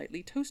 or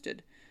lightly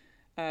toasted.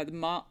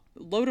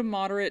 Low to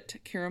moderate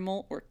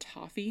caramel or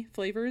toffee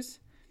flavors.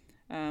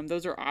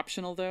 Those are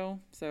optional though,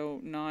 so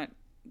not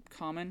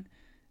common.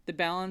 The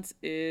balance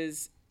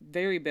is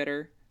very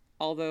bitter,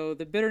 although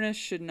the bitterness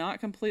should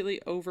not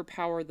completely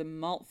overpower the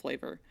malt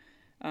flavor,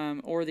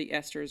 or the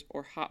esters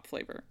or hop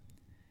flavor.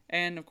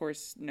 And of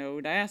course,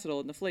 no diacetyl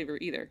in the flavor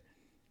either.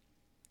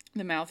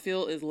 The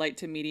mouthfeel is light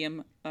to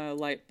medium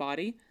light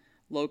body,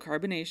 low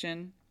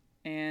carbonation,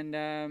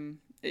 and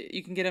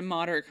you can get a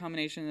moderate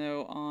combination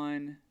though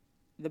on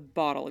the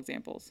bottle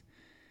examples.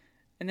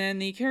 And then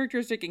the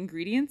characteristic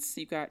ingredients,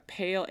 you've got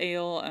pale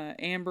ale,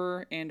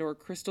 amber, and or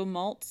crystal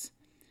malts.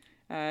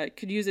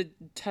 Could use a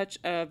touch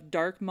of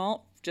dark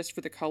malt just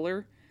for the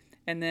color,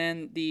 and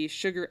then the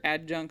sugar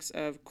adjuncts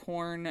of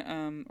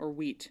corn or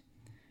wheat.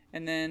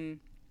 And then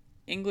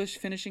English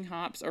finishing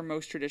hops are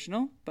most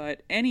traditional,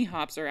 but any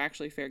hops are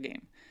actually fair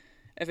game.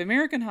 If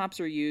American hops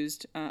are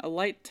used, a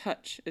light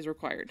touch is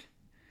required.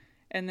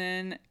 And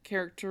then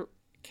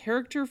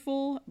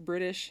characterful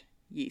British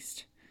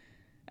yeast.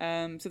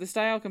 So the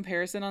style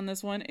comparison on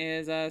this one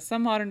is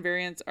some modern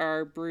variants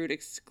are brewed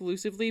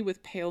exclusively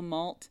with pale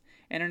malt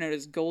and are known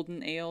as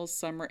golden ales,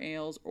 summer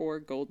ales, or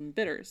golden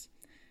bitters.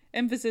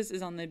 Emphasis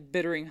is on the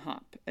bittering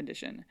hop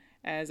addition,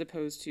 as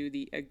opposed to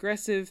the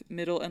aggressive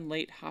middle and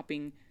late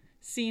hopping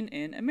seen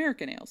in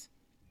American ales.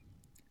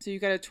 So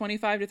you've got a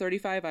 25 to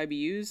 35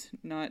 IBUs,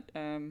 not,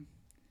 kind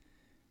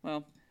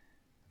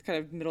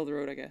of middle of the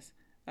road, I guess.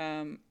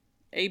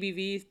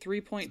 ABV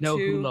 3.2. No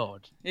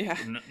hulod. Yeah.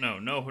 No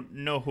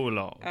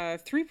hulod.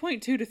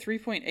 3.2 to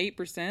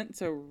 3.8%,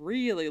 so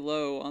really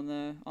low on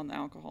the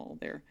alcohol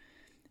there.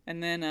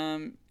 And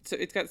then so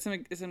it's got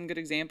some good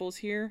examples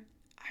here.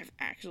 I've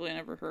actually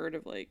never heard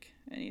of like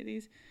any of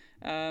these.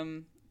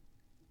 Adnams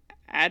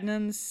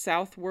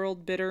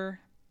Southworld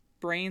Bitter,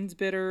 Brains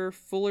Bitter,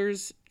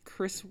 Fuller's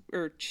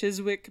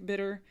Chiswick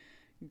Bitter,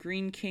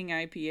 Green King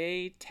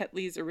IPA,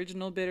 Tetley's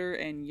Original Bitter,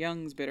 and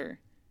Young's Bitter.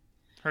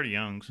 Heard of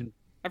Young's.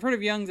 I've heard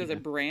of Young's as a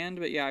brand,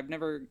 but yeah, I've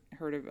never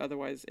heard of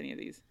otherwise any of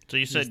these. So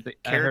you said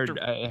I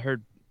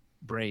heard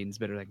Brains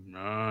Bitter, like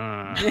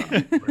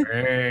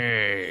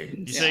brains.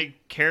 You say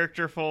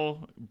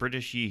characterful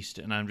British yeast,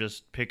 and I'm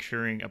just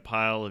picturing a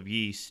pile of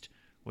yeast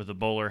with a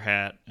bowler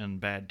hat and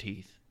bad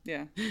teeth.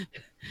 Yeah.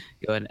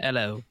 Going,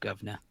 hello,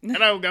 governor.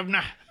 Hello,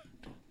 governor.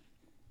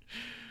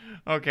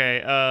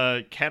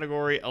 Okay,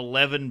 category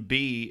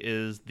 11B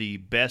is the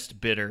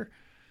best bitter.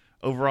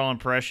 Overall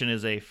impression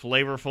is a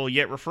flavorful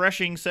yet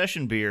refreshing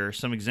session beer.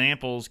 Some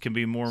examples can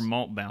be more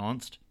malt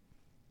balanced.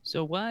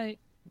 So why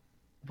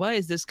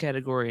is this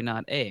category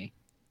not A?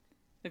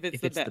 If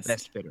it's the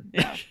best bitter.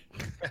 Yeah.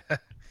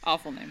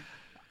 Awful name.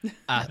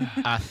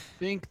 I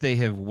think they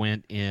have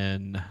went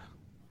in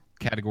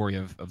category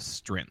of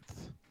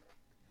strength.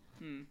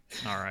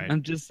 All right.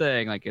 I'm just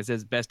saying, like, it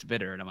says best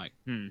bitter, and I'm like,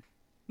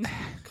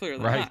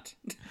 Clearly Right.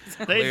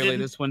 not. clearly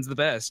this one's the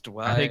best.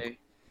 Why? I think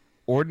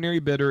ordinary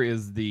bitter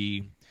is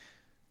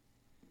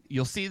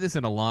you'll see this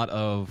in a lot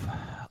of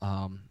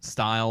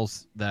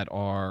styles that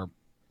are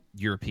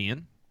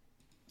European.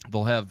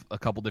 They'll have a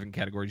couple different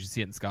categories. You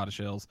see it in Scottish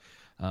ales,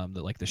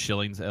 like the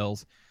Schillings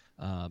ales.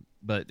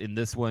 But in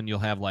this one, you'll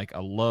have like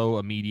a low,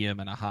 a medium,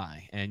 and a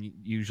high. And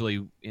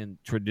usually in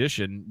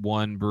tradition,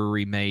 one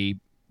brewery may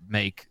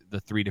make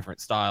the three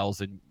different styles,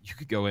 and you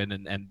could go in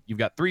and you've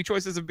got three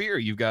choices of beer.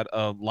 You've got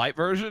a light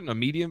version, a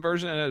medium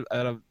version, and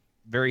a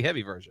very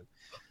heavy version.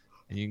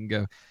 And you can go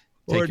take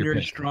your ordinary,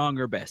 pick. strong,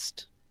 or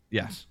best.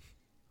 Yes.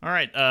 All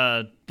right,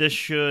 this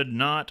should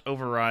not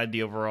override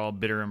the overall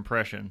bitter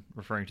impression,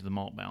 referring to the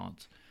malt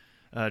balance.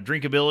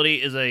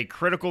 Drinkability is a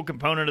critical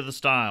component of the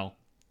style.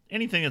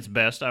 anything that's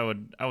best, I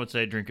would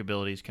say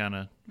drinkability is kind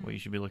of what you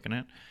should be looking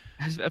at.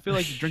 I feel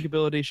like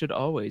drinkability should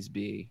always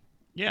be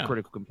Yeah. a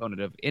critical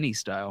component of any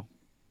style.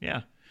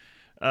 Yeah.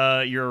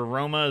 Your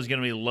aroma is going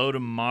to be low to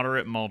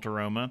moderate malt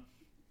aroma.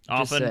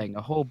 Just saying,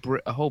 a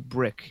whole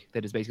brick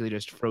that is basically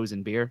just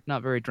frozen beer,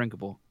 not very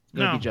drinkable.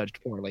 Going to be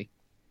judged poorly.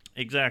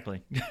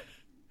 Exactly.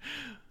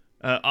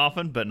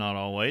 Often, but not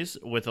always,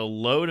 with a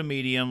low to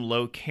medium,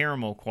 low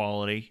caramel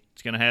quality.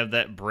 It's going to have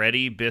that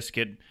bready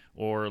biscuit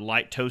or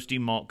light toasty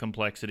malt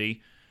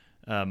complexity,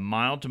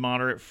 mild to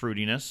moderate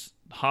fruitiness.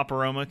 Hop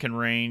aroma can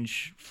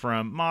range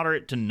from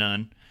moderate to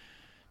none,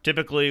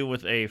 typically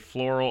with a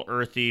floral,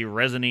 earthy,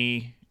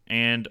 resiny,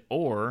 and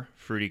or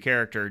fruity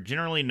character.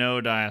 Generally, no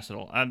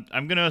diacetyl.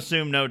 I'm going to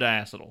assume no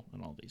diacetyl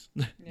in all these.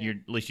 Yeah.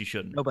 At least you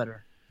shouldn't. No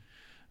better.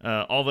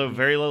 Although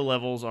very low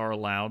levels are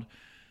allowed.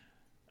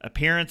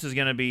 Appearance is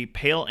going to be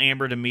pale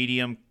amber to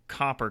medium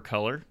copper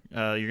color.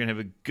 You're going to have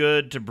a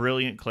good to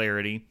brilliant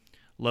clarity,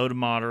 low to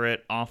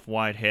moderate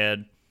off-white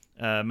head.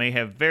 May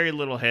have very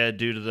little head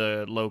due to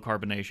the low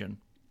carbonation.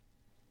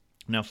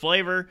 Now,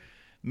 flavor,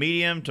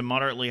 medium to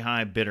moderately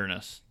high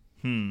bitterness.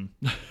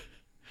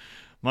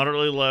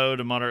 Moderately low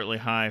to moderately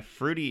high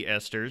fruity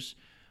esters.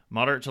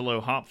 Moderate to low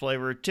hop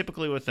flavor,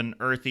 typically with an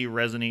earthy,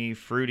 resiny,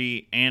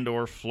 fruity, and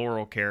or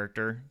floral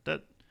character.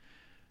 That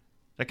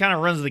kind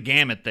of runs the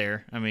gamut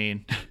there. I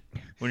mean,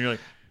 when you're like,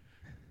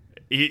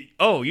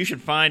 you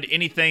should find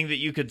anything that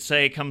you could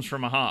say comes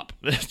from a hop.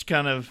 That's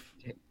kind of...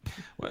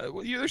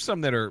 Well, there's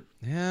some that are,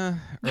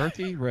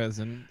 earthy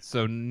resin,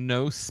 so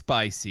no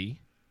spicy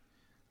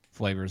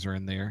flavors are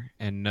in there.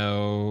 And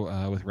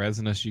no, with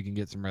resinous, you can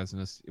get some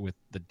resinous with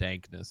the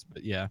dankness.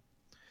 But yeah,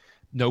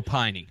 no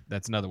piney.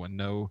 That's another one.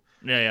 No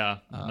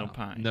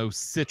pine. No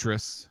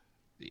citrus.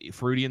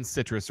 Fruity and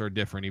citrus are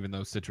different, even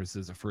though citrus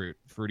is a fruit.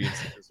 Fruity and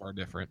citrus are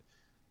different.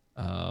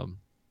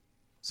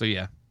 So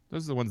yeah,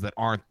 those are the ones that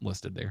aren't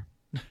listed there.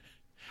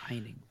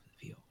 Pining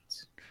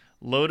fields.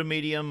 Low to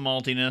medium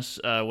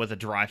maltiness with a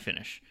dry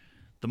finish.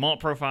 The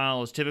malt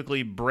profile is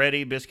typically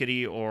bready,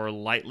 biscuity, or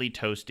lightly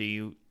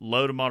toasty.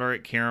 Low to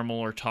moderate caramel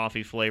or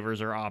toffee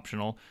flavors are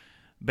optional.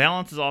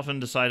 Balance is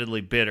often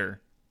decidedly bitter.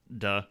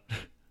 Duh.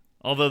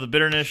 Although the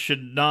bitterness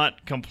should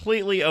not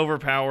completely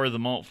overpower the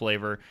malt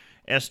flavor,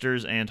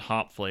 esters, and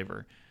hop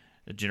flavor.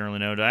 Generally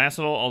no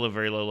diacetyl, although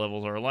very low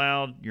levels are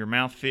allowed. Your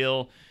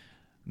mouthfeel,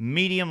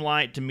 medium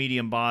light to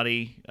medium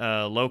body,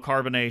 low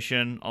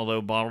carbonation,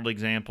 although bottled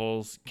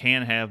examples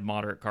can have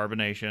moderate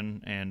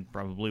carbonation and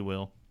probably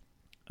will.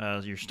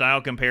 Your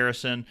style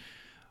comparison,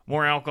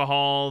 more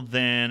alcohol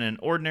than an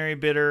ordinary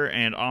bitter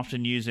and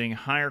often using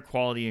higher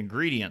quality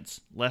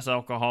ingredients. Less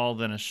alcohol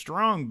than a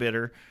strong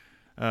bitter,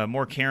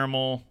 more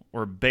caramel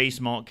or base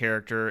malt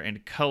character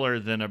and color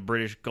than a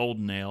British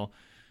golden ale.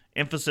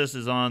 Emphasis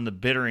is on the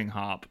bittering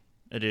hop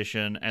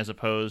addition as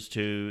opposed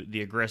to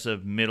the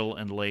aggressive middle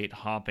and late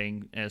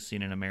hopping as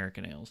seen in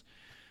American ales.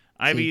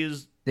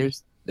 IBUs...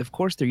 Of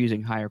course they're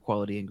using higher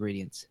quality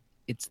ingredients.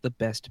 It's the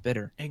best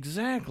bitter.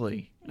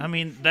 Exactly. I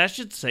mean, that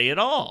should say it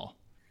all.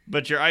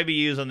 But your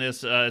IBUs on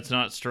this, it's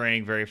not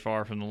straying very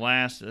far from the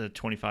last,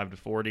 25 to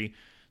 40.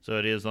 So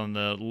it is on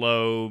the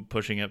low,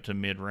 pushing up to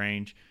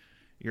mid-range.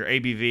 Your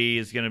ABV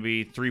is going to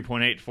be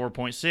 3.8 to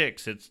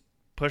 4.6. It's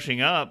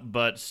pushing up,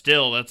 but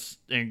still, that's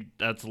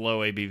low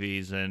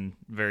ABVs and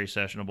very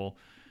sessionable.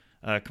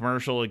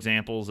 Commercial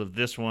examples of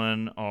this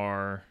one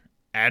are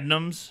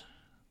Adnams,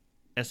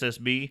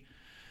 SSB.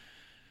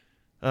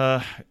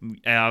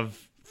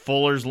 I've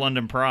Fuller's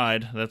London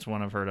Pride. That's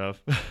one I've heard of.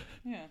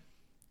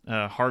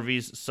 Yeah.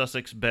 Harvey's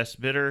Sussex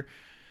Best Bitter.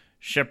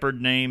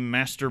 Shepherd Name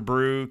Master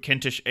Brew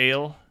Kentish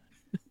Ale.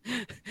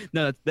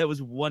 No, that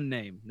was one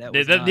name.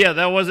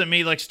 That wasn't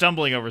me like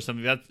stumbling over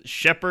something. That's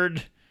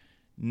Shepherd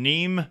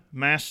Name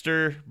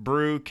Master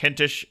Brew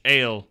Kentish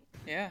Ale.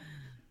 Yeah.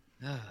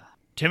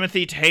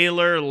 Timothy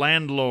Taylor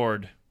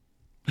Landlord.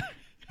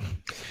 I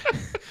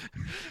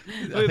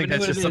think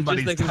that's just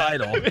somebody's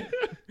title.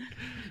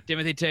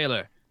 Timothy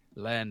Taylor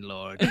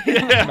Landlord.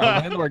 My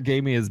landlord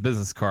gave me his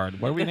business card.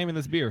 What are we naming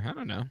this beer? I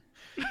don't know.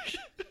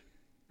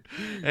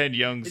 And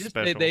Young's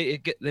Special.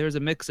 There was a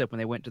mix-up when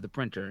they went to the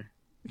printer,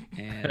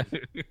 and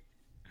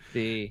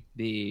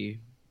the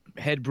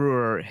head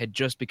brewer had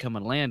just become a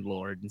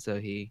landlord, and so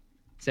he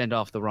sent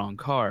off the wrong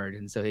card,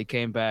 and so he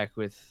came back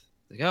with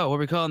like, "Oh, what are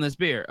we calling this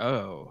beer?"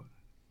 Oh,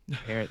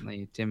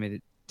 apparently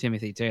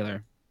Timothy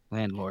Taylor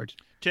Landlord.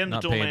 Tim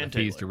not the paying Land the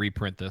fees Taylor. to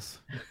reprint this.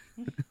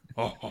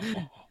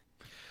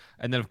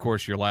 And then, of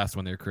course, your last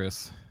one there,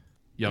 Chris.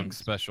 Young's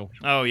Special.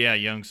 Oh, yeah,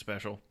 Young's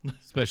Special.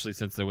 Especially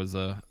since there was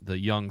the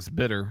Young's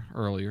Bitter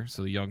earlier.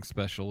 So the Young's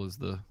Special is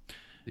the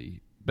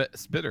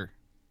best bitter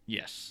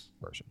Yes.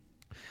 version.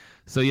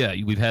 So, yeah,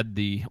 we've had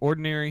the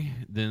ordinary,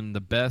 then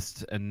the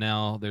best, and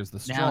now there's the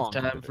strong. Now it's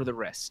time for the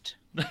rest.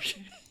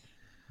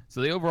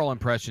 So the overall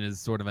impression is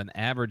sort of an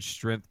average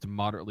strength to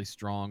moderately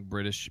strong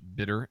British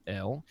bitter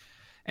ale.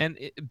 And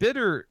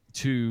bitter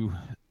to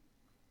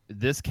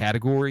this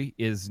category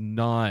is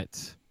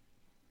not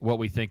what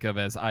we think of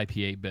as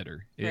IPA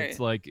bitter. It's Right.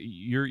 like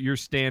your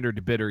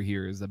standard bitter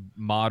here is a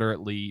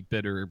moderately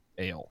bitter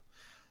ale.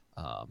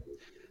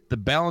 The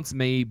balance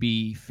may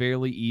be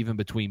fairly even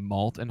between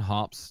malt and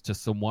hops to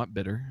somewhat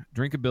bitter.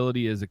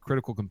 Drinkability is a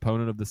critical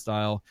component of the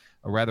style,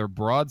 a rather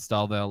broad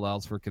style that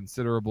allows for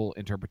considerable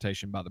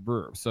interpretation by the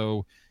brewer.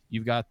 So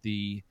you've got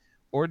the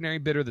ordinary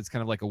bitter that's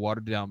kind of like a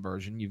watered down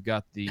version. You've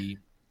got the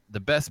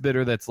best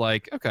bitter that's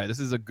like, okay, this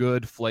is a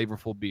good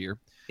flavorful beer.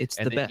 It's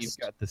and the then best. You've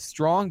got the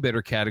strong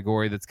bitter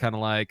category that's kind of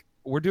like,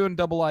 we're doing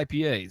double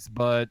IPAs,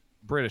 but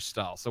British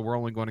style. So we're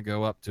only going to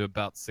go up to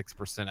about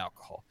 6%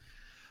 alcohol.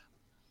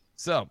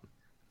 So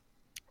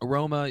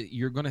aroma,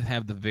 you're going to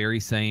have the very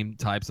same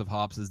types of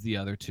hops as the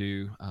other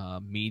two.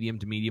 Medium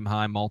to medium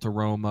high malt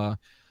aroma,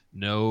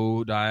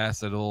 no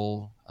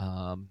diacetyl,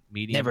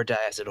 medium. Never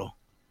diacetyl.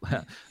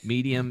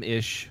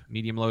 Medium-ish,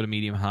 medium low to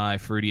medium high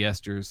fruity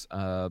esters,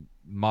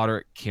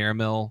 moderate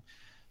caramel,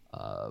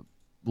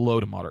 low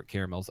to moderate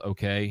caramels,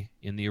 okay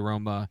in the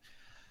aroma,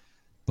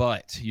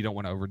 but you don't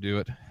want to overdo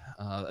it.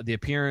 The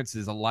appearance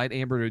is a light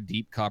amber to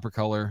deep copper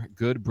color,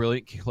 good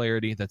brilliant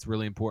clarity. That's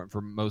really important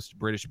for most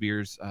British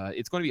beers.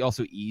 It's going to be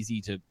also easy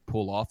to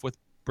pull off with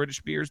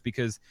British beers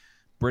because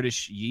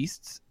British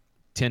yeasts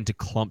tend to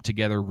clump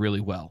together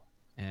really well,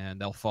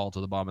 and they'll fall to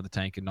the bottom of the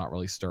tank and not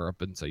really stir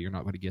up, and so you're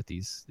not going to get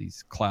these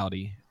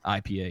cloudy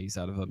IPAs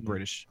out of a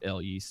British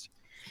ale yeast.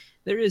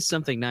 There is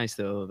something nice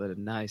though,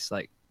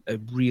 that a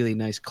really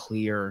nice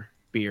clear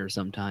beer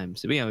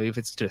sometimes. If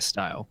it's just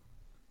style.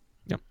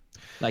 Yep.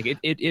 Like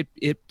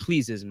it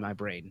pleases my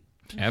brain.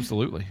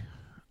 Absolutely.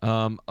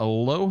 A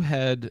low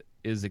head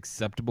is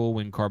acceptable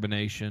when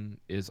carbonation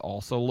is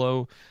also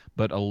low,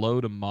 but a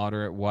low to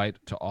moderate white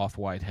to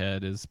off-white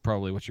head is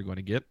probably what you're going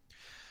to get.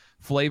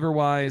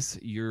 Flavor-wise,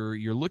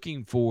 you're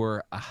looking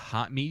for a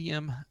hot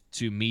medium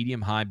to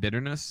medium high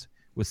bitterness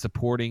with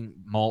supporting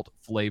malt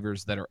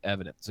flavors that are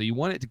evident. So you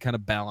want it to kind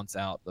of balance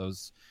out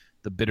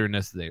the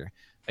bitterness there.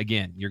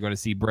 Again, you're going to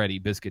see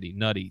bready, biscuity,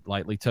 nutty,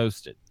 lightly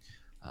toasted.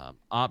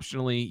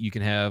 Optionally, you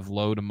can have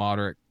low to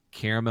moderate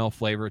caramel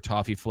flavor,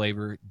 toffee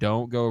flavor.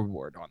 Don't go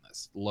overboard on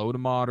this. Low to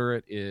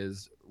moderate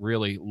is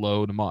really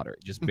low to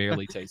moderate. Just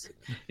barely taste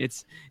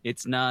it.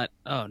 It's not.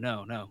 Oh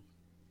no.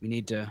 We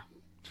need to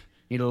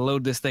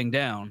load this thing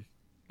down.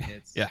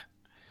 Yeah.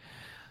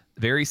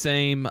 Very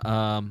same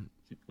low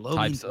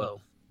means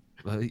low.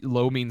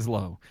 Low means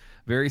low.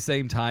 Very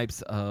same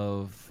types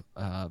of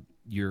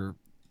your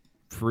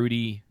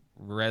fruity,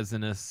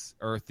 resinous,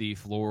 earthy,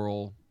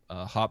 floral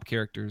hop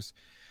characters.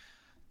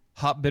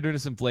 Hop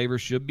bitterness and flavor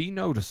should be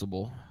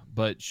noticeable,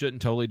 but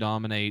shouldn't totally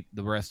dominate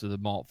the rest of the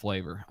malt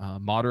flavor.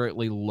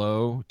 Moderately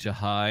low to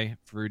high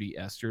fruity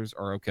esters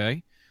are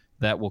okay.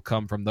 That will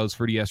come from those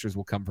fruity esters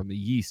will come from the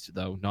yeast,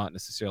 though, not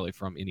necessarily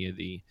from any of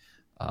the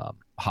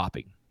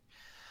hopping.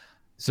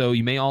 So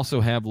you may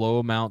also have low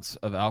amounts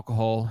of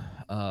alcohol.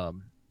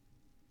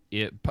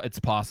 It's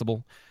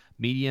possible.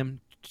 Medium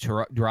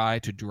to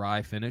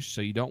dry finish.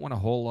 So you don't want a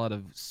whole lot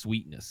of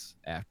sweetness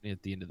at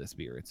the end of this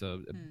beer. It's a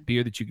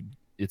beer that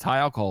it's high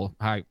alcohol,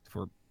 high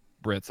for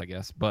Brits, I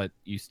guess, but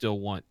you still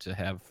want to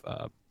have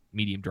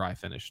medium dry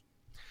finish.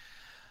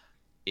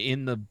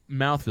 In the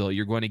mouthfeel,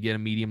 you're going to get a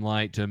medium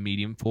light to a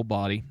medium full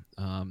body.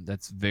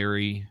 That's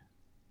very,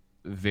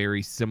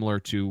 very similar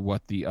to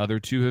what the other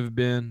two have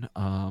been,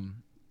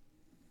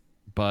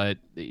 but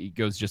it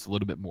goes just a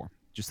little bit more.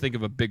 Just think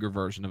of a bigger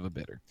version of a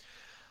bitter.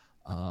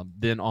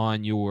 Then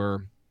on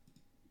your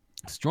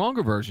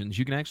stronger versions,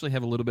 you can actually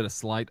have a little bit of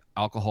slight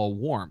alcohol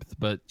warmth,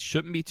 but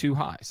shouldn't be too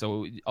high.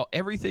 So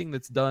everything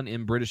that's done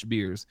in British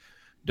beers,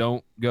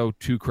 don't go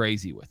too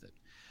crazy with it.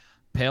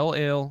 Pale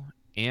ale,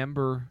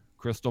 amber,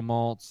 crystal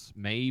malts,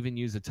 may even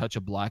use a touch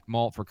of black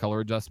malt for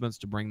color adjustments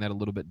to bring that a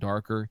little bit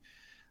darker.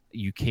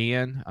 You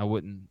can, I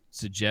wouldn't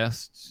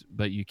suggest,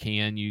 but you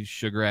can use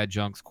sugar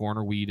adjuncts, corn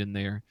or wheat in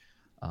there.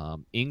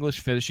 English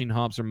finishing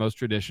hops are most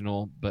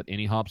traditional, but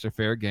any hops are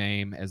fair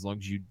game as long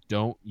as you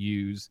don't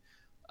use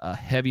a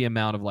heavy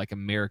amount of like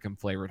American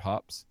flavored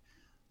hops.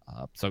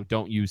 So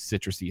don't use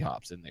citrusy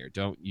hops in there.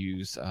 Don't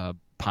use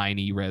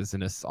piney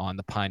resinous on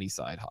the piney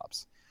side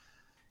hops.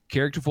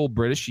 Characterful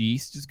British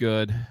yeast is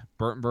good.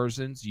 Burnt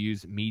versions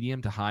use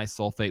medium to high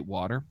sulfate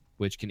water,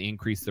 which can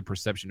increase the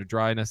perception of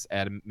dryness,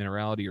 add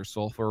minerality or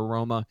sulfur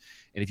aroma.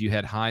 And if you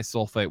had high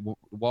sulfate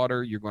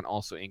water, you're going to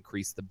also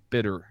increase the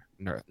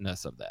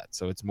bitterness of that.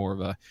 So it's more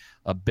of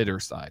a bitter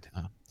side.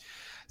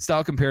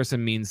 Style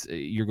comparison means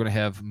you're going to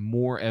have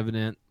more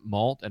evident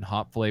malt and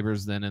hop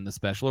flavors than in the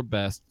special or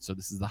best. So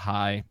this is the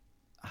high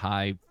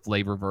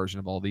flavor version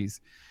of all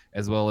these,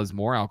 as well as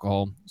more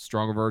alcohol.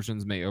 Stronger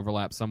versions may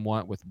overlap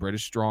somewhat with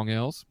British strong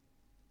ales.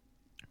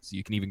 So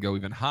you can even go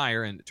even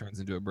higher and it turns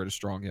into a British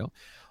strong ale.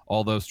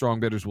 Although strong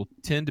bitters will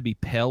tend to be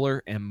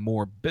paler and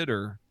more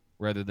bitter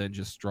rather than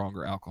just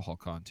stronger alcohol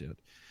content.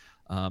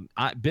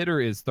 Bitter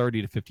is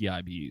 30 to 50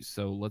 IBUs,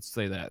 so let's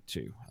say that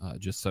too,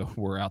 just so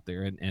we're out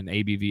there. And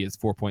ABV is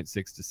 4.6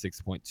 to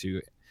 6.2.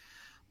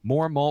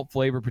 More malt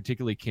flavor,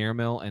 particularly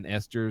caramel and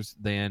esters,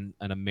 than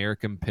an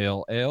American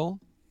Pale Ale.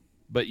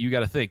 But you got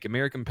to think,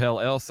 American Pale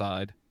Ale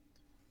side,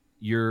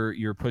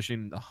 you're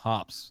pushing the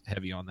hops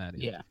heavy on that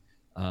end. Yeah.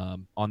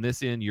 On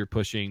this end, you're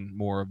pushing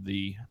more of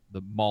the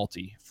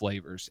malty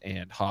flavors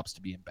and hops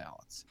to be in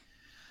balance.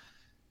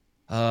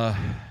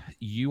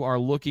 You are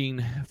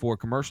looking for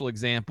commercial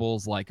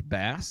examples like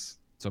Bass.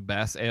 So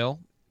Bass Ale,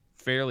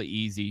 fairly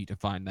easy to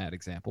find that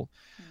example.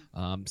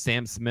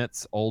 Sam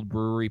Smith's Old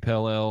Brewery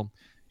Pale Ale,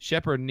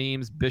 Shepherd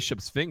Neame's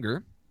Bishop's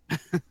Finger,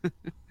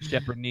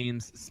 Shepherd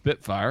Neame's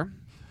Spitfire,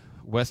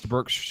 West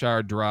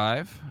Berkshire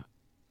Drive,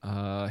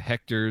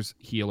 Hector's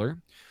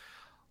Healer,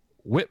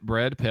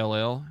 Whitbread Pale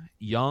Ale,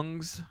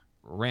 Young's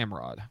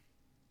Ramrod.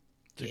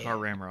 It's a car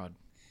ramrod.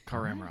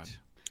 Car ramrod.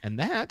 And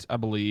that, I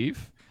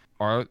believe,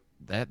 are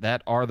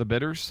the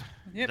bitters.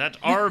 Yep. That's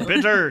our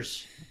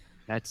bitters.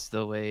 That's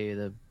the way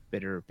the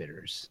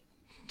bitters.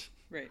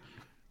 Right.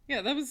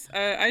 Yeah, that was.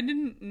 I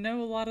didn't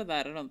know a lot of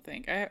that. I don't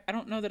think. I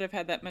don't know that I've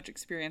had that much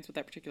experience with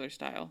that particular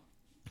style.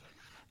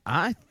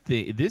 I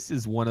think this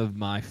is one of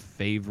my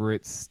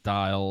favorite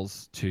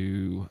styles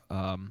to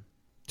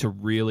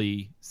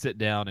really sit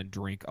down and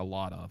drink a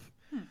lot of.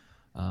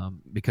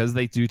 Because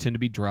they do tend to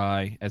be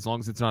dry. As long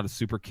as it's not a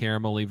super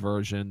caramelly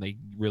version, they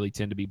really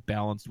tend to be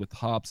balanced with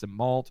hops and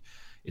malt.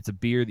 It's a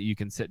beer that you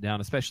can sit down,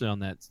 especially on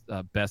that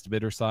best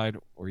bitter side,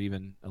 or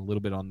even a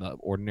little bit on the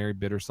ordinary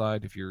bitter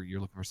side if you're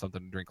looking for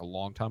something to drink a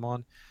long time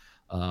on.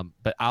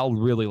 But I'll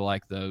really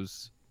like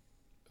those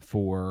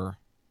for,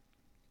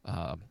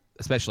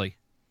 especially,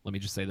 let me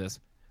just say this,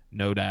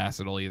 no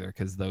diacetyl either,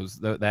 because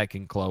that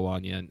can clow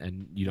on you,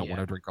 and you don't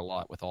want to drink a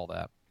lot with all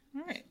that.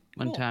 All right.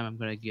 One time I'm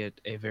going to get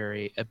a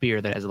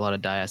beer that has a lot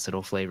of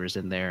diacetyl flavors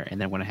in there,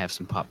 and then I'm going to have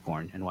some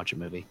popcorn and watch a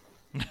movie.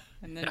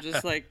 And then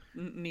just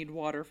need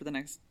water for the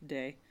next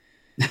day.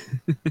 All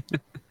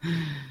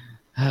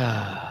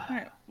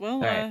right. Well,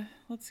 right.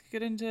 Let's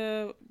get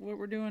into what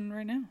we're doing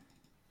right now.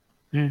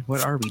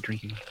 What are we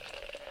drinking?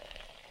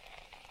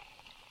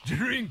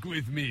 Drink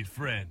with me,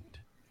 friend.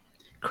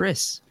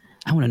 Chris,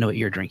 I want to know what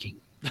you're drinking.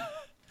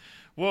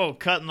 Whoa,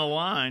 cutting the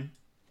line.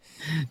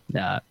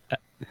 No,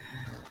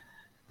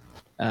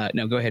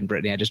 go ahead,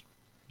 Brittany. I just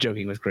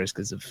joking with Chris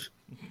because of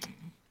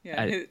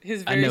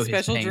his very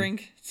special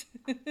drink.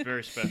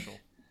 Very special.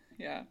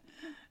 Yeah.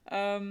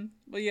 Well,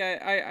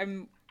 yeah,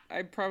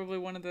 I'm probably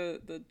one of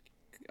the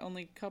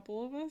only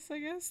couple of us, I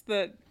guess,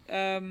 that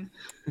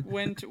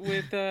went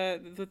with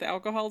the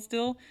alcohol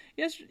still.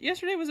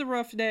 Yesterday was a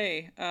rough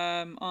day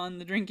on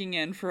the drinking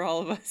end for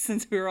all of us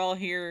since we were all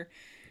here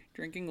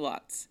drinking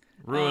lots.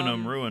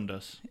 Ruined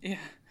us. Yeah,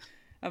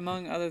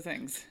 among other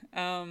things.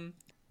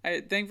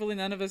 Thankfully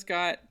none of us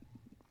got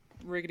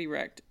rickety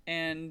wrecked,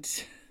 and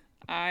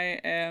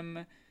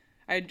I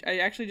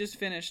actually just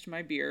finished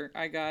my beer.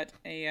 I got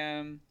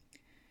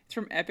it's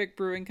from Epic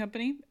Brewing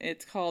Company.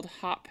 It's called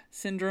Hop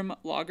Syndrome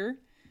Lager,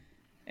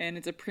 and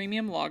it's a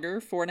premium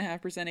lager,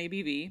 4.5%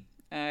 ABV.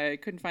 I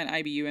couldn't find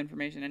IBU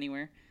information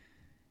anywhere.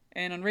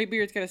 And on Rate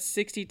Beer, it's got a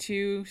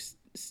 62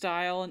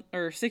 style,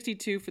 or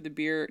 62 for the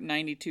beer,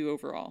 92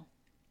 overall.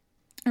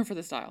 Or for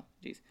the style,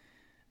 jeez.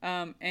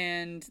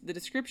 And the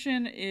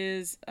description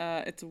is,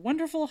 it's a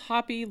wonderful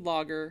hoppy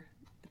lager.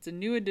 It's a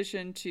new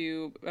addition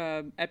to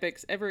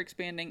Epic's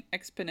ever-expanding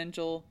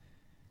Exponential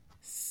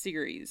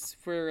series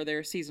for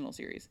their seasonal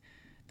series.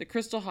 The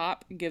Crystal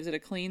hop gives it a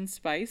clean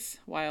spice,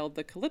 while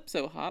the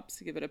Calypso hops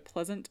give it a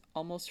pleasant,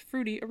 almost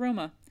fruity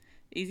aroma.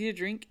 Easy to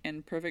drink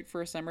and perfect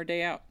for a summer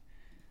day out.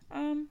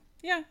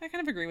 Yeah, I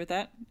kind of agree with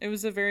that. It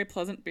was a very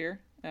pleasant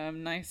beer.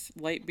 Nice,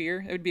 light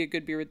beer. It would be a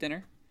good beer with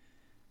dinner.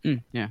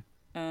 Yeah.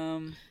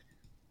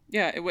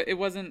 Yeah, it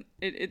wasn't.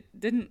 It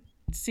didn't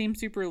seem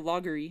super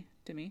lagery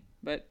to me,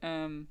 but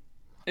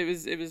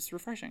it was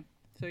refreshing.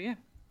 So yeah,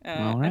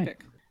 All right.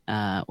 Epic.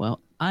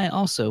 Well, I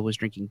also was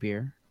drinking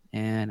beer,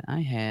 and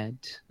I had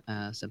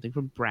something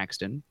from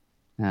Braxton.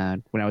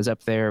 When I was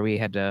up there, we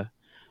had to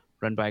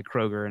run by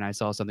Kroger, and I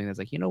saw something that's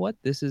like, you know what,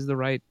 this is the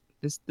right.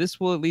 This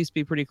will at least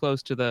be pretty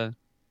close to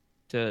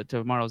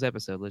tomorrow's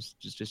episode. Let's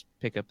just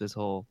pick up this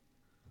whole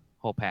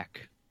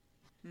pack.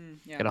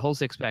 Yeah. Got a whole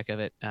 6-pack of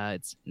it.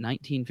 It's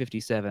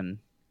 1957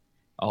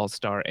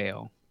 All-Star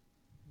Ale.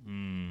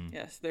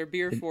 Yes, their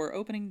beer for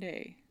opening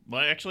day.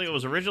 Well, actually, it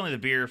was originally the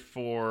beer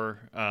for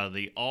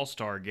the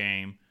All-Star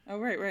game. Oh,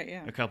 right,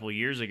 yeah. A couple of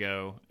years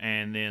ago,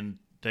 and then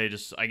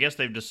I guess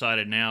they've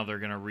decided now they're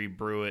going to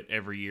rebrew it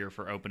every year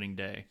for opening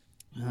day.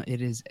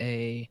 It is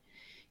a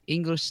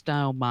English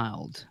style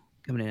mild,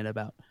 coming in at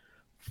about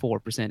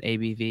 4%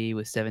 ABV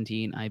with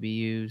 17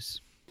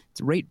 IBUs. Its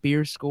rate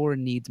beer score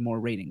needs more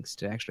ratings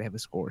to actually have a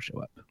score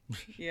show up.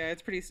 Yeah,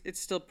 it's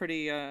still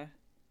pretty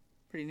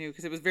new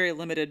because it was very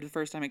limited the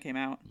first time it came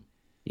out.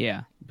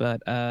 Yeah,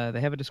 but they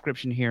have a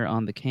description here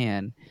on the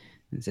can.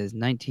 It says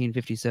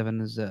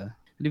 1957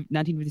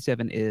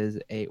 is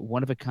a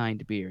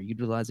one-of-a-kind beer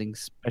utilizing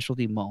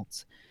specialty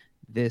malts.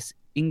 This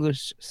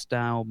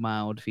English-style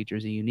mild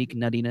features a unique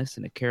nuttiness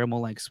and a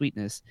caramel-like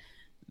sweetness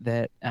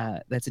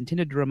that's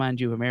intended to remind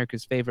you of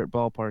America's favorite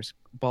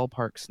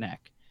ballpark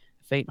snack.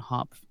 Faint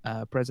hop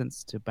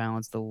presence to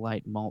balance the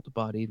light malt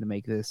body to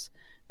make this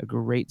a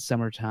great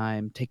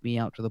summertime take me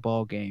out to the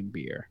ball game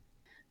beer.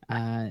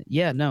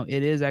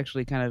 It is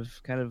actually kind of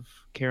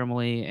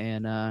caramelly,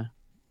 and I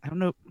don't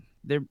know.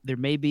 there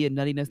may be a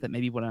nuttiness that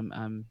may be what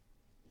I'm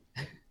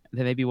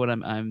that may be what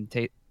I'm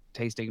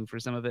tasting for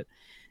some of it.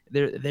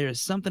 There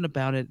is something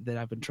about it that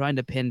I've been trying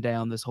to pin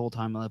down this whole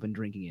time while I've been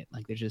drinking it.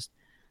 Like there's just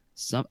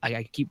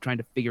I keep trying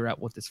to figure out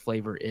what this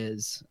flavor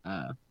is,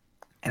 and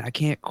I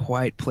can't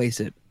quite place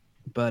it.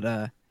 But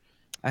I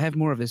have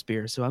more of this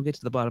beer, so I'll get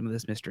to the bottom of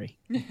this mystery.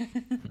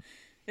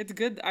 It's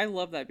good. I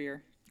love that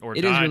beer.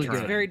 It is really good.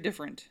 It's very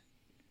different.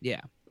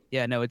 Yeah.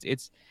 No,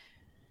 it's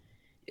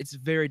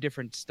very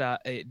different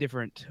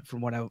different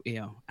from what I don't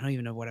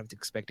even know what I was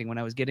expecting when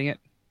I was getting it.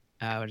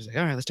 I was like,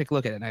 all right, let's take a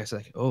look at it. And I was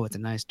like, oh, it's a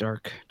nice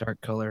dark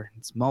color.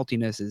 Its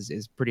maltiness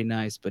is pretty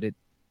nice, but it's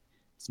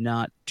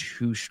not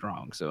too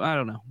strong. So I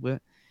don't know.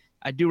 But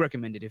I do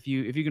recommend it. If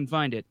you can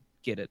find it,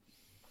 get it.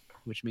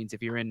 Which means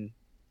if you're in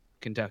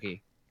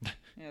Kentucky.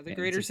 Yeah, the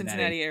greater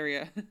Cincinnati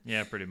area.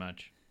 Yeah, pretty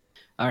much.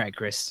 All right,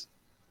 Chris.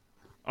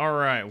 All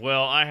right.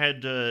 Well, I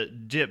had to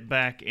dip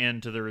back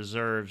into the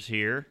reserves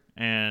here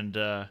and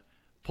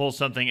pull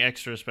something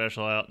extra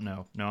special out.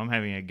 No, I'm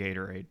having a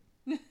Gatorade.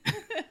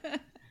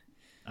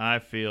 I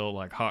feel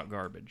like hot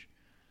garbage.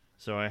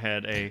 So I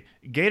had a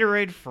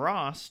Gatorade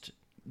Frost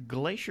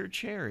Glacier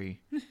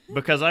Cherry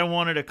because I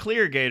wanted a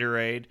clear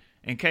Gatorade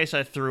in case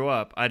I threw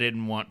up. I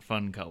didn't want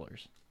fun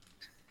colors.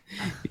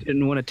 You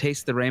didn't want to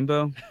taste the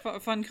rainbow?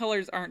 Fun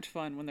colors aren't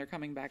fun when they're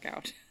coming back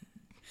out.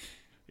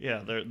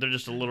 Yeah, they're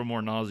just a little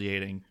more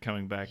nauseating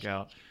coming back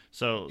out.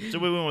 So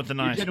we went with the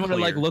nice. You didn't want to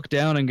like look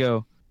down and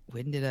go,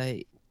 when did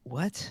I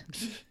what?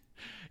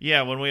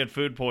 Yeah, when we had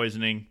food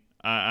poisoning,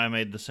 I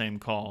made the same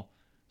call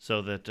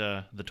so that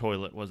the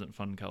toilet wasn't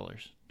fun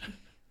colors.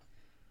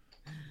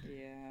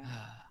 Yeah.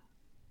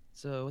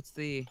 So what's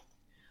the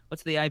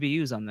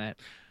IBUs on that?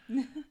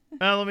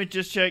 Let me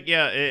just check.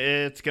 Yeah,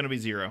 it's gonna be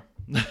 0.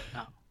 Oh, okay.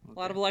 A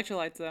lot of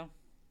electrolytes though.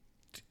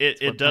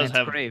 It does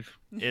have crave.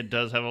 It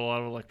does have a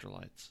lot of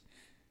electrolytes.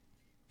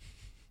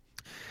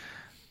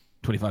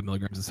 25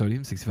 milligrams of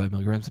sodium, 65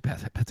 milligrams of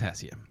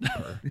potassium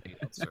per 8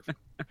 ounce serving.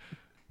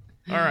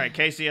 All right,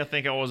 Casey, I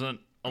think I wasn't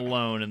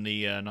alone in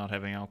the not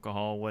having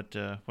alcohol. What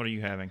are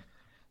you having?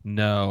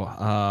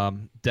 No,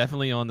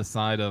 definitely on the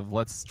side of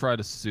let's try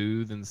to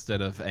soothe instead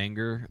of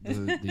anger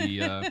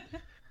the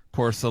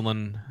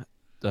porcelain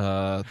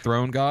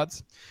throne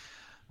gods.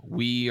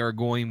 We are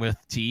going with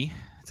tea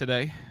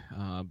today.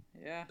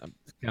 Yeah. I'm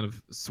kind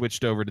of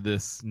switched over to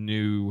this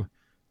new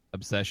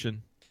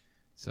obsession.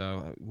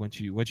 So once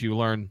you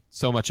learn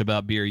so much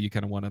about beer, you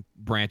kind of want to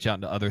branch out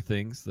into other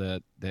things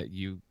that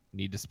you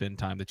need to spend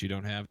time that you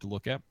don't have to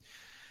look at.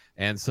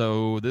 And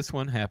so this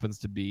obsession happens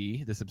to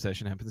be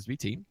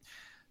tea.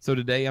 So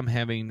today I'm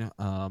having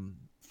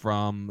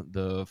from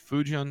the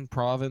Fujian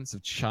province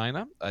of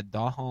China, a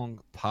Dahong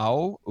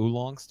Pao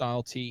oolong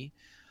style tea.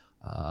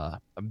 I'm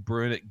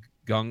brewing it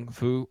Gong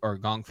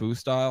Fu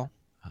style,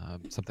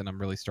 something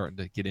I'm really starting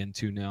to get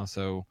into now.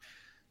 So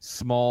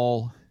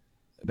small.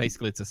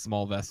 Basically, it's a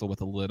small vessel with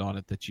a lid on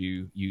it that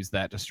you use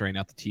that to strain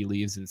out the tea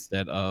leaves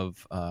instead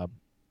of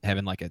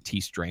having like a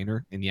tea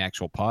strainer in the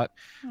actual pot.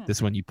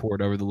 This one, you pour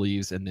it over the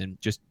leaves and then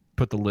just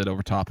put the lid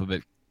over top of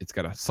it. It's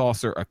got a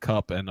saucer, a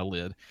cup, and a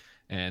lid.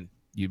 And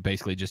you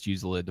basically just use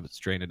the lid to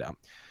strain it out.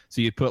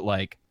 So you put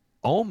like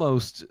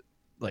almost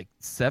like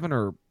 7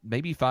 or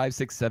maybe 5,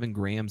 6, 7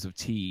 grams of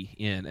tea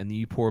in, and then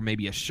you pour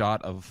maybe a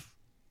shot of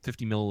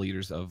 50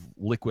 milliliters of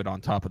liquid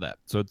on top of that.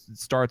 So it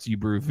starts, you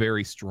brew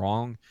very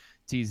strong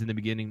teas in the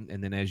beginning,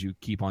 and then as you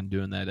keep on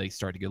doing that, they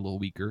start to get a little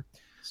weaker.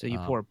 So you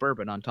pour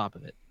bourbon on top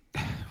of it.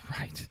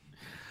 Right.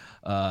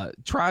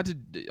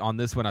 On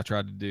this one, I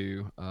tried to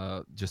do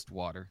just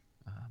water.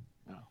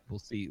 We'll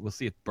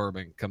see if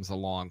bourbon comes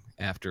along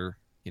after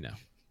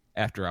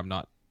I'm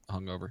not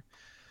hungover.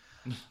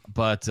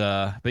 But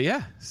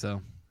yeah,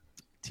 so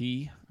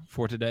tea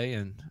for today,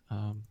 and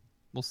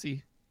we'll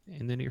see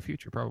in the near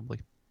future probably.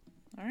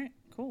 All right,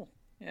 cool.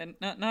 Yeah,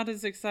 not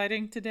as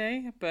exciting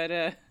today,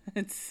 but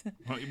it's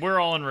we're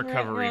all in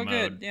recovery we're all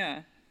mode. Good.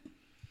 Yeah,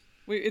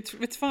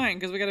 it's fine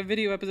because we got a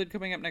video episode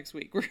coming up next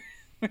week.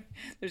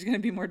 There's gonna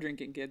be more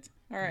drinking, kids.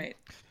 All right.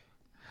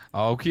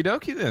 Okie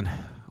dokie then.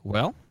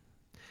 Well,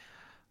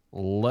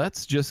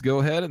 let's just go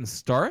ahead and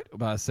start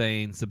by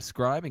saying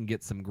subscribe and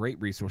get some great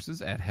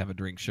resources at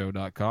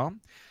haveadrinkshow.com.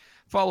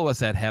 Follow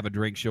us at Have a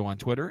Drink Show on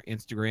Twitter,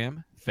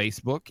 Instagram,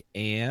 Facebook,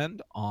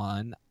 and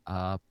on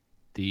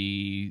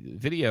the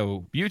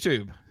video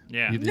YouTube.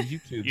 Yeah, the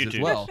YouTubes as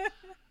well.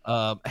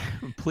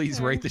 Please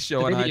rate the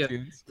show on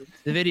iTunes.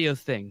 The video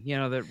thing,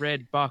 the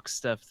red box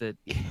stuff. That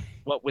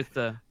what with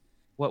the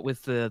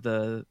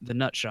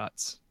nut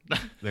shots.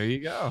 There you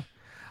go.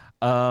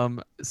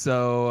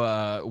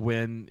 So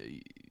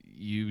when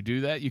you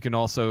do that, you can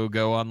also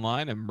go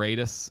online and rate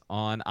us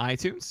on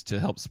iTunes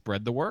to help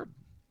spread the word.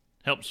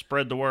 Help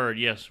spread the word.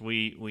 Yes,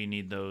 we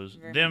need those.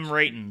 Them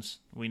ratings.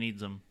 We need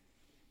them.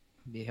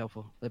 Be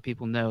helpful. Let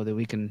people know that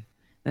we can,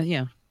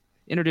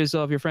 introduce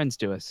all of your friends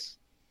to us.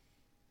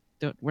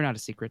 We're not a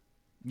secret.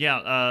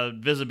 Yeah,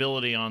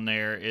 visibility on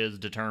there is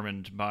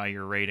determined by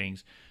your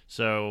ratings.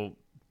 So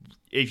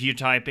if you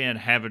type in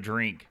 "have a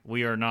drink,"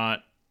 we are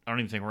not. I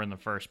don't even think we're in the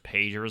first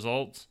page of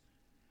results.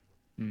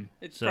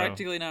 It's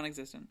practically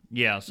non-existent.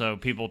 Yeah, so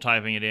people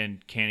typing it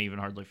in can't even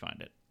hardly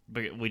find it.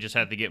 But we just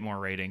have to get more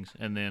ratings,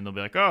 and then they'll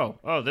be like,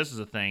 oh, this is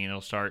a thing, and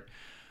it'll start.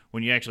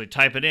 When you actually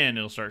type it in,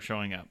 it'll start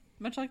showing up.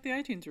 Much like the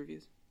iTunes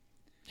reviews.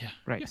 Yeah.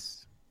 Right.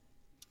 Yes.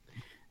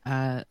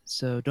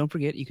 So don't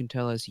forget, you can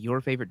tell us your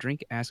favorite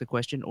drink, ask a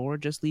question, or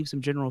just leave some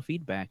general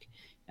feedback.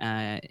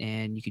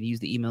 And you can use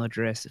the email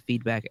address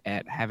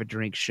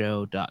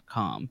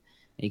feedback@haveadrinkshow.com. And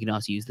you can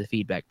also use the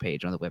feedback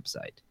page on the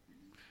website.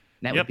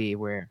 And that would be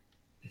where.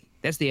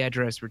 That's the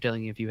address we're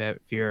telling you if you're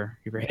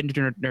heading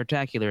to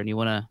Nerdtacular and you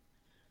want to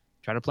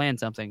try to plan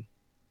something.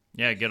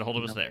 Yeah, get a hold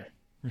of us there.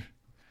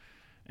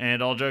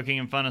 And all joking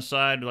and fun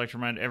aside, we'd like to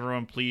remind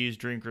everyone, please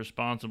drink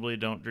responsibly.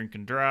 Don't drink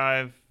and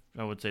drive.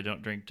 I would say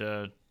don't drink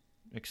to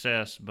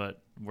excess,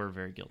 but we're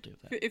very guilty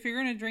of that. If you're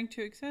going to drink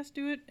to excess,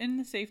 do it in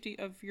the safety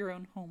of your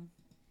own home.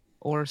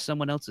 Or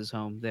someone else's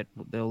home that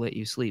they'll let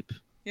you sleep.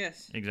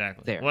 Yes.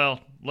 Exactly. There.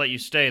 Well, let you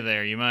stay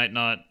there. They might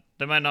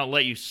not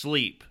let you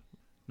sleep.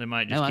 They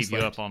might just keep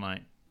you up all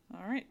night.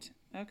 All right.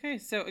 Okay.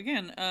 So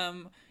again,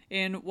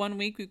 in 1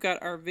 week we've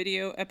got our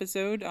video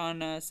episode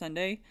on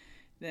Sunday.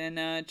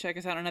 Then check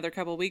us out in another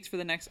couple weeks for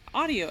the next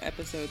audio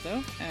episode.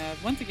 Though,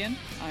 once again,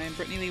 I'm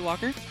Brittany Lee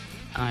Walker.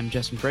 I'm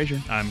Justin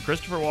Frazier. I'm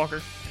Christopher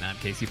Walker. And I'm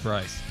Casey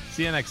Price.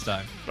 See you next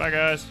time. Bye,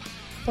 guys.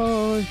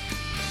 Bye.